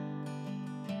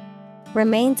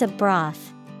 remains of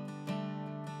broth.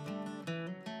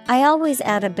 I always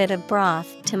add a bit of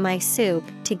broth to my soup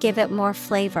to give it more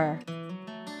flavor.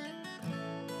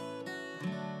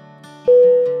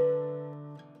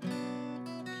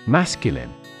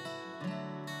 Masculine.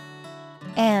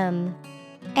 M-A-S-C-U-L-I-N-E.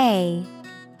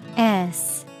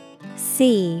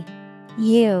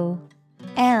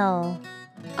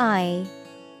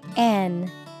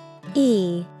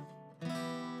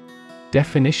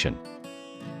 Definition: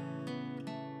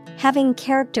 having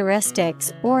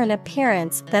characteristics or an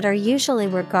appearance that are usually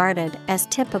regarded as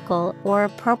typical or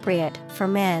appropriate for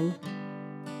men.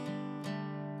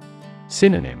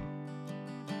 Synonym: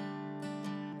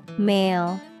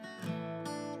 male,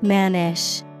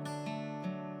 mannish,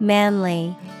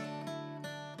 manly.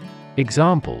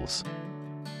 Examples: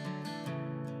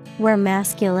 wear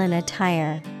masculine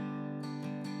attire,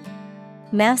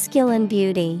 masculine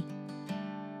beauty.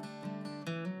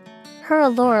 Her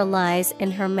allure lies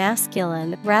in her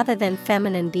masculine rather than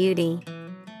feminine beauty.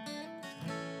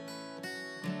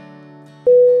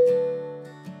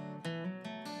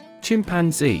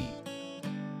 Chimpanzee.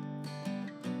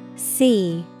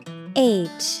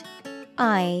 C-H-I-M-P-A-N-Z-E.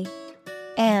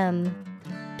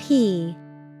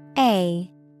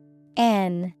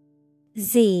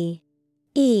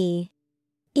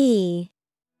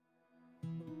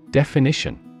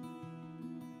 Definition: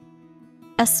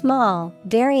 a small,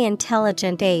 very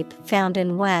intelligent ape found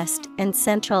in West and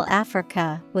Central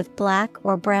Africa with black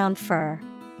or brown fur.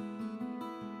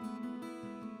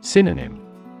 Synonym: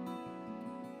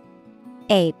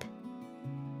 ape,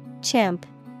 chimp,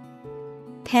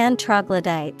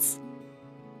 pan-troglodytes.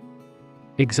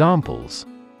 Examples: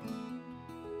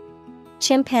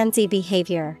 chimpanzee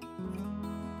behavior,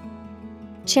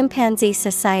 chimpanzee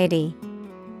society.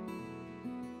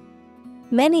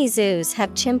 Many zoos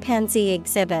have chimpanzee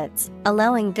exhibits,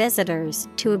 allowing visitors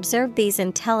to observe these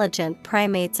intelligent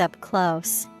primates up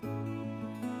close.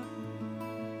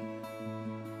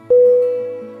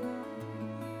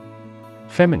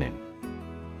 Feminine.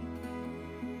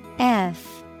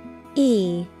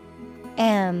 F-E-M-I-N-I-N-E.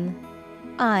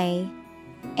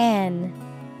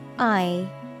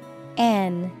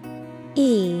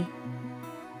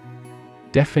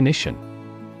 Definition: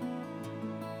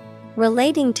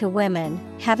 relating to women,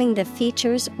 having the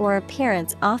features or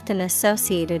appearance often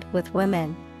associated with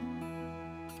women.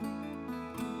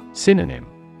 Synonym: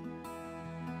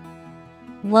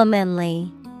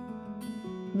 womanly,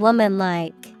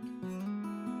 womanlike,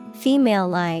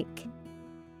 female-like.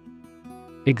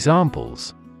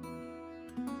 Examples: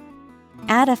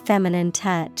 add a feminine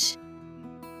touch,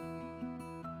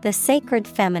 the sacred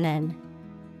feminine.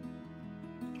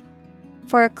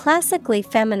 For a classically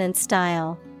feminine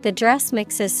style, the dress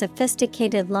mixes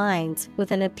sophisticated lines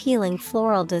with an appealing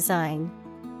floral design.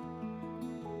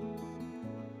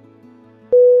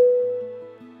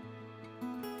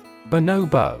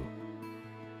 Bonobo.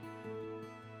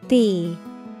 B-O-N-O-B-O.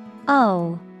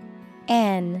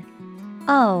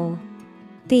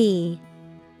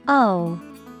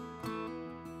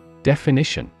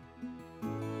 Definition: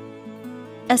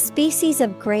 a species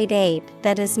of great ape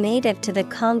that is native to the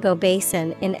Congo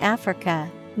Basin in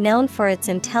Africa, known for its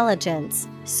intelligence,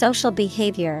 social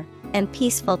behavior, and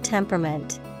peaceful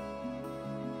temperament.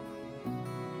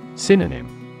 Synonym: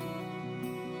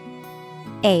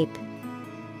 ape,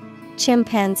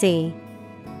 chimpanzee,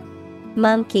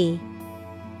 monkey.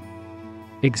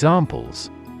 Examples: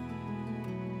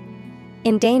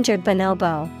 Endangered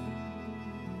bonobo.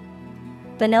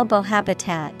 Bonobo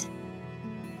habitat.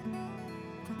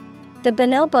 The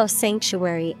bonobo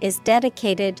sanctuary is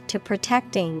dedicated to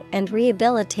protecting and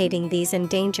rehabilitating these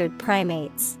endangered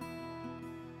primates.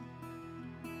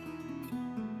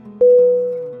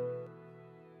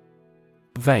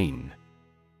 Vein.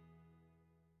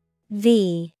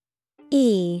 V-E-I-N.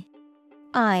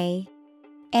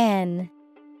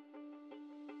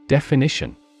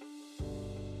 Definition: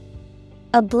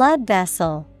 a blood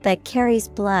vessel that carries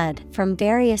blood from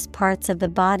various parts of the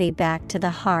body back to the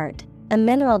heart, a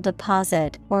mineral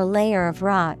deposit or layer of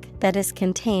rock that is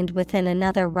contained within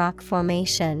another rock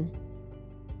formation.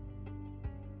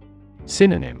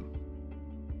 Synonym: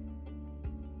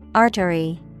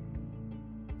 Artery,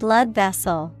 blood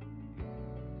vessel,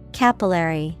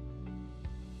 capillary.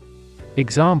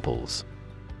 Examples: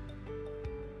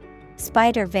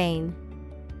 Spider vein,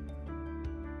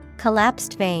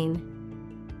 collapsed vein.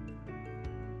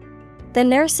 The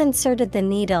nurse inserted the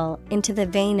needle into the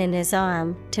vein in his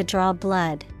arm to draw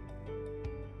blood.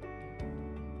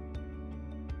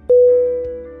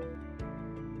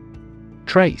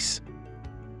 Trace.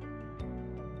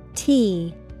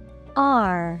 T-R-A-C-E.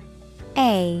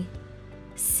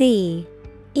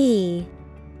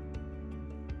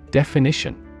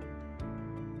 Definition: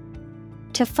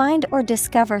 to find or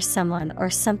discover someone or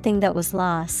something that was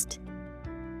lost.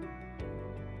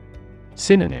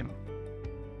 Synonym: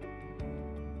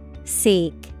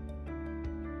 Seek,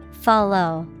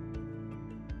 follow,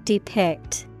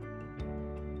 depict.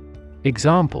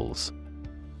 Examples: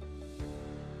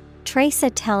 trace a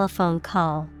telephone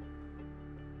call.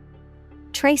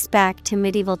 Trace back to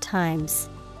medieval times.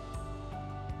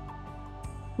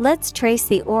 Let's trace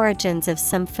the origins of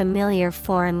some familiar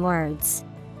foreign words.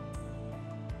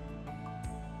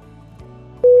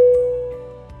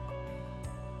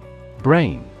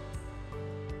 Brain.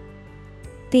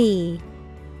 B-R-A-I-N.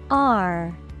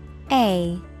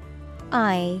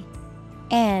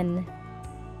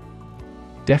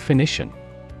 Definition: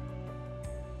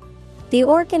 the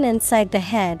organ inside the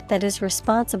head that is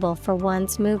responsible for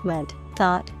one's movement,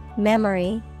 thought,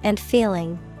 memory, and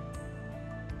feeling.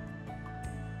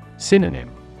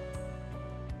 Synonym: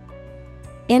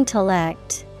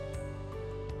 intellect,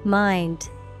 mind,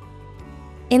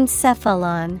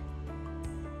 encephalon.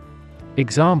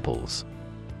 Examples: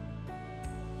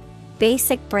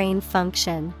 basic brain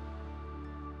function,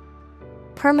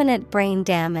 permanent brain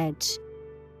damage.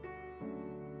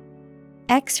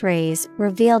 X-rays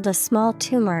revealed a small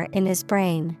tumor in his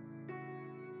brain.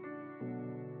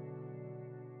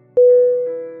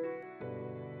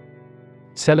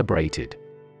 Celebrated.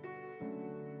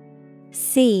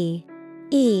 C-E-L-E-B-R-A-T-E-D.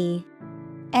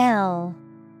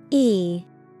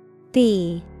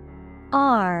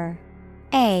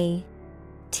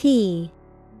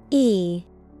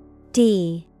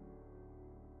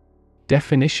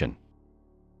 Definition: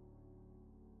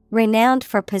 renowned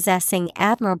for possessing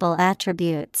admirable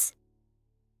attributes.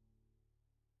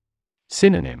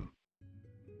 Synonym: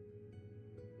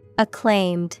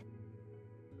 acclaimed,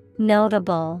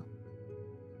 notable,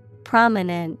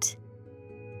 prominent.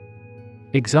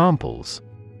 Examples: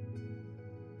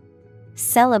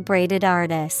 celebrated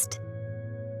artist,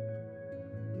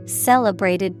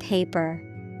 celebrated paper.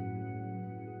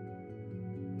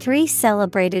 3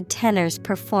 celebrated tenors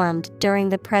performed during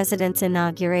the president's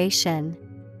inauguration.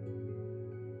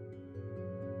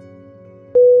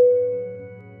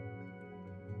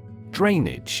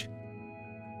 Drainage.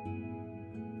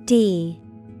 D-R-A-I-N-A-G-E.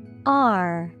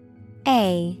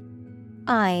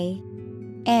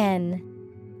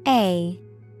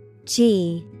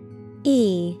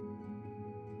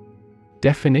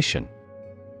 Definition: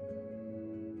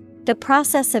 the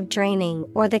process of draining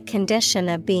or the condition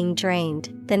of being drained,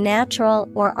 the natural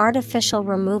or artificial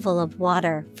removal of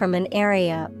water from an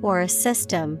area or a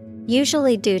system,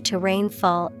 usually due to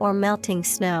rainfall or melting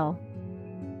snow.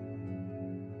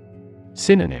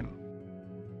 Synonym: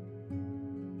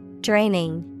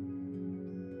 draining,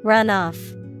 runoff,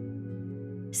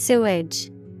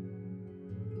 sewage.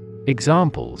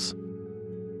 Examples: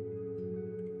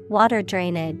 water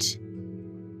drainage,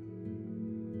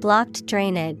 blocked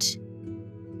drainage.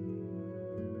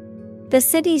 The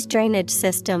city's drainage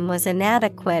system was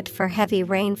inadequate for heavy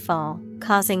rainfall,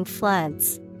 causing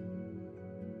floods.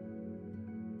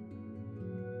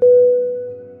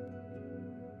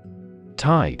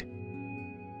 Tide.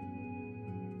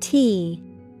 T-I-D-E.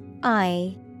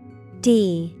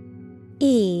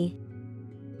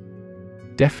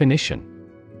 Definition: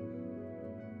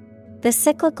 the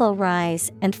cyclical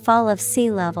rise and fall of sea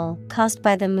level caused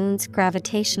by the moon's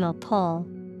gravitational pull.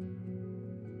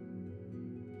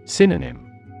 Synonym: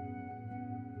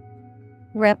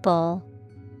 ripple,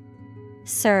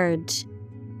 surge,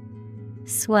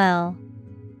 swell.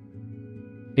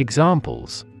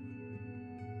 Examples: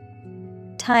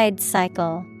 Tide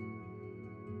cycle.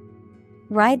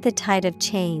 Ride the tide of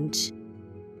change.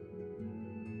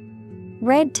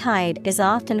 Red tide is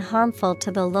often harmful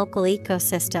to the local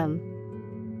ecosystem.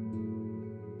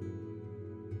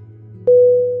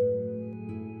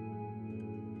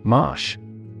 Marsh.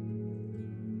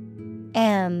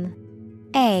 M-A-R-S-H.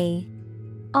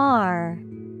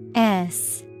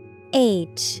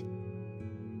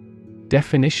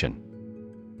 Definition: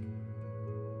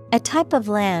 a type of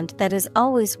land that is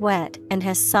always wet and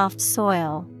has soft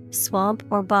soil, swamp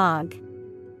or bog.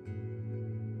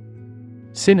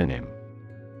 Synonym: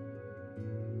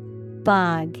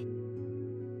 Bog,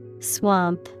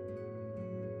 swamp,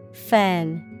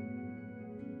 fen.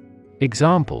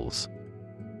 Examples: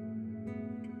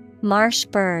 Marsh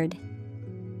bird,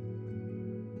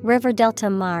 river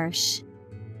delta marsh.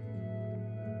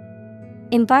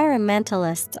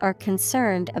 Environmentalists are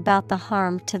concerned about the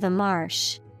harm to the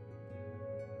marsh.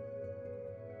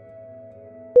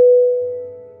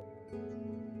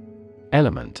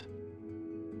 Element.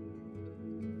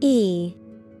 E-L-E-M-E-N-T.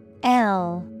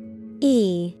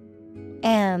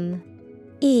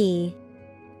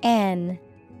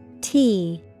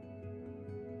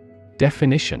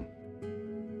 Definition: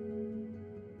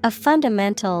 a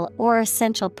fundamental or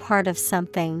essential part of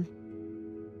something.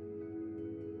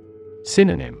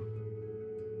 Synonym: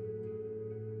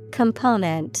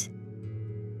 Component,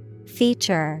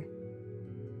 feature,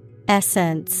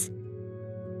 essence.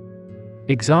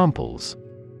 Examples: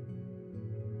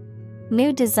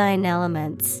 new design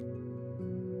elements,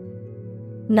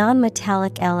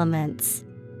 non-metallic elements.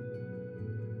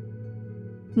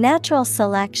 Natural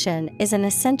selection is an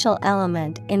essential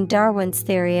element in Darwin's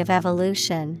theory of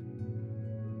evolution.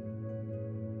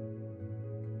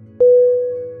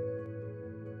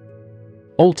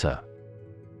 Alter.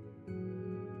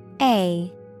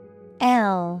 A-L-T-E-R.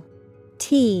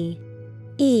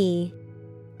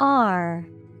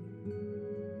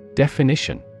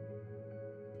 Definition: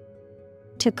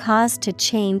 to cause to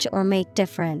change or make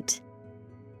different.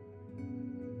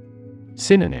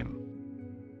 Synonym: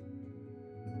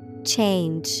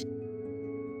 Change,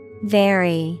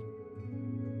 vary,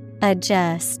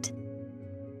 adjust.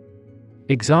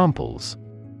 Examples: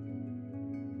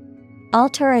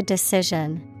 alter a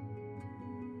decision,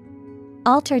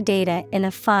 alter data in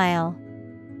a file.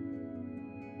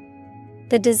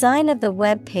 The design of the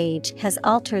web page has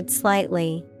altered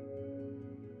slightly.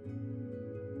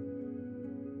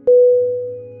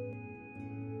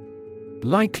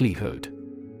 Likelihood.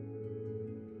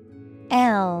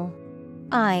 Likelihood.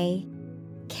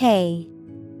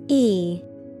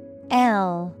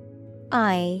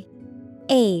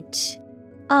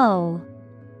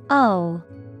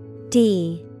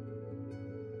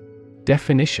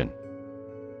 Definition: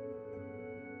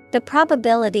 the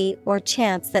probability or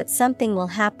chance that something will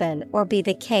happen or be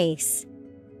the case.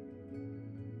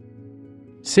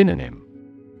 Synonym: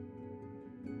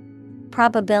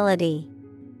 probability,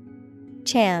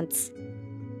 chance,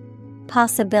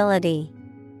 possibility.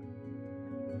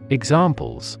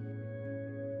 Examples: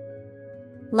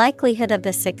 likelihood of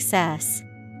the success,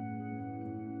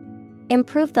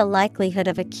 improve the likelihood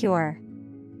of a cure.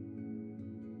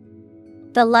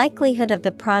 The likelihood of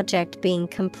the project being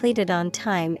completed on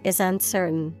time is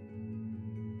uncertain.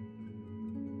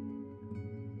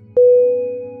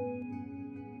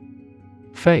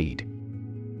 Fade.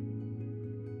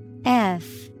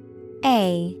 F-A-D-E.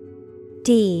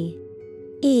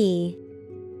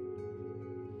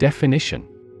 Definition: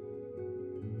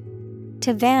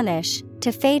 to vanish,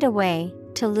 to fade away,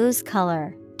 to lose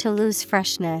color, to lose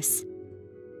freshness.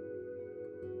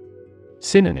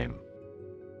 Synonym: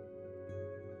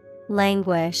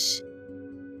 languish,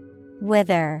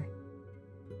 wither.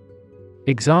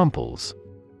 Examples: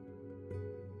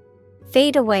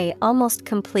 fade away almost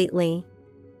completely,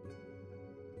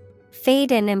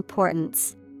 fade in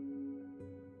importance.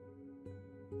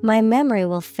 My memory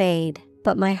will fade,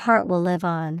 but my heart will live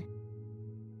on.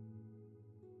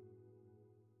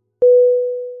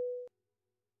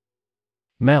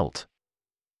 Melt.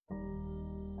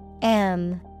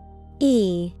 M-E-L-T.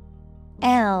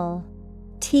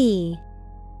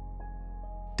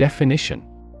 Definition: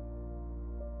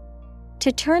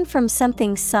 to turn from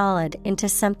something solid into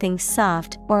something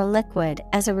soft or liquid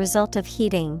as a result of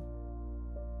heating.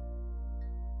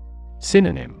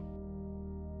 Synonym: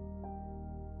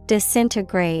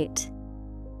 disintegrate,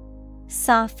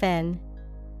 soften,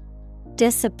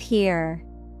 disappear.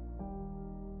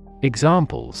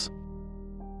 Examples: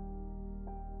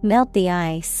 Melt the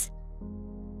ice.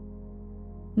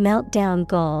 Melt down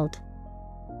gold.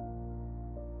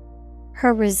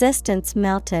 Her resistance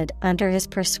melted under his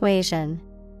persuasion.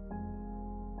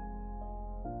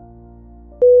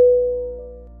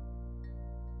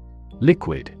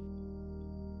 Liquid.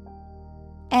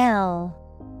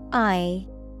 Liquid.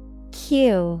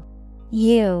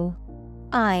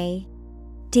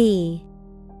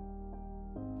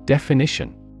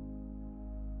 Definition.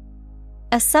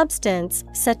 A substance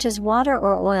such as water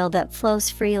or oil that flows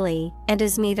freely and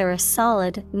is neither a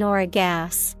solid nor a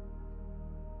gas.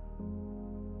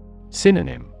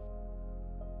 Synonym.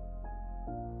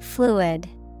 Fluid.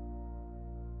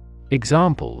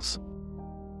 Examples.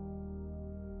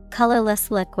 Colorless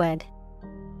liquid.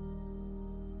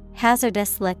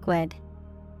 Hazardous liquid.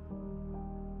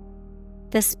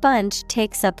 The sponge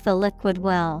takes up the liquid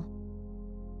well.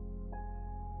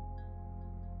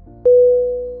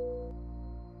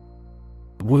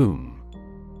 Womb.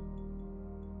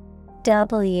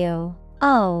 W-O-M-B.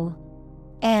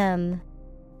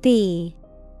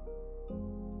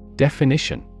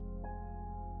 Definition.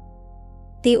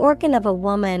 The organ of a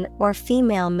woman or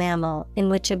female mammal in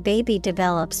which a baby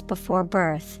develops before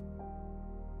birth.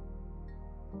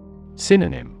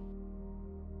 Synonym.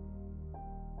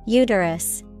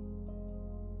 Uterus.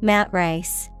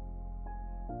 Matrice.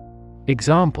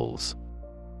 Examples.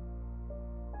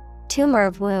 Tumor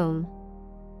of womb.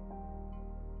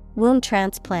 Womb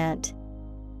transplant.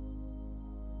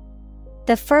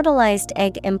 The fertilized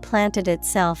egg implanted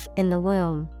itself in the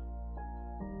womb.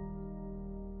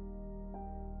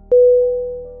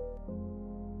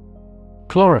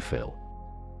 Chlorophyll.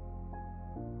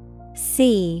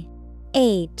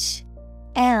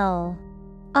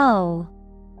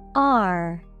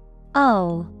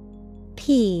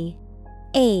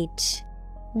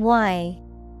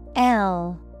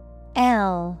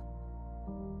 CHLOROPhyll.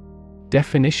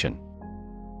 Definition.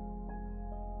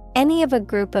 Any of a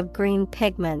group of green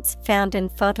pigments found in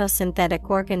photosynthetic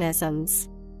organisms.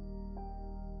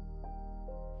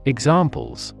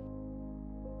 Examples.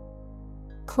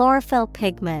 Chlorophyll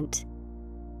pigment.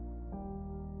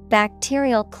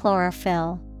 Bacterial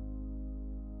chlorophyll.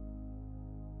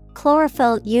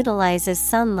 Chlorophyll utilizes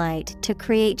sunlight to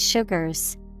create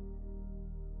sugars.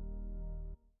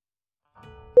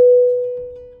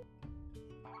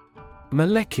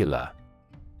 Molecular.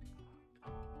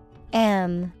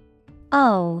 M-O-L-E-C-U-L-A-R.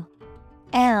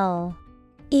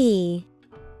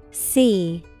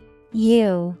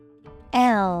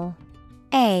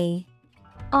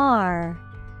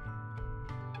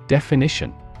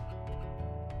 Definition.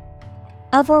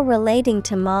 Of or relating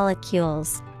to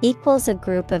molecules, equals a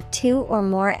group of two or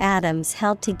more atoms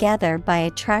held together by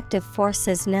attractive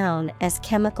forces known as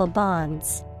chemical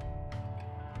bonds.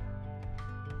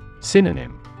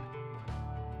 Synonym.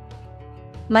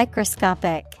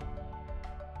 Microscopic.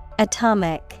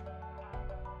 Atomic.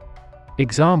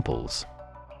 Examples.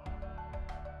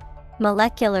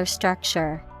 Molecular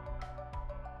structure.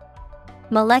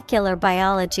 Molecular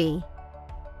biology.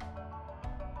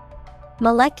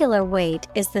 Molecular weight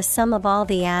is the sum of all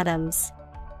the atoms.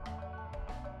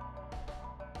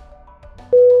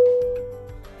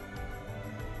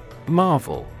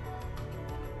 Marvel.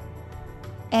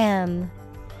 M-A-R-V-E-L.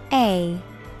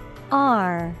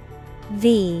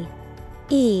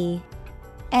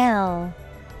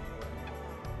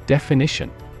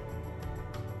 Definition.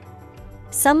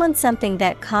 Someone something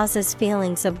that causes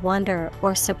feelings of wonder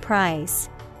or surprise.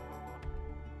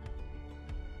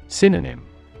 Synonym.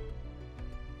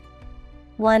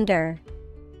 Wonder.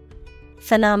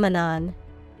 Phenomenon.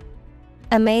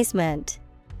 Amazement.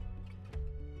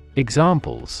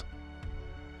 Examples.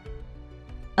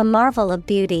 A marvel of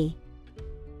beauty.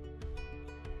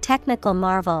 Technical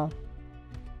marvel.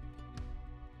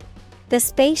 The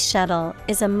space shuttle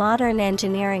is a modern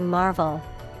engineering marvel.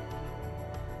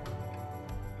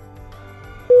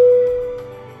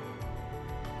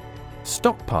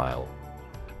 Stockpile.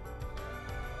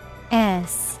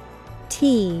 S-T-O-C-K-P-I-L-E.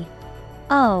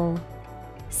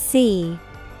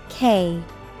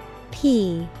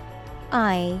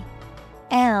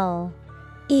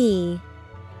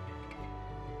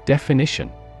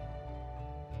 Definition.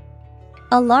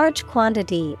 A large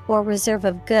quantity or reserve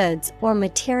of goods or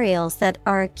materials that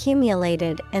are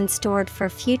accumulated and stored for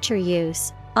future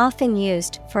use, often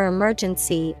used for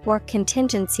emergency or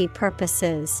contingency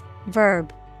purposes.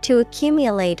 Verb. To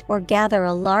accumulate or gather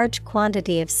a large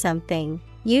quantity of something,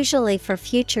 usually for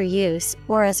future use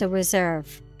or as a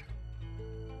reserve.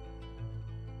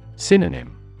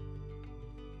 Synonym.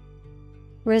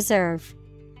 Reserve.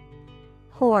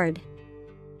 Hoard.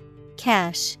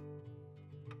 Cache.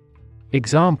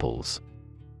 Examples.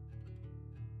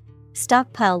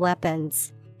 stockpile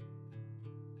weapons.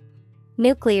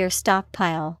 Nuclear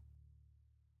stockpile.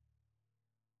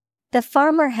 The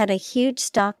farmer had a huge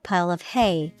stockpile of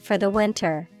hay for the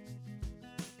winter.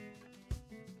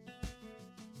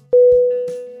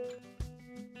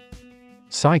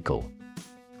 Cycle.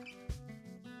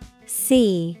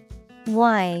 C-Y-C-L-E.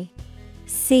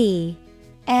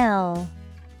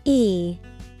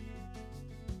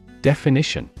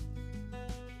 Definition.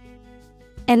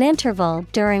 An interval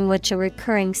during which a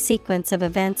recurring sequence of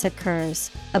events occurs,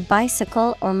 a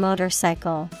bicycle or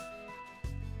motorcycle.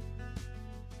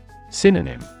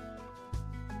 Synonym.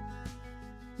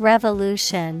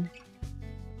 Revolution,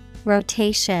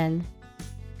 rotation,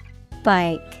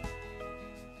 bike.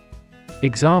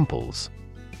 Examples.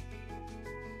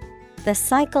 The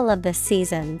cycle of the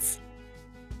seasons.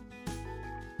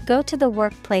 Go to the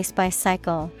workplace by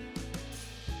cycle.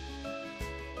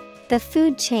 The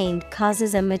food chain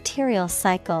causes a material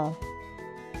cycle.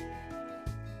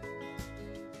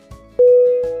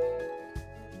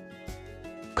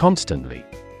 Constantly.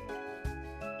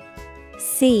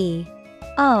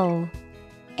 C-O-N-S-T-A-N-T-L-Y.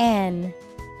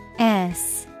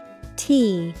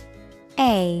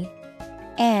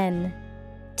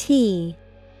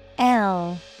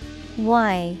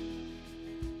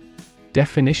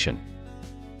 Definition.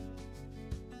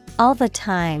 All the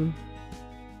time.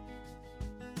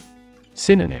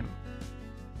 Synonym.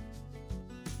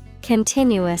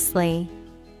 Continuously,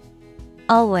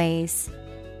 always,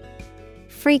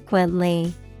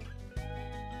 frequently.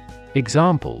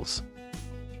 Examples.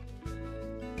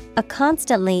 A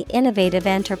constantly innovative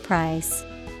enterprise.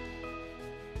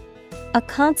 A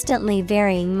constantly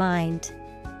varying mind.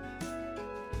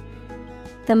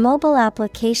 The mobile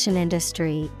application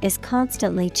industry is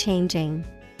constantly changing.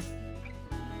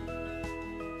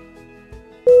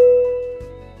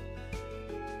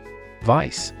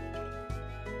 Vice.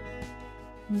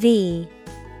 V-I-C-E.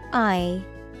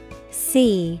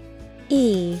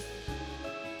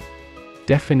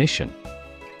 Definition.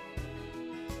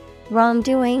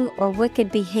 Wrongdoing or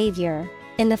wicked behavior,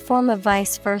 in the form of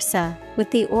vice versa, with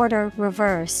the order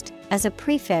reversed. As a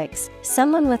prefix,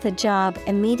 someone with a job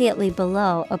immediately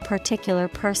below a particular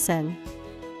person.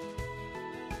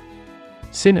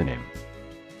 Synonym.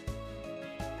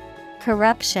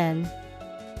 Corruption,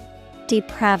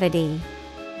 depravity,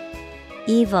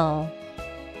 evil.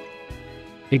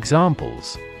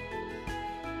 Examples.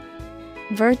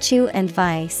 Virtue and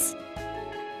vice.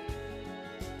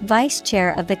 Vice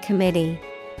chair of the committee.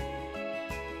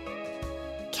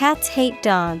 Cats hate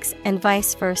dogs and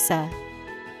vice versa.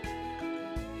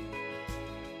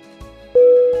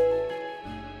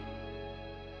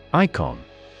 Icon.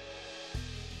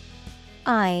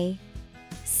 I-C-O-N.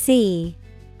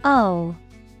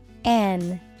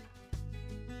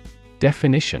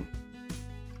 Definition.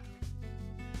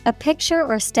 A picture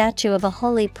or statue of a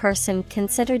holy person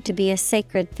considered to be a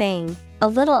sacred thing, a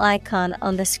little icon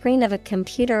on the screen of a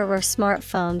computer or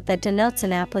smartphone that denotes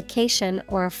an application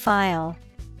or a file.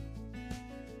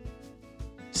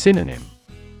 Synonym.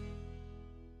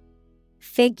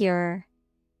 Figure,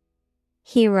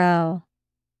 hero,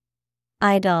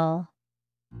 idol.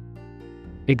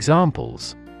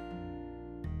 Examples.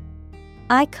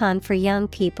 Icon for young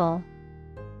people.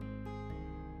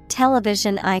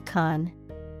 Television icon.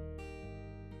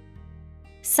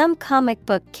 Some comic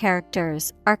book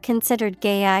characters are considered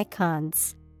gay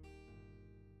icons.